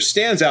considers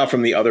stands out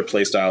from the other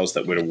playstyles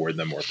that would award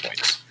them more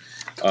points.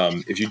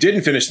 If you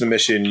didn't finish the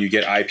mission, you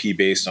get IP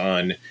based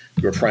on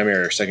your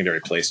primary or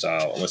secondary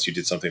playstyle, unless you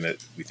did something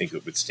that we think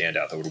would stand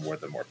out that would award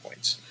them more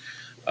points.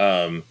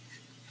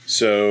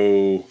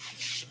 So,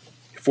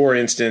 for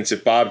instance,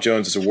 if Bob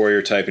Jones is a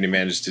warrior type and he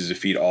manages to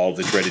defeat all of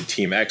the dreaded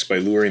Team X by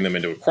luring them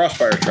into a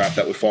crossfire trap,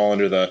 that would fall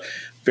under the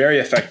very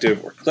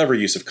effective or clever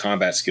use of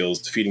combat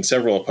skills, defeating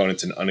several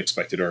opponents in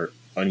unexpected or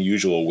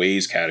unusual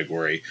ways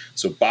category.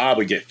 So Bob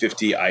would get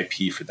 50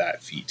 IP for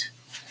that feat.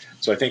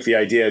 So I think the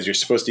idea is you're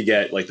supposed to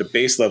get, like, the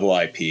base level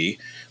IP,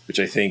 which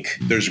I think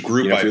there's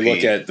group IP. If you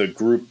look at the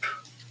group,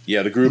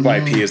 the group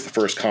IP is the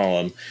first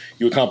column.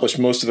 You accomplish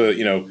most of the,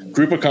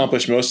 group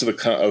accomplished most of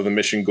the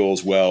mission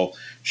goals well,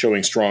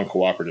 showing strong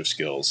cooperative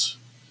skills.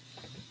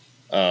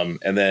 And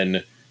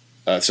then,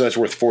 so that's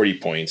worth 40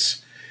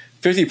 points.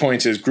 50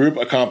 points is group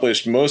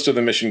accomplished most of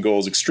the mission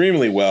goals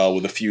extremely well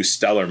with a few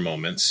stellar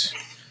moments.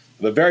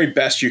 The very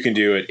best you can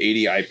do at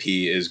 80 IP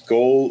is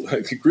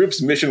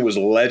group's mission was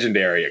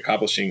legendary,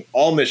 accomplishing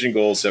all mission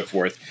goals set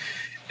forth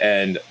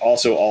and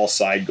also all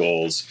side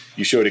goals.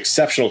 You showed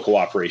exceptional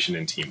cooperation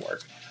and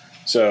teamwork.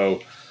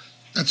 So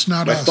that's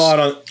not my us. thought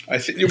on. I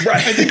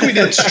think we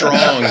did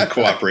strong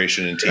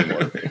cooperation and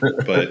teamwork,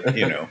 but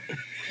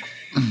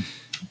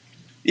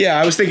Yeah,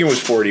 I was thinking it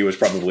was 40 was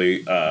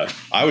probably.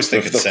 I was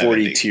thinking the 70,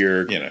 40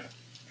 tier.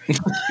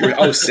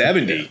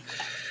 70.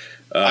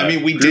 I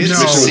mean, we did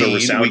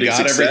succeed. We got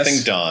success.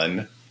 everything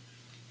done.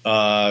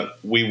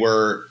 We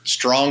were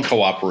strong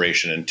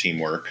cooperation and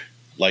teamwork.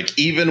 Like,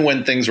 even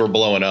when things were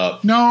blowing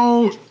up,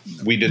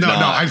 we did not.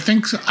 No, I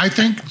think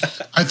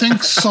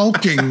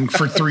sulking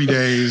for 3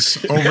 days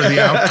over the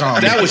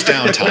outcome. That was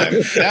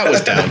downtime.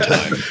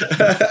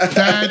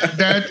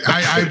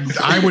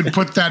 I would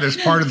put that as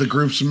part of the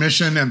group's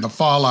mission and the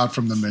fallout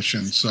from the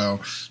mission. So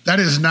that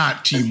is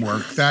not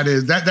teamwork.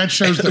 That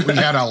shows that we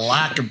had a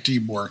lack of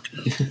teamwork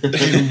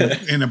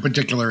in a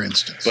particular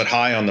instance. But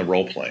high on the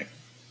role playing.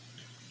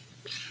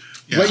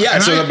 Yeah.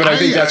 But I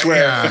think that's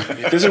where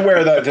this is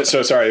where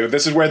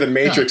this is where the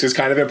matrix is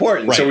kind of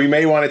important. Right. So we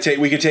may want to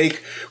we could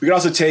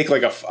also take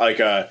like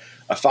a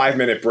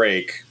 5-minute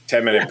break,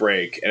 10-minute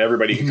break, and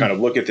everybody can kind of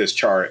look at this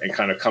chart and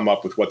kind of come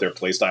up with what their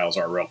play styles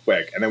are real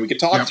quick, and then we could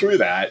talk through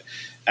that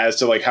as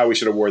to, like, how we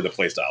should award the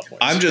play style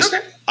points.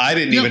 I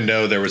didn't even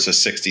know there was a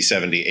 60,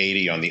 70,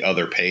 80 on the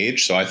other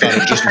page, so I thought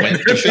it just went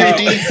to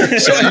 50.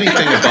 So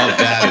anything above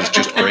that is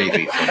just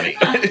gravy for me.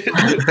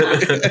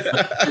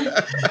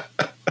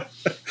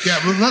 Yeah,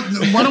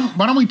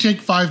 why don't we take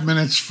 5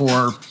 minutes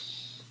for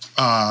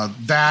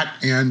that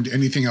and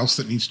anything else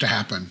that needs to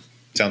happen?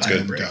 Sounds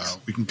good. And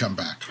we can come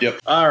back.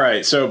 Yep. All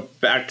right, so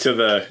back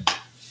to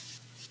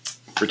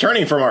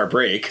returning from our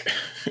break.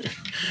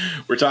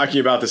 We're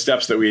talking about the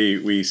steps that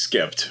we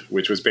skipped,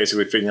 which was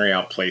basically figuring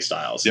out play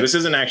styles. Yep. This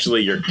isn't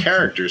actually your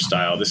character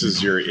style. This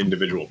is your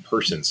individual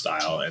person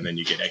style, and then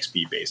you get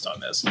XP based on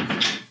this.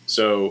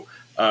 So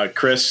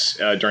Chris,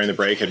 during the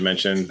break, had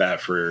mentioned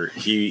that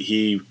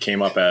he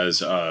came up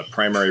as a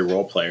primary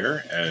role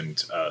player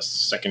and a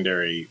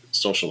secondary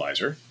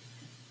socializer.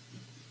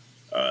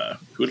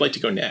 Who would like to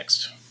go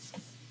next?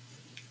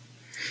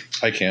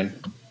 I can.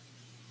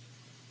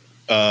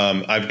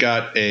 I've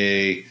got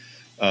a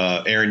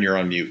Aaron. You're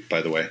on mute,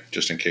 by the way,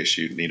 just in case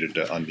you needed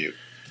to unmute.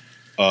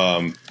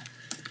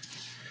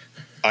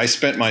 I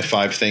spent my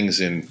 5 things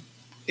in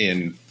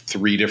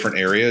 3 different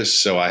areas,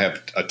 so I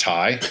have a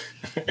tie.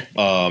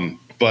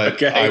 But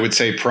okay. I would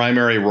say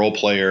primary role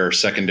player,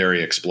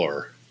 secondary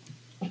explorer.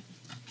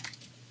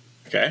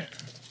 Okay.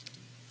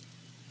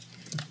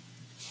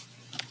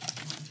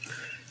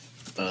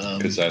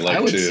 because I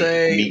like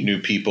to meet new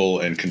people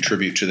and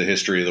contribute to the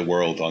history of the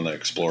world on the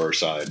explorer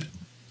side,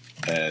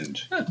 and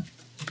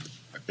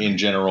in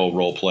general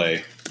role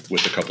play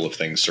with a couple of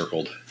things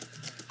circled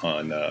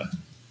on.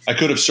 I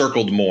could have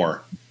circled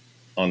more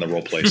on the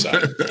role play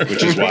side,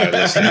 which is why I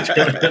listed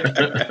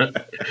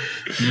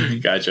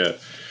it. Gotcha.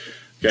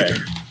 Okay.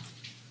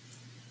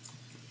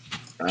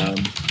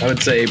 I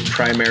would say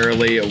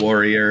primarily a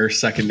warrior,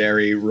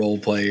 secondary role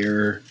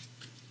player.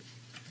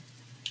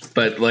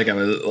 But like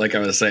I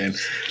was saying,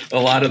 a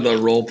lot of the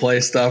role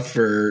play stuff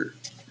for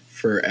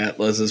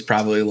Atlas is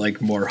probably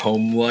like more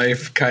home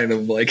life, kind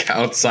of like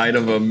outside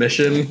of a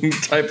mission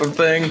type of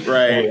thing.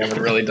 Right. We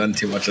haven't really done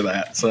too much of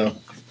that. So,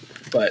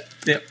 but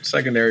yeah,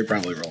 secondary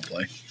probably role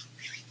play.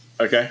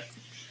 Okay.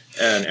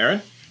 And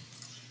Aaron?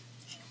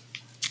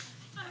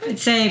 I would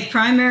say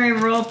primary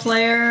role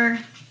player,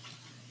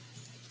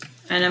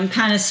 and I'm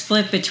kind of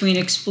split between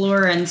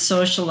explorer and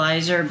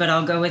socializer, but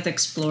I'll go with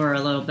explorer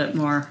a little bit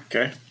more.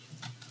 Okay.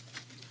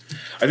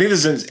 I think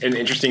this is an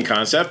interesting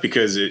concept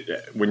because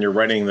when you're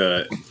running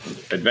the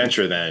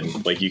adventure,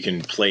 then like you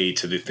can play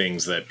to the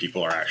things that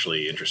people are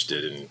actually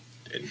interested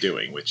in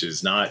doing, which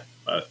is not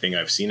a thing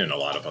I've seen in a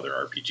lot of other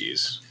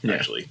RPGs,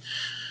 actually.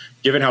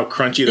 Given how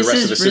crunchy the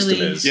rest of the system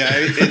is. Yeah,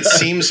 it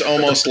seems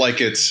almost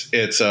like it's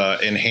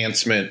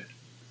enhancement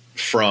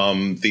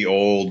from the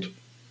old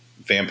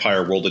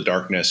Vampire World of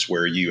Darkness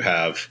where you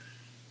have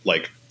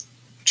like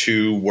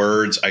 2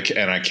 words. I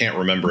can't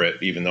remember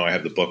it, even though I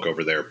have the book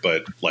over there,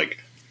 but like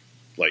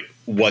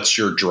what's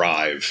your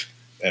drive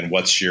and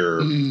what's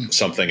your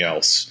something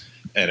else,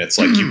 and it's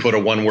like you put a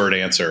 1-word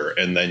answer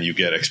and then you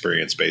get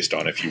experience based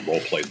on if you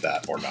role played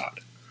that or not.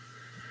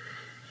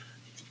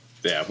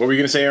 Yeah, what were you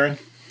gonna say, Aaron?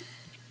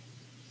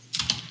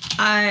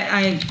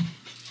 I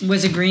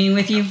was agreeing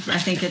with you. I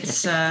think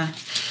it's I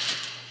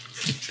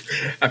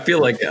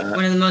feel like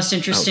one of the most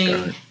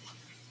interesting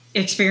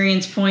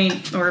experience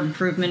point or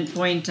improvement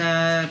point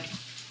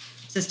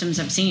systems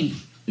I've seen.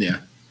 Yeah.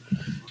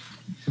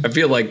 I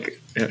feel like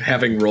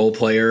having role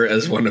player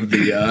as one of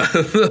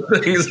the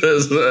things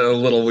is a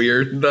little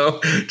weird, though,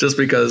 just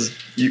because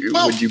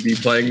would you be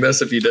playing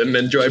this if you didn't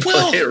enjoy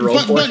playing role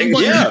playing?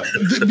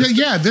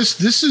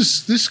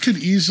 This could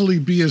easily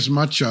be as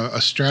much a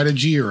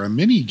strategy or a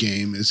mini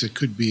game as it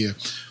could be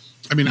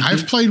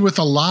I've played with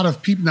a lot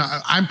of people.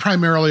 Now, I'm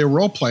primarily a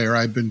role player.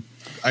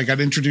 I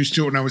got introduced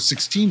to it when I was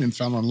 16 and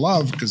fell in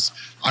love because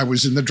I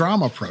was in the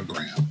drama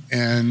program,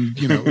 and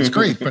it was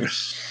great.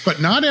 But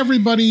not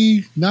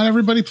everybody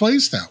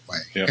plays that way,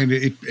 and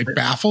it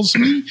baffles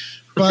me.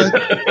 But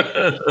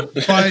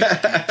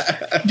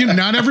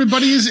not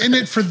everybody is in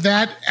it for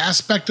that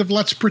aspect of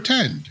let's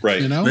pretend,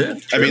 right? I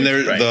mean,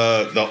 there's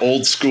the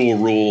old school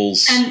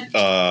rules.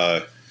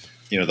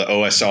 The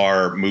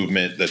OSR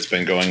movement that's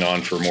been going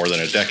on for more than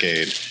a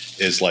decade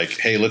is like,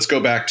 hey, let's go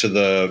back to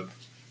the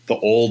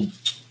old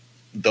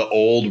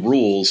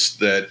rules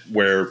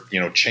where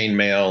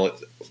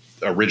chainmail,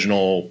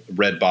 original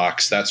red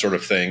box, that sort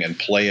of thing, and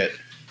play it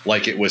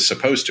like it was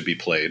supposed to be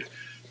played,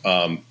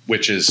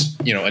 which is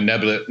a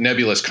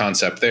nebulous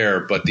concept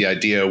there. But the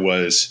idea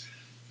was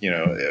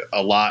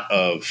a lot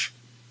of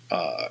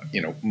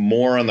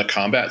more on the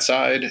combat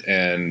side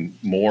and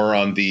more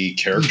on the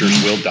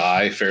characters will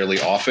die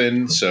fairly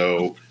often,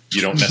 so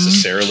you don't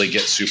necessarily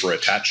get super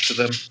attached to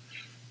them.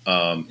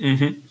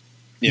 And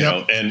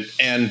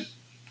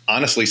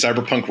honestly,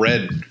 Cyberpunk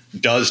Red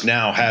does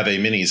now have a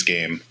minis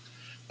game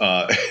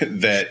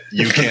that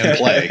you can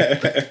play.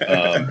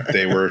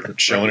 They were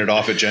showing it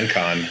off at Gen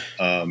Con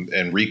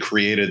and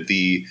recreated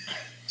the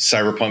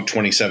Cyberpunk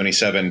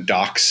 2077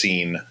 dock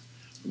scene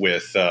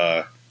with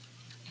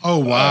oh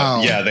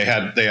wow! Yeah, they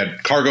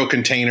had cargo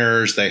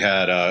containers. They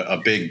had a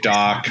big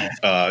dock.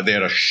 They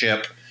had a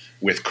ship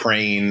with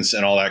cranes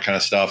and all that kind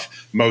of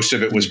stuff. Most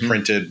of it was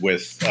printed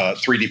with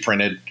 3D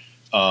printed,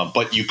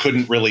 but you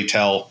couldn't really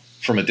tell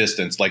from a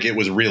distance. Like, it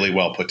was really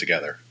well put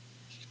together.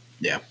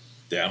 Yeah.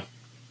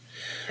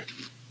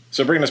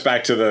 So bringing us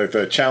back to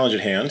the challenge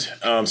at hand.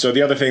 So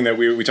the other thing that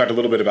we talked a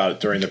little bit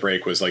about during the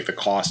break was like the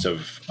cost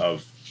of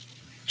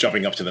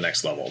jumping up to the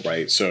next level,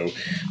 right? So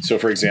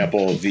for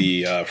example,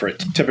 for a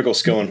typical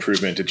skill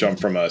improvement to jump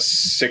from a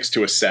 6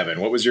 to a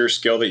 7, what was your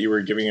skill that you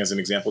were giving as an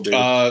example,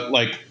 David?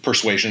 Like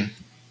persuasion.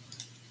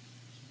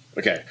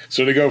 Okay,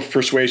 so to go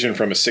persuasion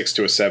from a 6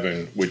 to a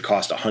 7 would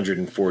cost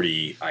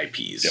 140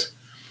 IPs. Yep.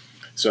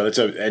 So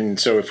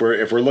so if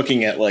we're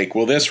looking at like,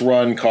 will this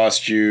run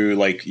cost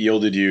you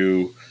yielded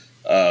you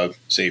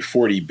say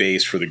 40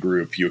 base for the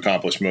group? You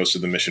accomplished most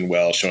of the mission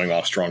well, showing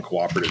off strong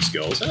cooperative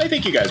skills, and I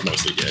think you guys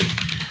mostly did.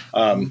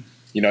 I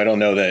don't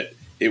know that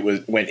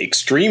it went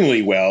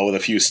extremely well with a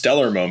few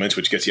stellar moments,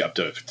 which gets you up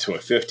to a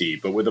 50,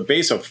 but with a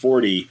base of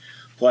 40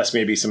 plus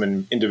maybe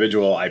some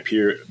individual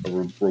IP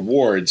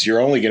rewards, you're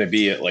only going to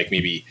be at like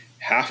maybe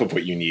half of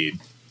what you need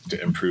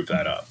to improve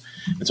that up.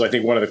 And so I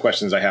think one of the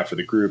questions I have for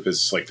the group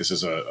is like, this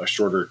is a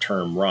shorter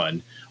term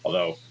run,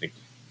 although I think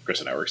Chris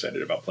and I were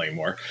excited about playing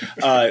more.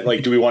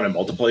 Like, do we want to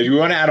multiply? Do we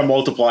want to add a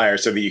multiplier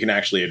so that you can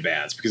actually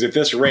advance? Because at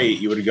this rate,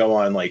 you would go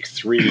on like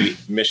 3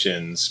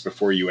 missions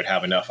before you would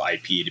have enough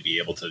IP to be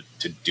able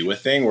to do a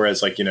thing.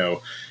 Whereas, like,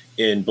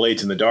 in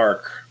Blades in the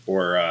Dark,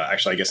 or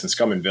actually, I guess in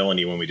Scum and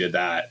Villainy when we did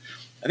that,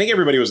 I think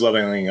everybody was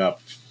leveling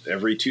up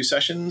every 2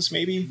 sessions,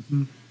 maybe.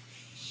 Mm-hmm.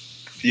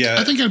 Yeah,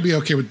 I think I'd be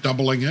okay with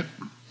doubling it.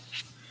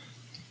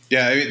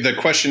 Yeah, I mean, the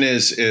question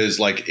is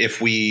like if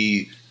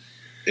we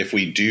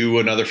do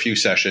another few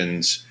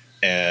sessions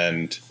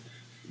and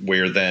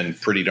we're then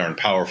pretty darn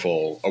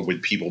powerful,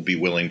 would people be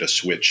willing to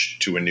switch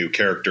to a new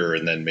character,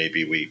 and then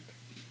maybe we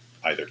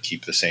either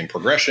keep the same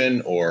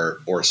progression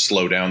or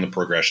slow down the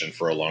progression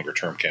for a longer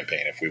term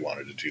campaign if we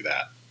wanted to do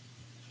that.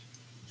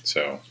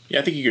 So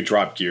yeah, I think you could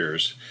drop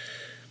gears,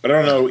 but I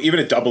don't know. Even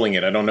at doubling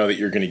it, I don't know that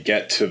you're going to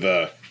get to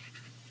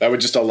that would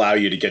just allow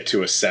you to get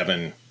to a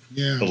 7.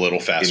 Yeah. a little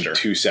faster in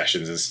 2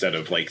 sessions instead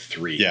of like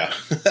 3. Yeah,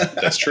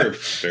 that's true.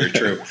 Very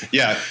true.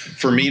 Yeah,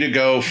 for me to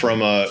go for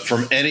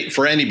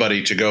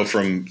anybody to go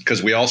from,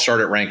 because we all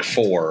start at rank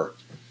 4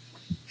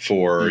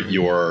 for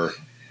your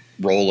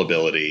roll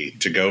ability,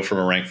 to go from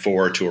a rank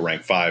 4 to a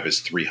rank 5 is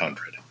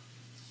 300.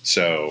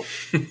 So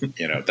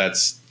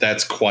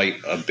that's quite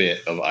a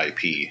bit of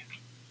IP.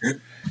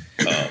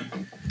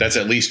 That's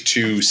at least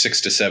 2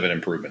 6 to 7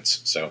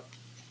 improvements. So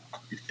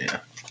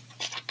yeah.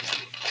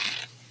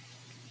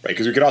 Right,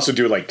 because we could also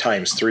do it like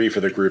 ×3 for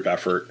the group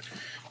effort,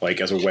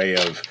 like as a way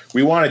of,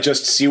 we want to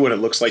just see what it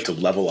looks like to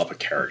level up a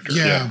character.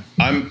 Yeah.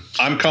 I'm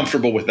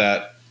comfortable with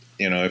that,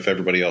 if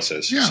everybody else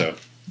is. Yeah. So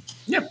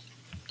Yep.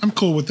 I'm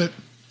cool with it.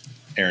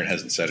 Aaron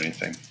hasn't said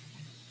anything.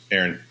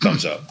 Aaron,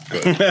 thumbs up.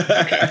 Good.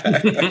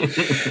 Okay.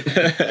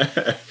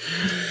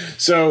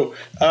 So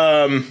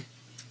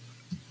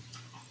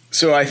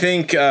I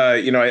think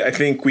I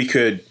think we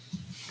could,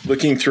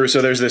 looking through.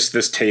 So there's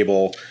this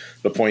table,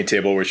 the point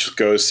table, which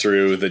goes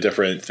through the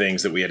different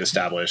things that we had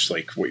established,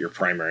 like what your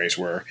primaries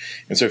were.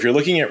 And so if you're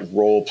looking at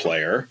role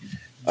player,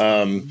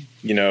 the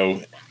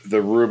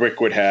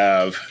rubric would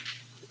have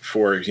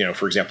for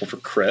example, for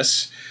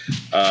Chris,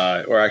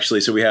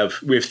 so we have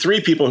 3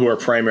 people who are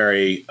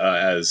primary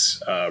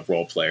as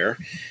role player.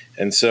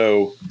 And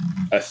so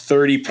a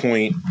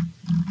 30-point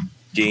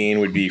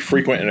gain would be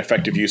frequent and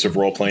effective use of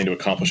role playing to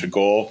accomplish a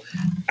goal,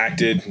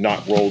 acted,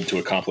 not rolled to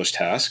accomplish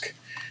task.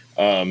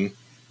 40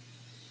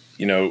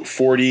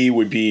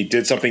 would be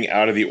did something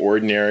out of the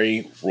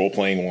ordinary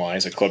role-playing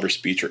wise, a clever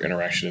speech or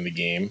interaction in the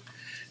game.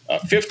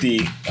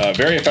 50,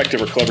 very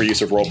effective or clever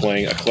use of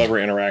role-playing, a clever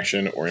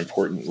interaction or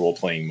important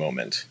role-playing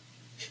moment.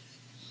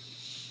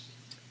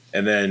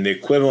 And then the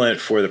equivalent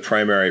for the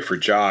primary for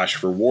Josh,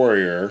 for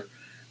Warrior,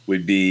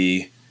 would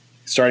be,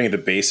 starting at the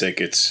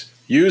basic, it's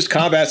used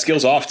combat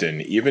skills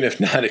often, even if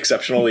not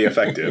exceptionally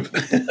effective.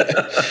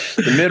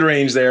 The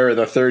mid-range there,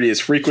 the 30, is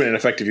frequent and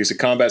effective use of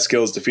combat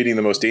skills, defeating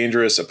the most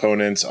dangerous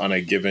opponents on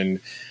a given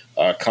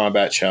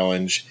combat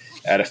challenge.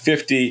 At a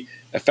 50,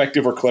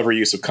 effective or clever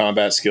use of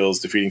combat skills,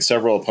 defeating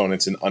several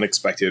opponents in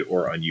unexpected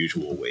or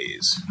unusual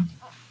ways.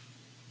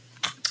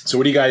 So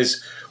what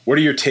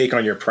are your take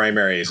on your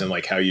primaries and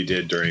like how you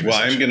did during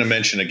Well, I'm going to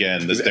mention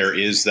again that there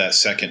is that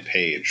second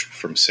page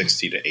from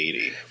 60 to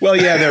 80. Well,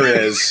 yeah, there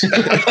is.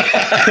 But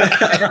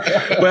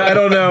I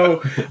don't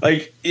know,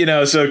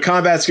 so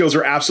combat skills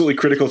are absolutely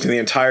critical to the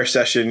entire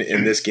session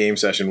in this game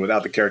session.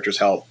 Without the character's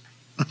help,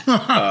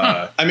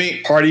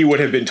 party would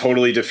have been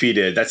totally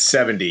defeated. That's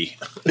 70.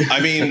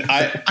 I mean,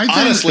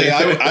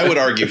 I would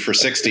argue for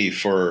 60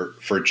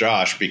 for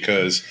Josh,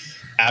 because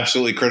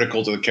absolutely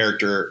critical to the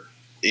character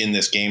in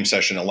this game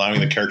session, allowing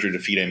the character to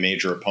defeat a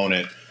major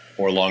opponent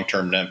or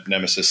long-term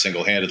nemesis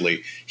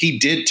single-handedly. He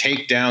did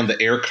take down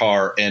the air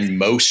car and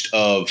most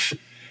of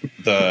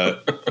the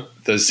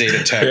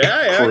Zeta Tech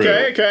crew.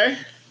 Okay.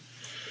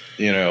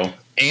 He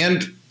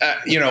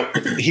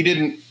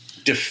didn't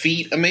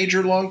defeat a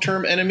major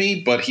long-term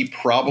enemy, but he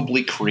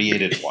probably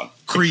created one.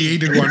 Yeah,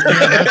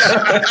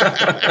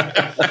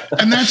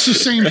 and that's the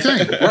same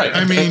thing. Right.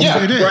 I mean,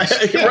 it is. Right.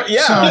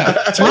 Yeah.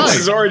 So, That's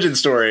his origin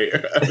story.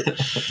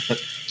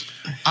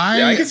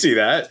 I can see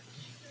that.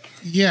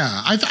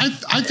 Yeah, I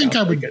think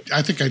I would.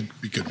 I think I'd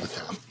be good with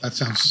that. That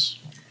sounds.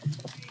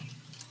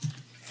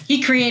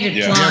 He created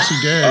plot. Yes,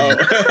 he did.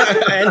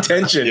 And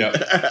tension. Yeah.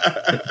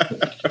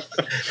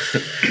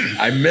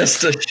 I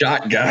missed a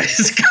shot,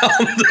 guys.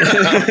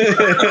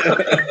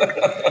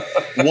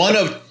 One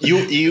of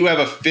you have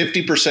a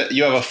 50%.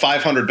 You have a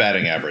 500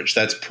 batting average.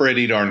 That's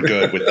pretty darn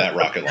good with that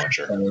rocket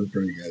launcher. That was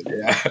pretty good.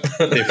 Yeah.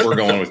 If we're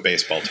going with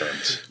baseball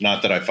terms,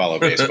 not that I follow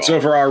baseball. So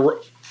for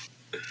our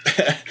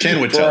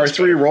our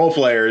 3 role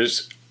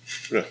players,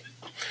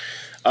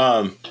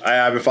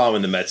 I've been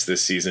following the Mets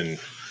this season.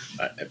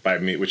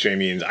 Which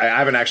means I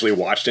haven't actually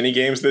watched any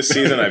games this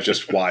season. I've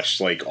just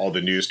watched like all the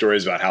news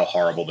stories about how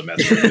horrible the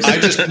Mets are. I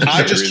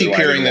just keep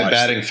hearing that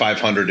batting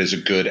 500 is a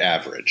good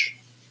average.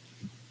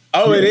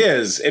 Oh, it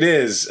is. And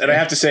I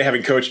have to say,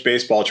 having coached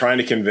baseball, trying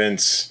to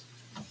convince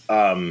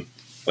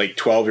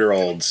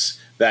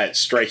 12-year-olds that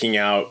striking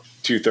out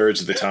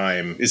 2/3 of the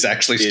time is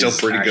actually still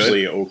pretty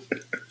good.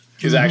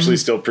 Is actually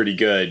still pretty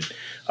good.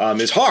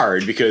 is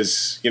hard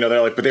because,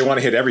 they're like, but they want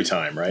to hit every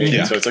time, right? Yeah.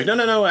 And so it's like,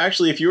 no.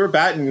 Actually, if you were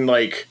batting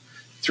like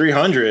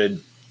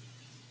 300,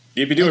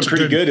 you'd be doing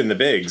pretty good in the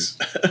bigs.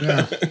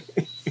 Yeah.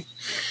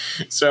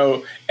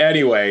 So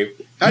anyway,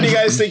 how do you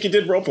guys think you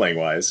did role playing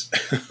wise?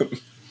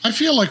 I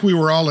feel like we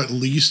were all at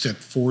least at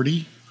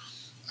 40.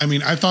 I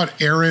mean, I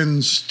thought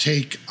Erin's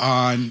take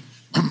on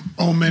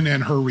Omen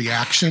and her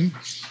reaction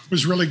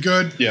was really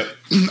good. Yep.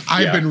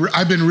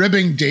 I've been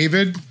ribbing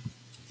David,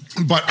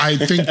 but I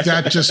think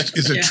that just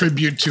is a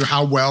tribute to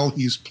how well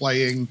he's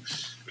playing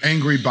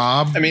Angry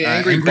Bob. I mean,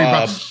 Angry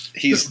Bob,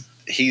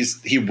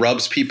 he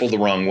rubs people the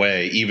wrong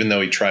way, even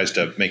though he tries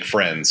to make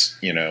friends,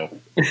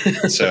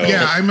 So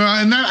yeah,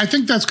 I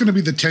think that's going to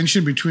be the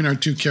tension between our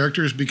two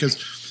characters, because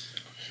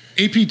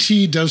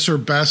APT does her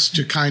best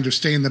to kind of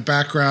stay in the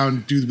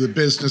background, do the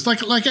business,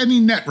 like any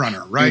net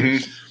runner, right?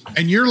 Mm-hmm.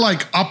 And you're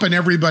like up in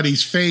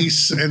everybody's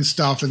face and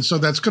stuff, and so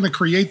that's going to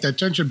create that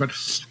tension. But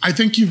I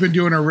think you've been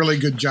doing a really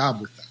good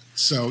job with that.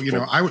 So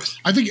I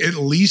think at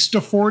least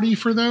a 40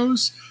 for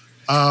those.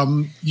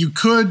 You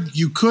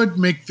could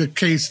make the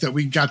case that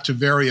we got to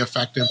very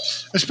effective,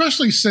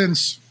 especially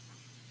since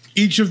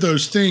each of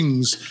those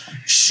things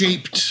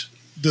shaped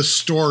the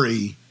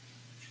story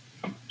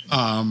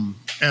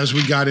as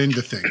we got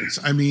into things.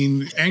 I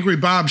mean, Angry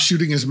Bob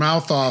shooting his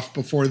mouth off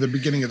before the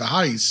beginning of the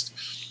heist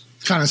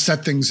kind of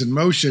set things in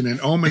motion,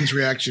 and Omen's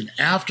reaction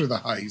after the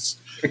heist.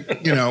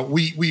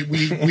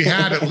 We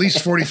had at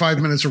least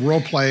 45 minutes of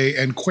role play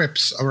and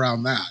quips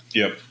around that.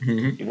 Yep.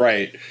 Mm-hmm.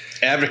 Right.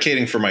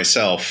 Advocating for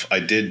myself, I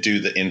did do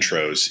the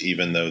intros,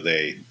 even though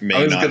they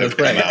may not have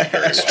come out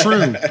very well. It's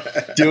true.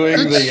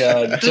 Doing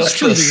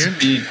the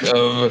speak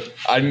of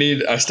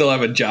I still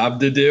have a job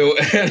to do,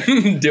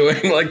 and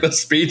doing like the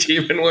speech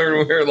even when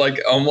we were like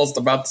almost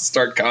about to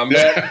start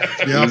combat.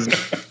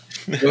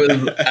 It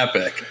was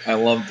epic. I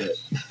loved it.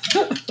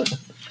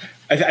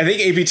 I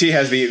think APT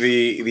has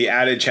the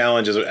added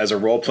challenge as a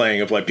role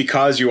playing of like,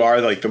 because you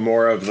are like the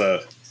more of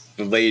the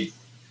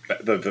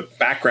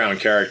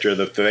background character,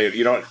 it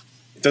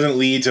doesn't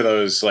lead to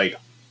those like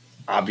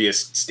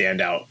obvious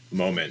standout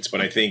moments.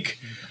 But I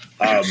think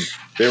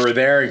they were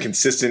there and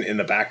consistent in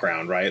the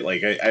background, right?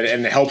 Like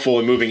and helpful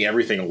in moving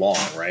everything along,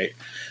 right?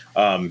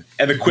 And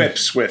the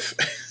quips with.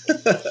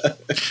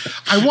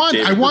 I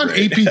want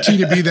APT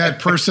to be that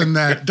person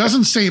that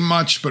doesn't say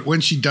much, but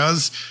when she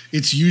does,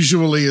 it's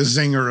usually a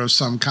zinger of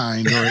some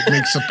kind, or it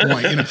makes a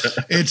point.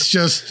 It's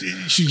just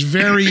she's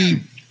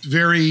very,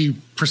 very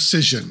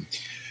precision.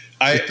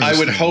 I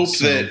would hope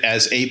that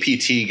as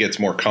APT gets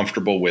more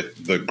comfortable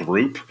with the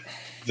group,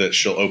 that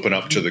she'll open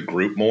up to the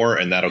group more,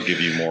 and that'll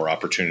give you more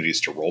opportunities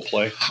to role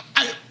play.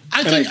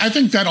 I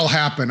think that'll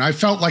happen. I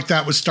felt like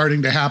that was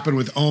starting to happen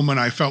with Omen.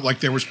 I felt like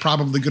there was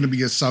probably going to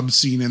be a sub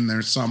scene in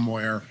there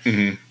somewhere.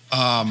 Mm-hmm.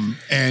 I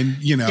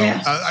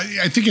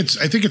think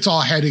it's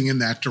all heading in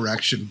that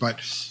direction. But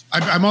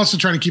I'm also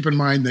trying to keep in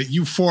mind that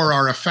you four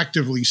are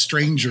effectively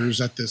strangers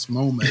at this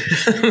moment.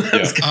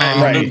 But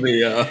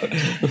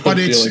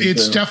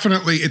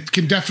it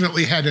can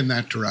definitely head in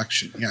that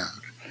direction. Yeah.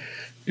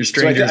 You're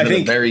strangers in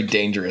a very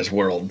dangerous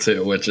world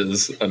too, which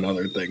is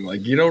another thing.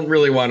 Like you don't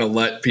really want to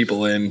let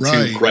people in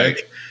too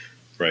quick,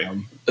 right?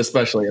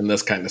 Especially in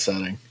this kind of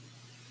setting,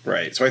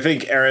 right? So I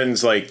think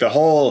Erin's like the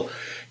whole,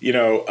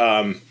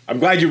 I'm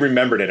glad you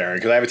remembered it, Erin,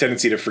 because I have a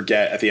tendency to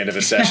forget at the end of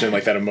a session,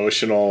 like that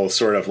emotional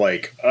sort of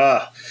like,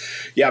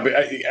 yeah. But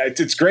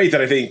it's great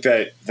that I think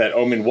that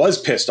Omen was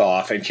pissed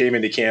off and came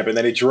into camp, and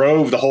then it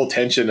drove the whole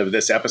tension of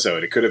this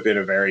episode. It could have been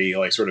a very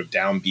like sort of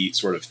downbeat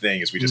sort of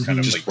thing as we just kind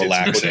of like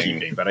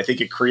relaxing, but I think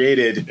it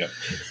created, I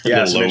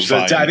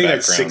think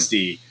that's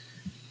 60.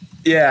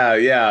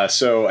 Yeah.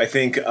 So I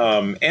think,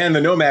 and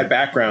the Nomad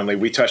background, like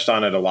we touched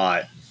on it a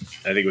lot.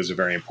 I think it was a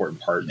very important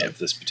part of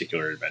this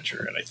particular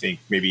adventure, and I think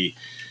maybe.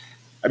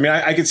 I mean,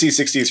 I could see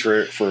 60s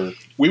for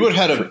we would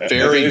have had a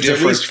very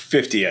different at least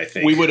 50. I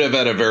think we would have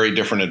had a very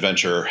different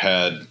adventure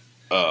had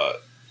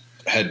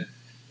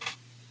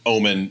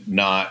Omen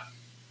not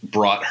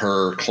brought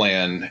her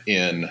clan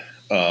in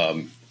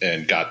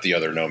and got the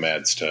other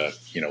nomads to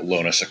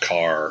loan us a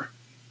car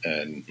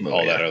and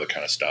all that other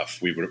kind of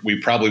stuff. We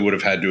probably would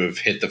have had to have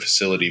hit the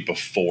facility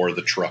before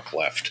the truck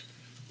left,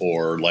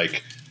 or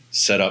like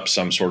set up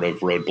some sort of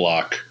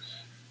roadblock.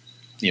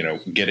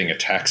 Getting a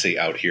taxi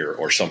out here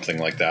or something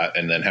like that,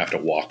 and then have to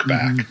walk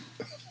back.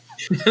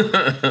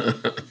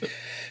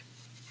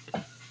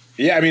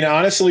 Yeah, I mean,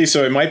 honestly,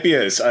 so it might be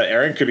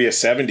Erin could be a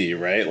 70,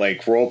 right?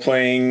 Like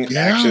role-playing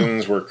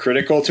actions were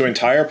critical to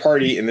entire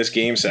party in this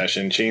game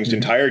session, changed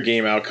entire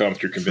game outcome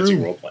through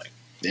convincing role-playing.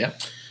 Yeah.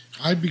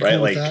 I'd be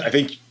cool with that. I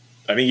think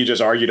you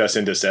just argued us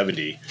into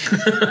 70.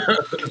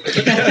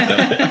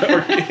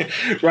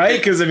 Right?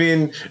 Because, I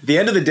mean, at the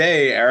end of the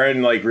day,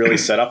 Erin like really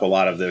set up a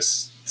lot of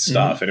this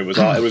stuff, and it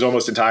was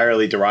almost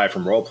entirely derived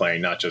from role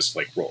playing, not just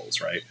like roles,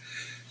 right?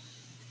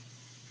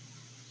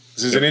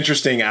 This is an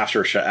interesting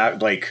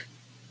like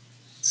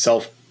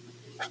self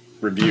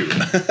review.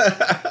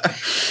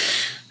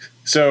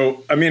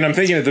 So, I mean, I'm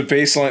thinking of the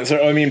baseline.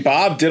 So, I mean,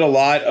 Bob did a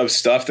lot of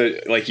stuff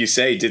that, like you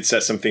say, did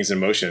set some things in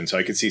motion. So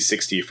I could see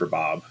 60 for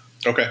Bob.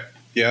 Okay.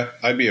 Yeah,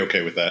 I'd be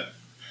okay with that.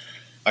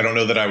 I don't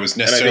know that I was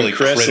necessarily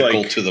Chris,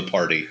 critical to the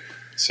party,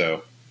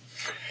 so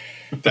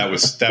that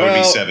would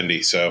be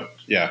 70. So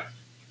yeah.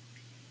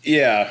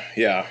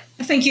 Yeah.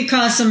 I think you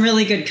caused some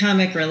really good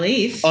comic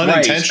relief.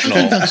 Unintentional.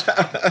 To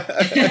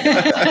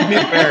be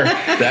fair,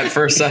 that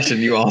first session,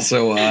 you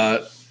also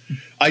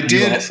I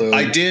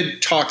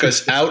did talk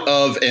us out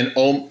of and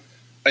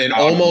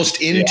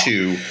almost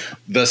into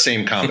the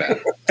same combat.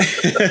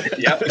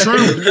 Yep.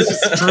 True.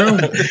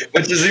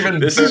 Which is even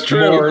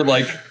more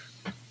like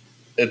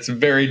it's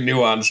very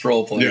nuanced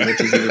role playing,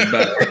 which is even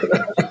better.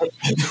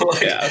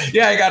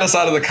 I got us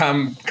out of the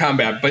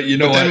combat, but you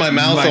know what? Then my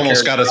mouth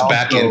almost got us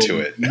back into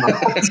it.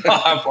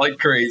 I'm like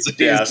crazy.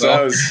 Yeah,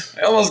 so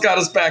I almost got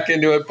us back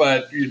into it,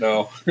 but you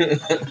know.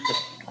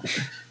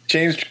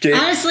 Changed game.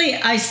 Honestly,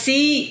 I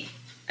see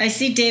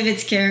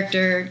David's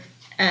character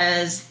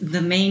as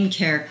the main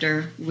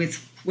character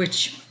with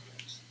which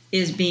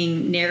is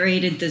being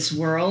narrated this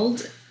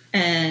world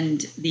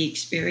and the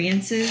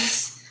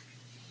experiences.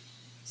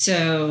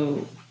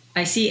 So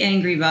I see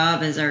Angry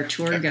Bob as our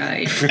tour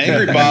guide.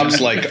 Angry Bob's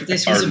like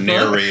our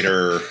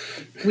narrator.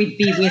 We'd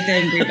be with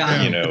Angry Bob.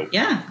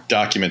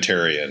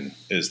 Documentarian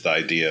is the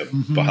idea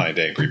behind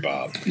Angry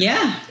Bob.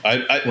 Yeah.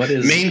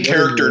 Main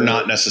character,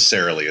 not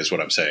necessarily, is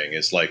what I'm saying.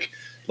 Is like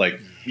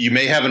you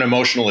may have an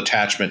emotional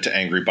attachment to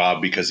Angry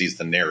Bob because he's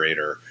the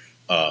narrator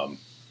and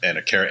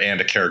a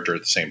character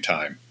at the same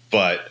time.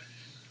 But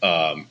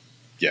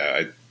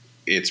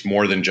it's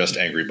more than just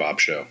Angry Bob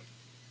show.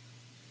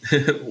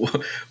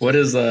 What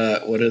is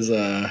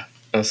a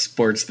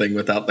sports thing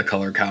without the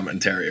color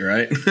commentary,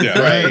 right?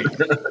 Yeah,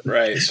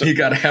 right. So, you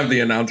got to have the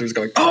announcers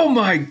going, "Oh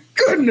my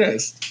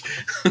goodness!"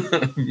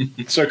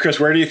 So, Chris,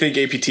 where do you think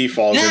APT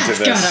falls into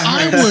this?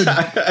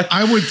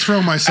 I would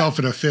throw myself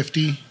at a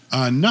 50.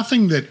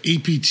 Nothing that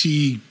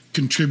APT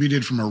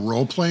contributed from a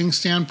role-playing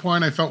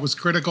standpoint I felt was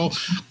critical.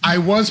 I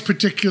was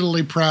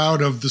particularly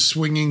proud of the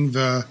swinging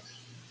the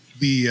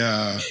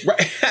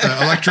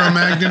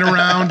electromagnet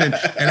around and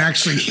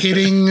actually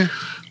hitting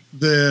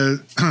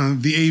the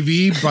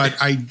AV, but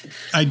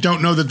I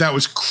don't know that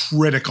was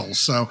critical.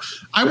 So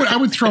I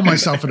would throw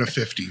myself at a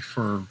 50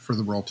 for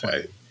the role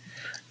play.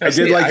 I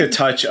did like the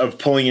touch of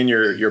pulling in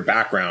your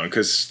background,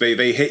 because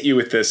they hit you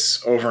with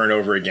this over and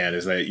over again,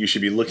 is that you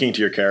should be looking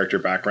to your character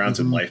backgrounds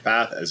and life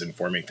path as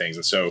informing things.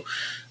 And so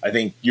I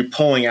think you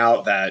pulling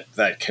out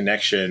that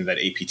connection that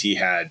APT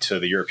had to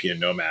the European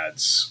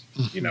nomads,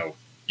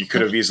 you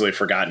could have easily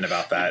forgotten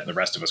about that, and the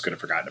rest of us could have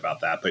forgotten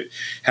about that. But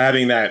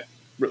having that,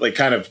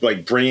 kind of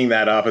bringing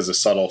that up as a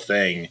subtle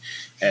thing,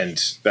 and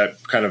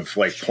that kind of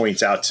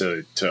points out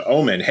to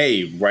Omen,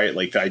 hey, right,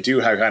 I do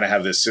kind of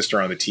have this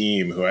sister on the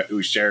team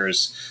who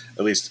shares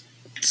at least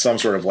some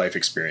sort of life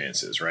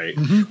experiences, right?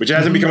 Which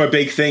hasn't become a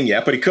big thing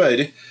yet, but it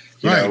could.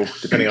 You know,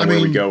 depending on where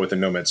we go with the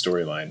Nomad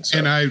storyline. So.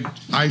 And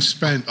I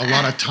spent a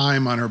lot of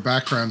time on her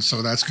background,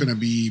 so that's going to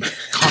be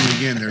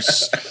coming in.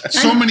 There's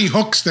so many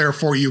hooks there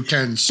for you,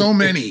 Ken. So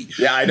many.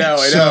 Yeah, I know.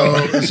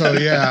 So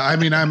yeah, I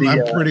mean, I'm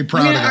pretty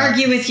proud of that. I'm going to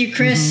argue with you,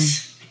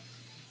 Chris.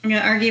 I'm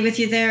going to argue with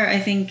you there. I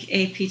think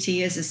APT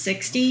is a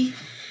 60.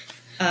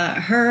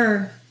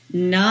 Her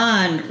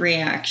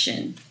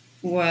non-reaction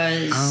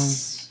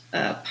was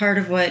part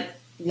of what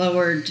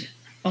lowered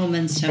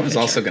Omen's temperature. I was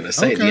also going to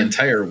say the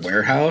entire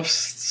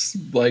warehouse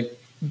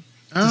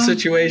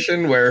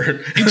situation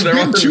where it's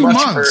been 2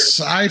 months.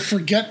 I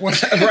forget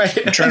what.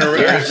 Right, I'm trying to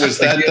remember. Was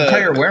that the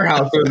entire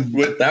warehouse?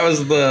 That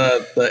was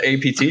the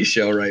APT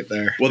show right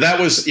there. Well, that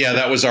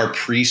was our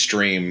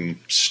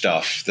pre-stream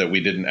stuff that we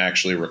didn't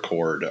actually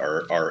record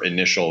our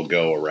initial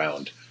go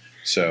around.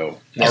 So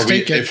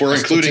if we're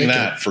including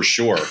that, for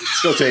sure,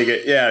 still take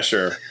it. Yeah,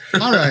 sure.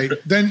 All right,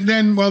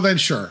 then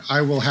sure, I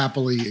will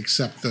happily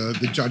accept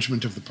the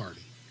judgment of the party.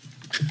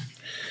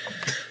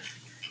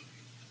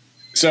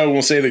 So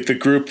we'll say that the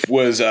group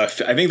was, I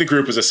think the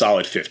group was a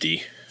solid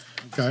 50.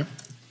 Okay.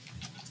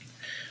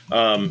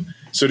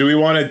 So do we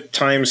want to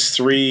times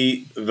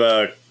 3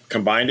 the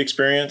combined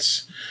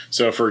experience?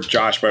 So for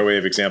Josh, by way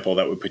of example,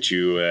 that would put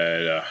you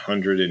at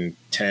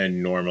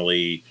 110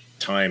 normally.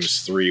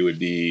 Times 3 would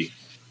be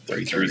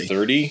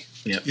 330.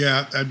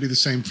 Yeah, that'd be the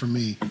same for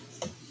me.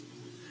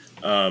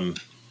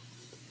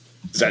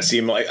 Does that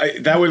seem like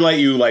that would let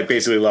you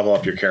basically level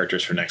up your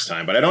characters for next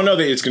time? But I don't know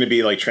that it's going to be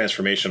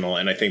transformational.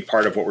 And I think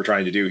part of what we're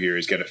trying to do here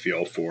is get a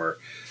feel for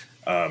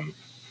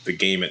the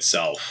game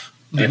itself.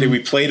 And I think we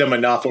played them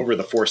enough over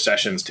the 4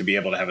 sessions to be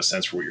able to have a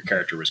sense for what your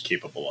character was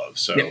capable of.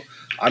 So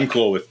I'm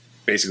cool with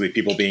basically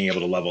people being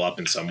able to level up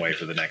in some way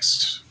for the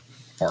next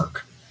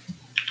arc.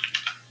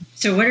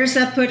 So where does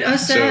that put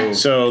us at?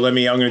 So I'm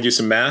going to do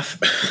some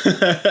math.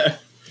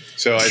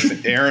 So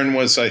Aaron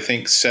was, I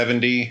think,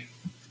 70.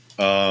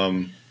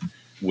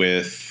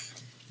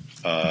 With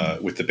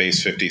the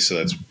base 50, so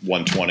that's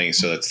 120,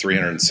 so that's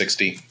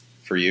 360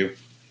 for you.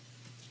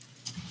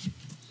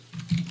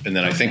 And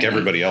then I think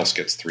everybody else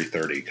gets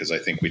 330, because I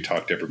think we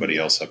talked everybody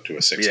else up to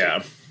a 60.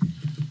 Yeah.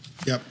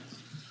 Yep.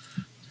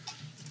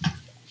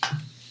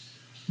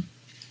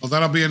 Well,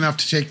 that'll be enough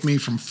to take me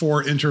from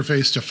 4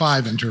 interface to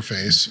 5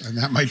 interface, and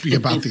that might be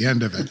about the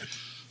end of it.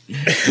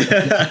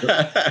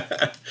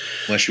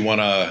 Unless you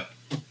want to,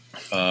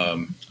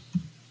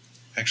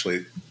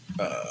 actually,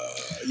 yeah,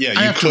 I you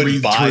have to could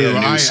read buy through. a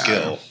new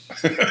skill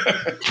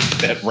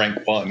at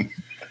rank 1.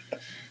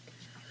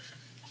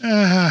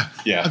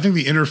 Yeah. I think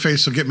the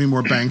interface will get me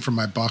more bang for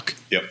my buck.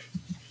 Yep.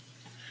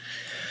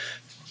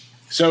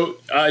 So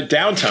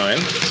downtime.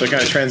 So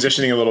kind of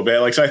transitioning a little bit.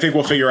 Like, so I think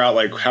we'll figure out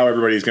like how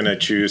everybody's going to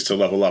choose to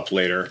level up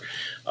later.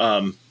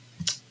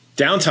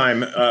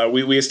 Downtime.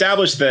 We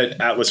established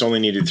that Atlas only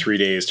needed 3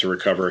 days to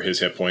recover his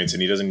hit points,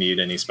 and he doesn't need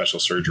any special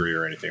surgery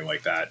or anything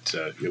like that,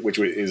 which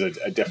is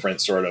a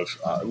different sort of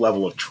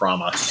level of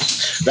trauma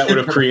that would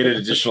have created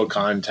additional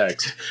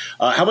context.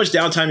 How much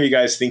downtime are you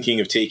guys thinking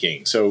of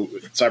taking? So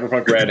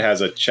Cyberpunk Red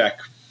has a check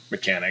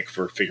mechanic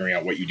for figuring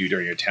out what you do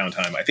during your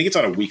downtime. I think it's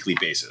on a weekly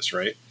basis,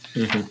 right?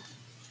 Mm-hmm.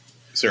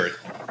 Sorry.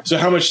 So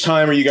how much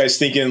time are you guys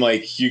thinking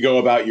like you go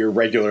about your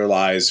regular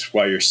lives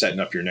while you're setting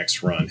up your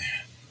next run?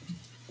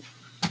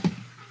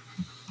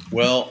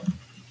 Well,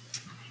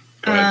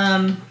 go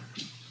ahead.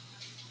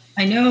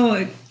 I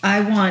know I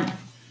want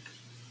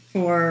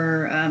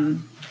for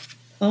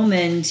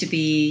Omen to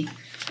be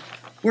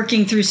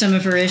working through some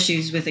of her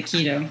issues with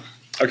Aikido.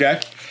 Okay.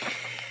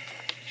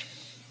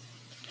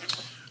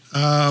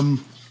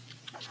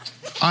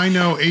 I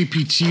know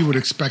APT would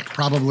expect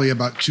probably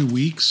about 2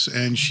 weeks,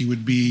 and she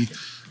would be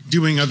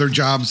doing other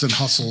jobs and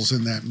hustles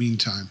in that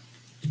meantime.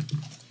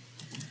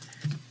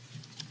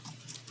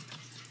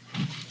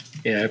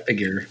 Yeah, I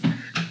figure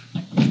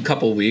a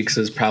couple weeks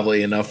is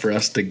probably enough for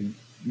us to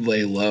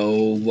lay low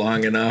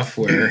long enough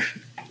where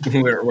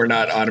we're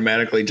not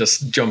automatically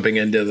just jumping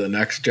into the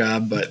next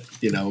job, but,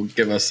 you know,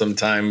 give us some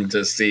time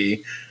to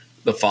see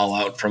the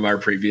fallout from our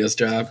previous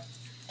job.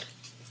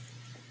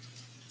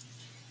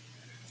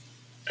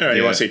 All right,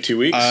 you want to say 2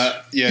 weeks?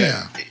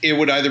 Yeah, it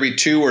would either be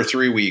 2 or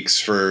 3 weeks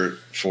for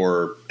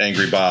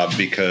Angry Bob,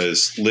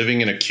 because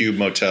living in a cube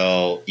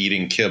motel,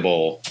 eating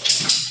kibble,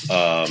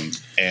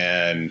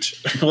 and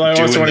well, I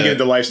also want to get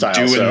into lifestyle.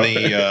 Doing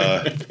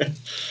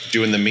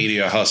the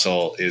media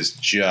hustle is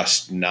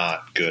just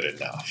not good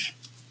enough.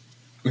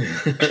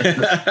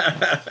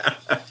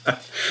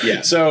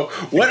 Yeah. So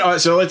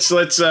what? So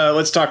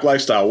let's talk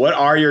lifestyle. What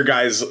are your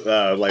guys'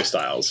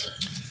 lifestyles?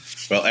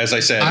 Well, as I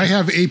said, I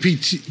have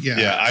APT.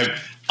 Yeah,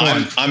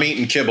 I'm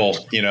eating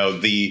kibble. You know,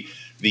 the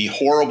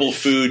horrible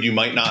food you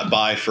might not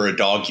buy for a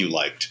dog you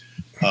liked.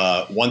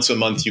 Once a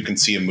month, you can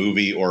see a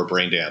movie or a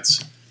brain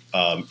dance,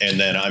 and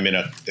then I'm in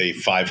a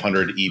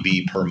 500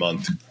 EB per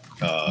month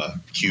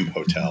cube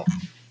hotel,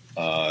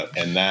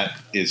 and that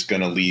is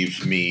going to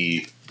leave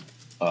me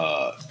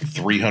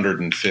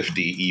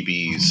 350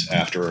 EBs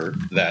after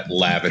that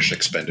lavish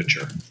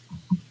expenditure.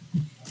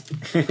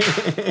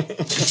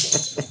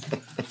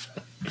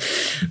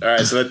 All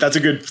right, so that's a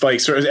good like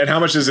sort of. And how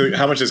much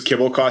does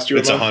kibble cost you?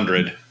 It's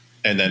 100,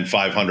 and then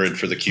 500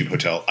 for the cube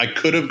hotel. I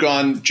could have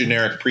gone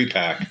generic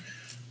pre-pack,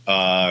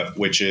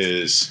 which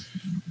is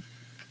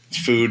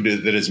food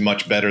that is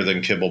much better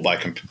than kibble by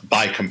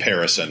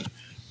comparison.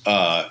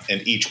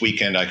 And each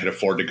weekend I could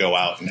afford to go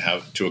out and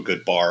have to a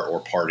good bar or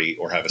party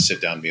or have a sit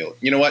down meal.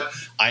 You know what?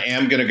 I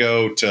am going to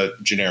go to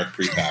generic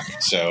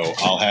pre-pack, so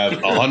I'll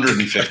have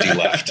 150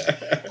 left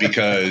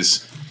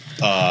because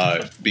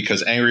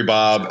Angry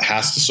Bob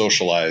has to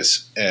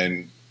socialize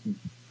and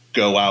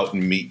go out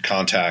and meet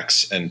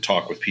contacts and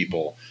talk with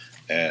people.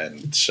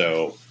 And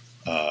so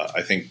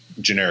I think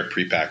generic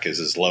pre-pack is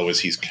as low as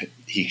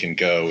he can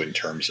go in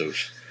terms of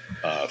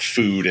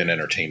food and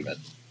entertainment.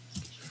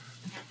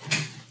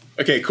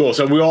 Okay, cool.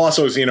 So we'll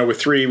also,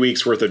 with 3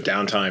 weeks worth of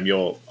downtime,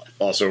 you'll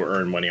also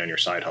earn money on your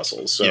side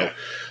hustles. So Yeah.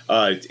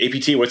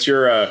 APT, what's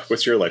your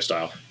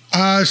lifestyle?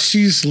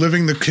 She's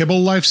living the kibble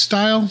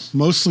lifestyle,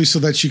 mostly so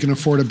that she can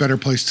afford a better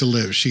place to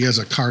live. She has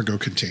a cargo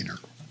container.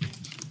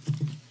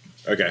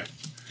 Okay.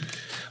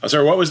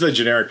 Sorry, what was the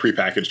generic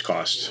prepackaged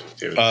cost,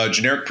 David?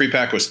 Generic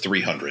pre-pack was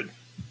 300,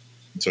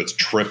 so it's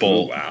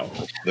triple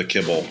the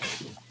kibble.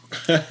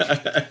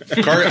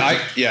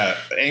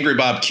 Angry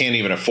Bob can't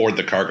even afford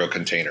the cargo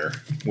container,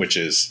 which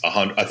is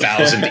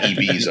 1,000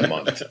 EBs a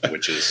month,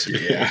 which is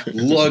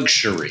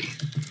luxury.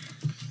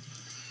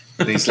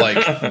 And he's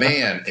like,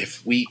 man,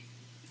 if we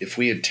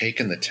had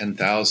taken the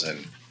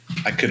 10,000,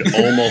 I could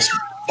almost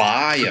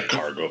buy a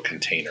cargo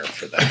container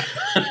for that.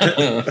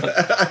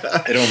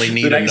 I'd only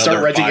need then I can start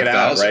another renting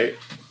 5,000. it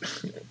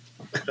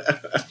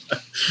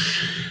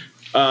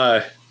out,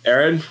 right?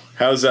 Aaron,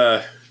 how's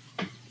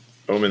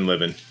Omen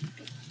living?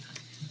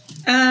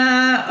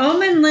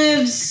 Omen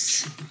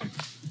lives,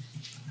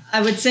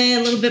 I would say, a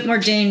little bit more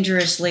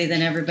dangerously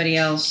than everybody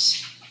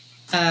else.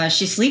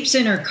 She sleeps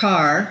in her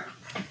car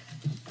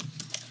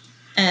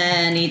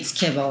and eats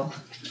kibble.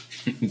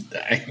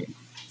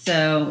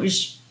 So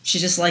she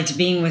just likes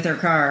being with her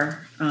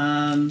car,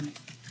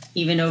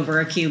 even over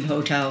a cube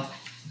hotel.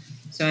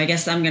 So I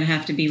guess I'm going to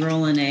have to be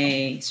rolling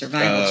a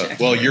survival check.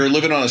 Well, you're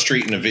living on a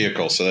street in a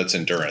vehicle, so that's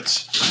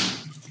endurance.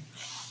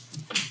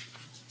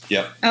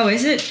 Yep. Oh,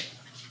 is it?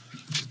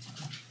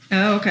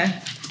 Oh, okay.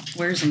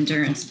 Where's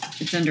endurance?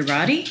 It's under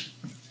body?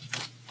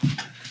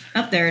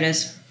 Oh, there it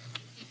is.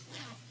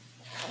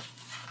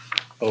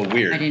 Oh,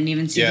 weird. I didn't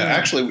even see Yeah, that.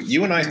 actually,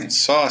 you and I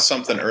saw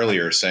something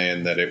earlier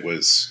saying that it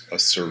was a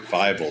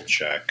survival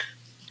check,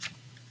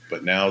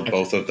 but now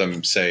both of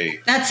them say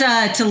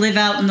That's to live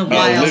out in the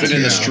wild. living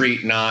in the Yeah.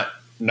 street, not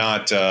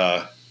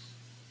the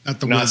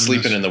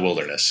sleeping in the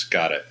wilderness.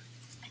 Got it.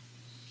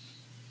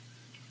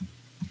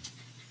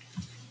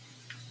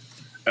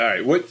 All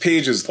right, what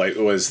page was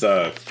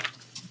the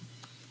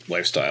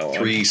lifestyle on?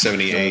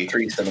 378,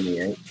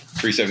 378.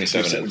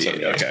 377, and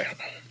 78. Okay.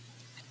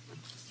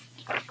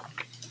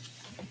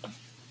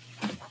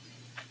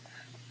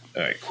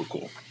 All right,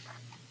 cool.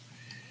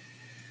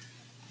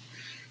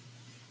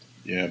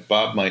 Yeah,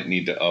 Bob might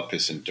need to up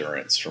his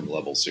endurance from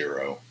level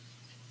 0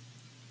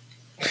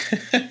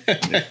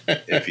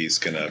 if he's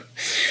going to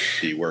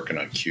be working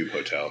on Cube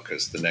Hotel,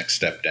 because the next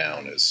step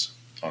down is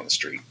on the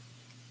street.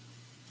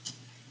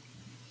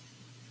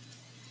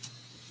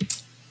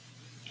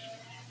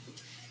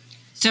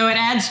 So it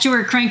adds to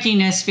her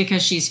crankiness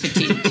because she's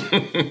fatigued.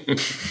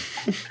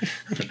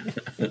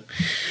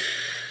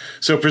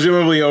 So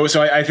presumably,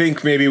 I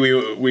think maybe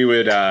we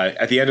would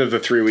at the end of the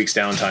 3 weeks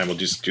downtime, we'll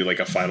just do like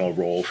a final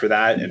roll for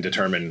that and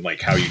determine like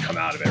how you come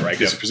out of it, right?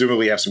 Because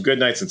presumably you have some good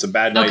nights and some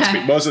bad nights, Okay.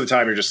 but most of the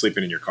time you're just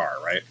sleeping in your car,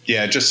 right?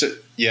 Yeah,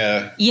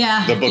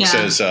 Yeah. The book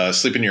yeah. says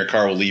sleep in your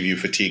car will leave you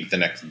fatigued the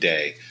next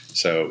day.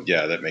 So,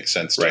 yeah, that makes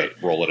sense to Right.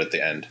 roll it at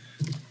the end.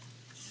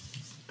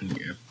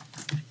 Yeah.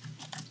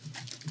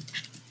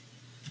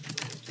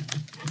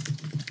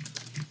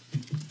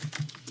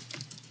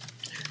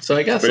 So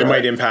I guess But it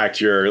might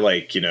impact your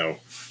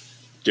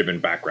given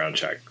background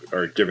check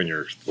or given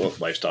your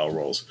lifestyle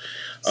rolls.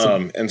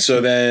 And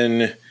so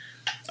then,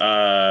 who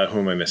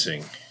am I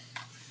missing?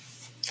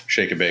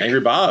 Shake and bake. Angry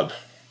Bob.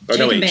 Oh,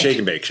 no, wait. Shake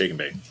and bake. Shake and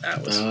Bake.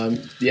 Atlas.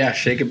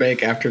 Shake and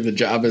bake after the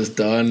job is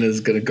done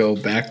is going to go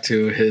back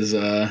to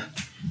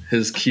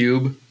his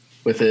cube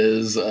with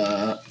his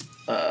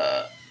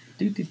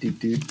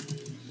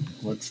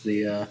what's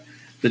the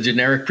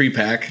generic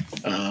pre-pack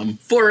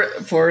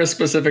for a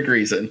specific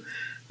reason.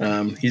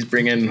 He's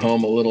bringing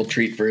home a little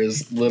treat for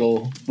his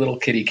little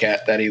kitty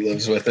cat that he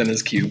lives with in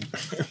his cube.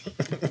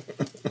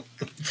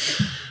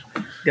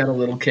 Got a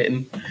little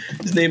kitten.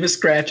 His name is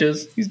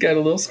Scratches. He's got a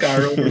little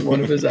scar over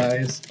one of his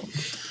eyes.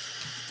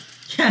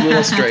 A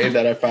little stray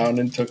that I found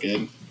and took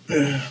in.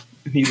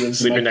 He lives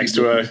Sleeping next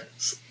to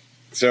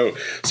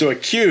a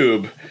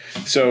cube.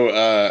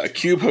 A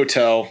cube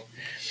hotel.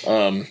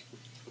 It's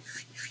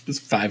You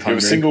 500. have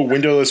a single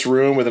windowless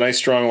room with a nice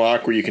strong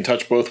lock where you can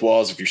touch both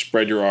walls if you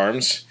spread your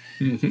arms.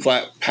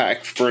 Flat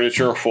pack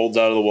furniture folds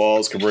out of the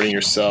walls, converting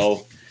your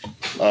cell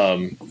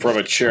from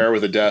a chair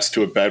with a desk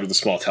to a bed with a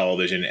small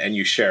television, and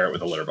you share it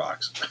with a litter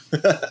box.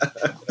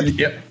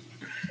 Yep.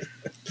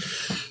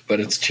 But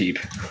it's cheap.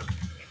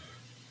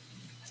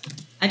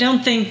 I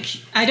don't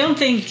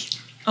think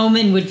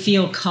Omen would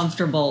feel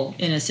comfortable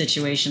in a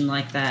situation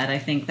like that. I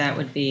think that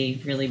would be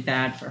really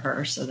bad for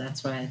her. So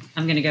that's why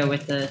I'm going to go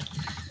with the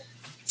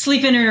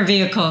sleep in her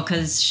vehicle,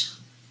 because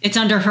it's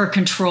under her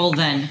control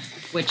then,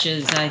 which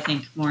is, I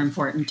think, more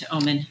important to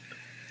Omen.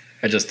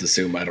 I just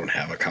assume I don't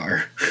have a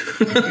car.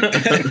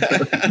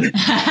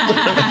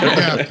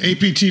 Yeah,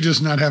 APT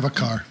does not have a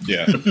car.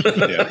 Yeah.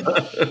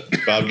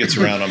 Bob gets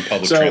around on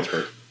public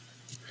transport.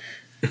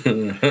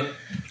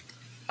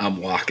 I'm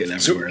walking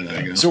everywhere that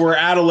I go. So we're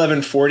at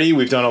 11:40.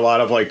 We've done a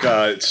lot of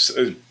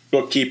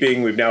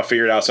bookkeeping. We've now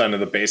figured out kind of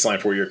the baseline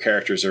for where your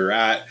characters are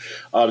at.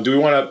 Do we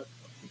want to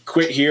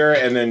quit here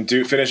and then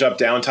finish up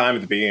downtime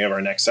at the beginning of our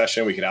next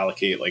session? We could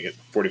allocate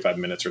 45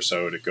 minutes or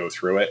so to go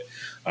through it.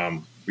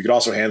 We could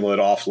also handle it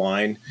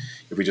offline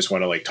if we just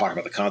want to talk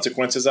about the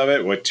consequences of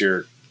it. What's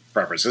your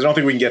preference? 'Cause I don't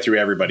think we can get through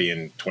everybody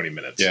in 20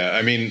 minutes. Yeah,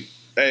 I mean,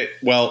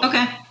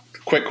 okay.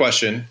 Quick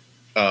question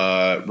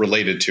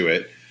related to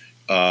it.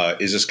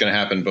 Is this going to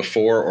happen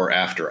before or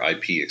after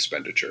IP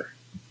expenditure?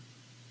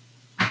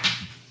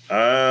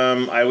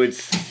 That's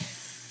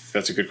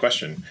a good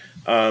question.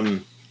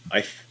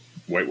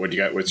 What do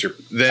you got? What's your?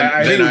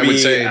 Then I would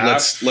say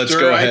let's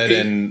go ahead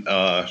IP. and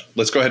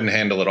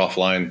handle it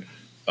offline,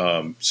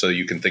 so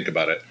you can think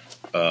about it.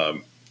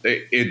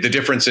 The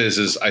difference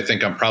is I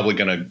think I'm probably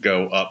going to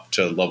go up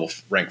to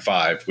rank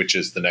 5, which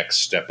is the next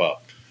step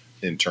up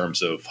in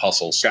terms of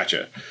hustles.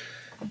 Gotcha.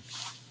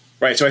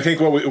 Right. So I think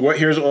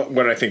here's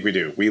what I think we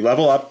do. We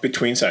level up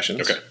between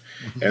sessions. Okay.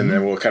 And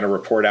then we'll kind of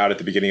report out at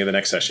the beginning of the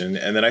next session.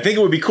 And then I think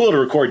it would be cool to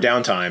record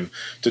downtime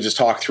to just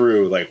talk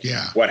through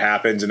what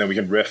happens, and then we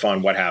can riff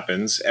on what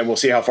happens, and we'll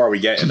see how far we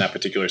get in that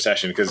particular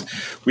session, because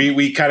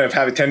we kind of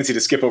have a tendency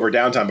to skip over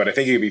downtime, but I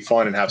think it could be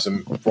fun and have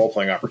some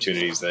role-playing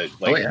opportunities that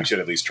we should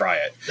at least try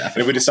it. Definitely.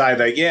 And if we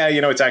decide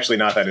it's actually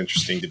not that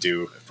interesting to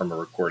do from a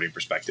recording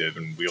perspective,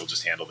 and we'll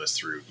just handle this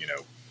through,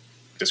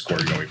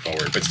 Discord going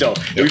forward. But still,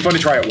 it'd be fun to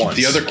try it once.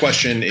 The other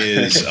question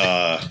is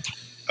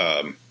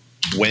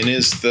when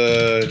is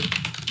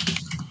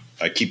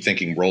I keep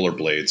thinking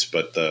rollerblades,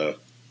 but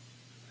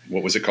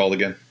what was it called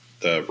again?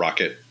 The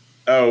rocket.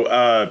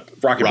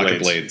 Rocket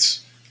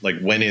Blades.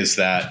 When is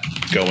that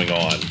going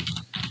on?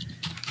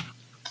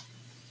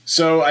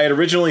 So I had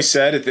originally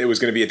said it was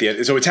going to be at the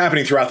end. So it's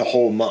happening throughout the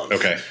whole month.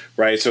 Okay.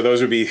 Right. So those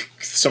would be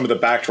some of the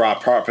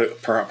backdrop,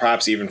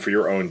 perhaps even for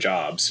your own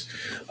jobs.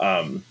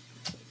 And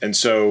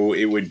so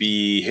it would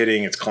be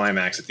hitting its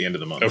climax at the end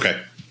of the month.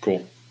 Okay.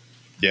 Cool.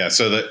 Yeah.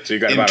 So that you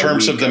got in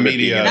terms of the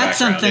media, That's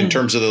something. in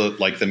terms of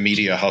the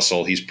media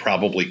hustle, he's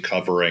probably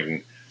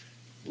covering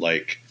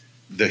like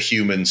the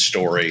human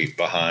story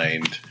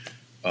behind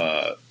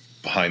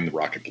the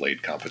Rocket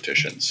Blade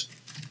competitions.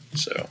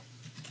 So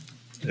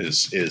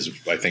is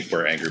I think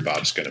where Angry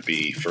Bob's going to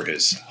be for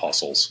his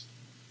hustles.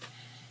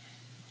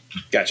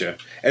 Gotcha.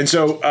 And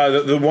so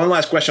the one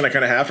last question I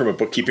kind of have from a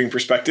bookkeeping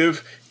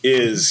perspective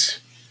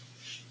is,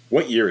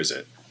 what year is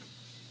it?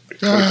 Like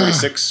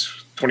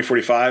 2046,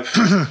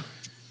 2045?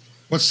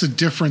 What's the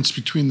difference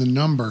between the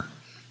number?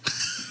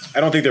 I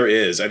don't think there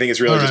is. I think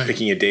it's really just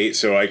picking a date.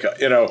 So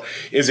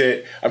is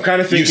it? I'm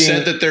kind of thinking. You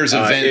said that there's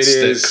events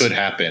that could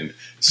happen.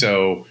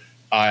 So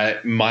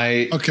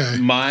my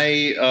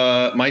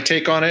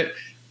take on it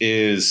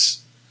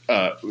is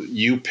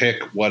you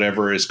pick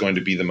whatever is going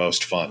to be the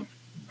most fun.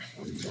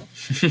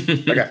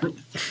 Okay.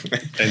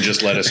 And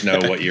just let us know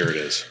what year it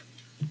is.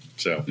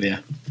 So Yeah.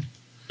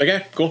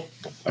 Okay, cool.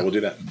 I will do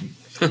that.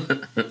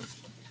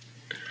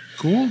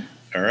 Cool.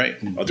 all right.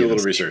 I'll do a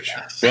little research.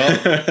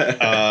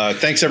 Well,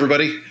 thanks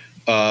everybody.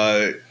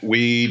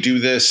 We do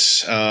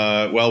this.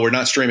 Well, we're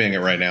not streaming it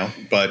right now,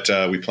 but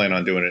we plan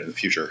on doing it in the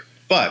future.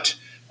 But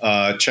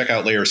check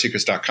out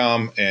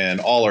layersecrets.com, and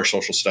all our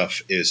social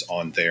stuff is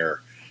on there.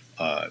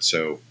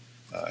 So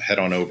head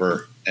on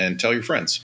over and tell your friends.